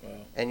 does. Wow.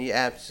 And you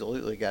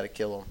absolutely got to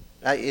kill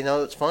them. You know,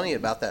 what's funny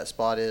about that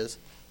spot is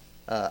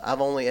I've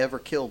only ever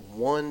killed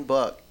one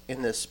buck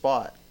in this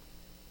spot.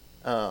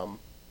 And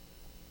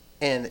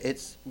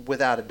it's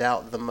without a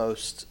doubt the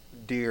most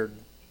deer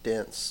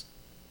dense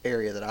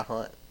area that I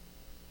hunt.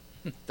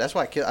 That's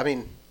why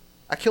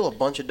I kill a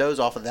bunch of does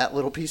off of that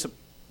little piece of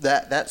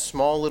that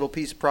small little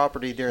piece of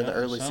property during the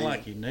early sound season.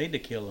 like you need to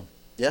kill them.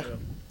 Yeah,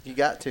 you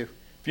got to.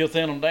 If you'll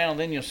thin them down,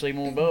 then you'll see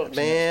more bucks. in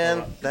that Man,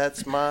 spot.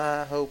 that's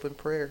my hope and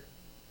prayer.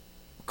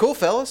 Cool,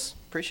 fellas.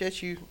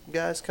 Appreciate you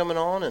guys coming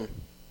on, and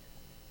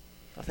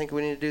I think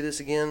we need to do this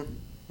again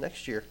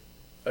next year.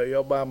 Hey,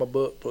 y'all buy my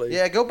book, please.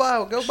 Yeah, go buy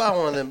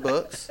one of them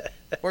books.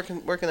 Where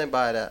can they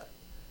buy it at?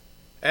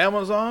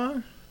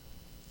 Amazon,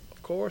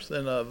 of course,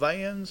 then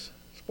Vans,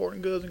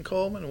 Sporting Goods in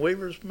Coleman,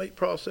 Weaver's Meat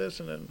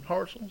Processing in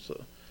Hartselle.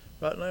 So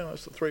right now,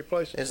 that's the 3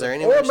 places. Is there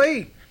or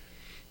me?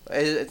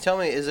 Tell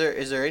me, is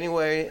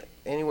there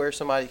anywhere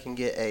somebody can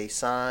get a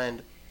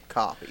signed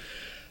copy?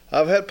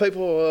 I've had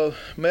people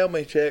mail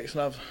me checks,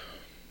 and I've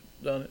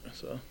done it.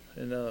 So,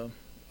 and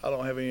I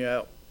don't have any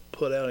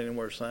put out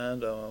anywhere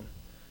signed.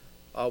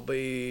 I'll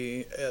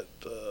be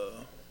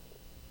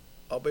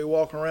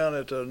walking around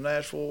at the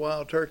Nashville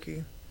Wild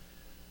Turkey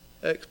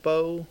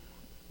Expo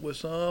with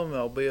some.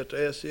 I'll be at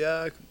the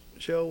SCI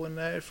show in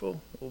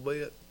Nashville. We'll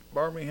be at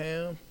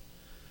Birmingham.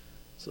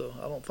 So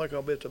I don't think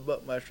I'll be at the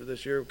Buckmaster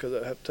this year because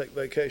I have to take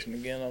vacation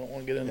again. I don't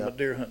want to get into my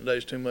deer hunting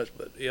days too much.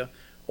 But yeah,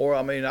 or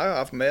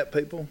I've met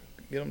people,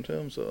 get them to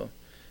them. So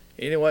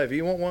anyway, if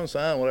you want one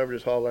signed, whatever,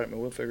 just holler at me.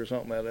 We'll figure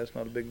something out. That's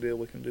not a big deal.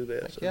 We can do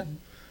that. So. Yeah.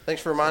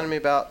 Thanks for reminding me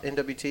about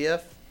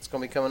NWTF. It's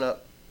going to be coming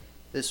up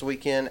this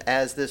weekend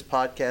as this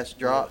podcast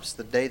drops.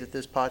 The day that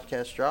this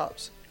podcast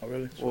drops, Oh,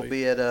 really? we'll Sweet.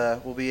 be at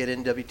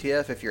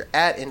NWTF. If you're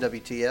at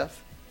NWTF,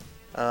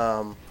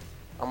 I'm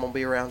going to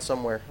be around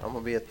somewhere. I'm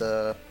going to be at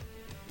the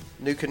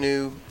New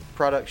Canoe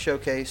Product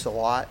Showcase a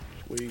lot.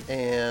 Sweet.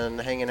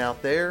 And hanging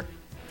out there,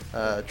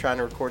 trying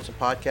to record some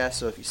podcasts.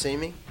 So if you see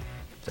me,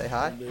 say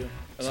hi. Good deal.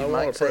 And See I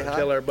Mike want say to hi.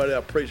 tell everybody I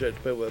appreciate the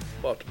people that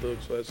bought the book.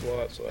 So that's a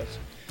lot. So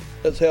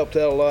that's helped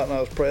out a lot, and I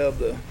was proud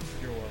to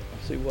You're welcome.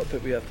 see what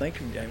people are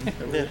thinking, Jamie.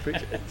 I really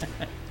appreciate it.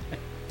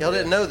 Y'all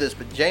didn't know this,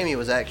 but Jamie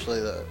was actually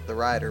the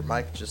writer.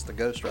 Mike's just the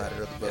ghost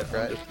writer of the book, Yeah,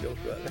 right? I'm just a ghost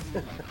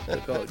writer. They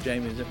call it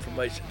Jamie's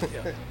information.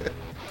 Yeah.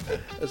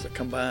 It's a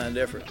combined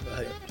effort.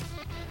 But hey,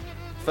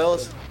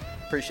 Fellas,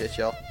 appreciate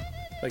y'all.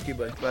 thank you,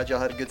 buddy. Glad y'all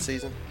had a good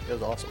season. It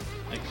was awesome.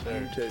 Thanks,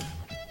 You sir. too.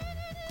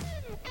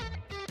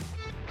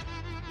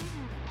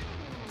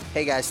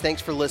 Hey guys,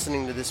 thanks for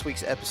listening to this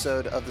week's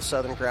episode of the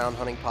Southern Ground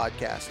Hunting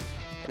Podcast.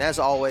 And as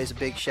always, a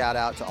big shout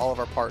out to all of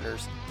our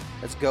partners.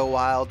 That's Go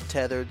Wild,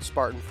 Tethered,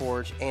 Spartan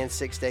Forge, and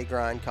 6 Day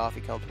Grind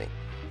Coffee Company.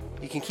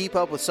 You can keep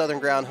up with Southern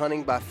Ground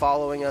Hunting by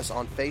following us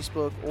on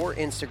Facebook or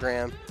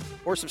Instagram,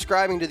 or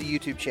subscribing to the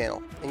YouTube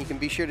channel. And you can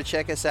be sure to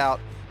check us out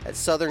at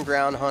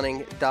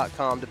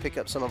southerngroundhunting.com to pick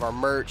up some of our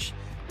merch,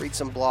 read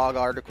some blog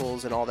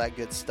articles, and all that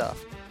good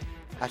stuff.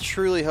 I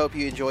truly hope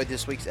you enjoyed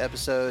this week's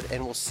episode,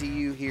 and we'll see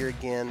you here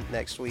again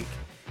next week.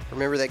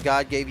 Remember that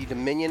God gave you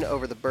dominion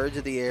over the birds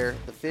of the air,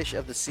 the fish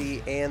of the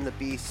sea, and the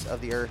beasts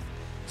of the earth.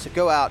 So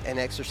go out and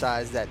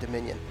exercise that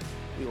dominion.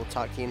 We will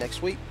talk to you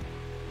next week.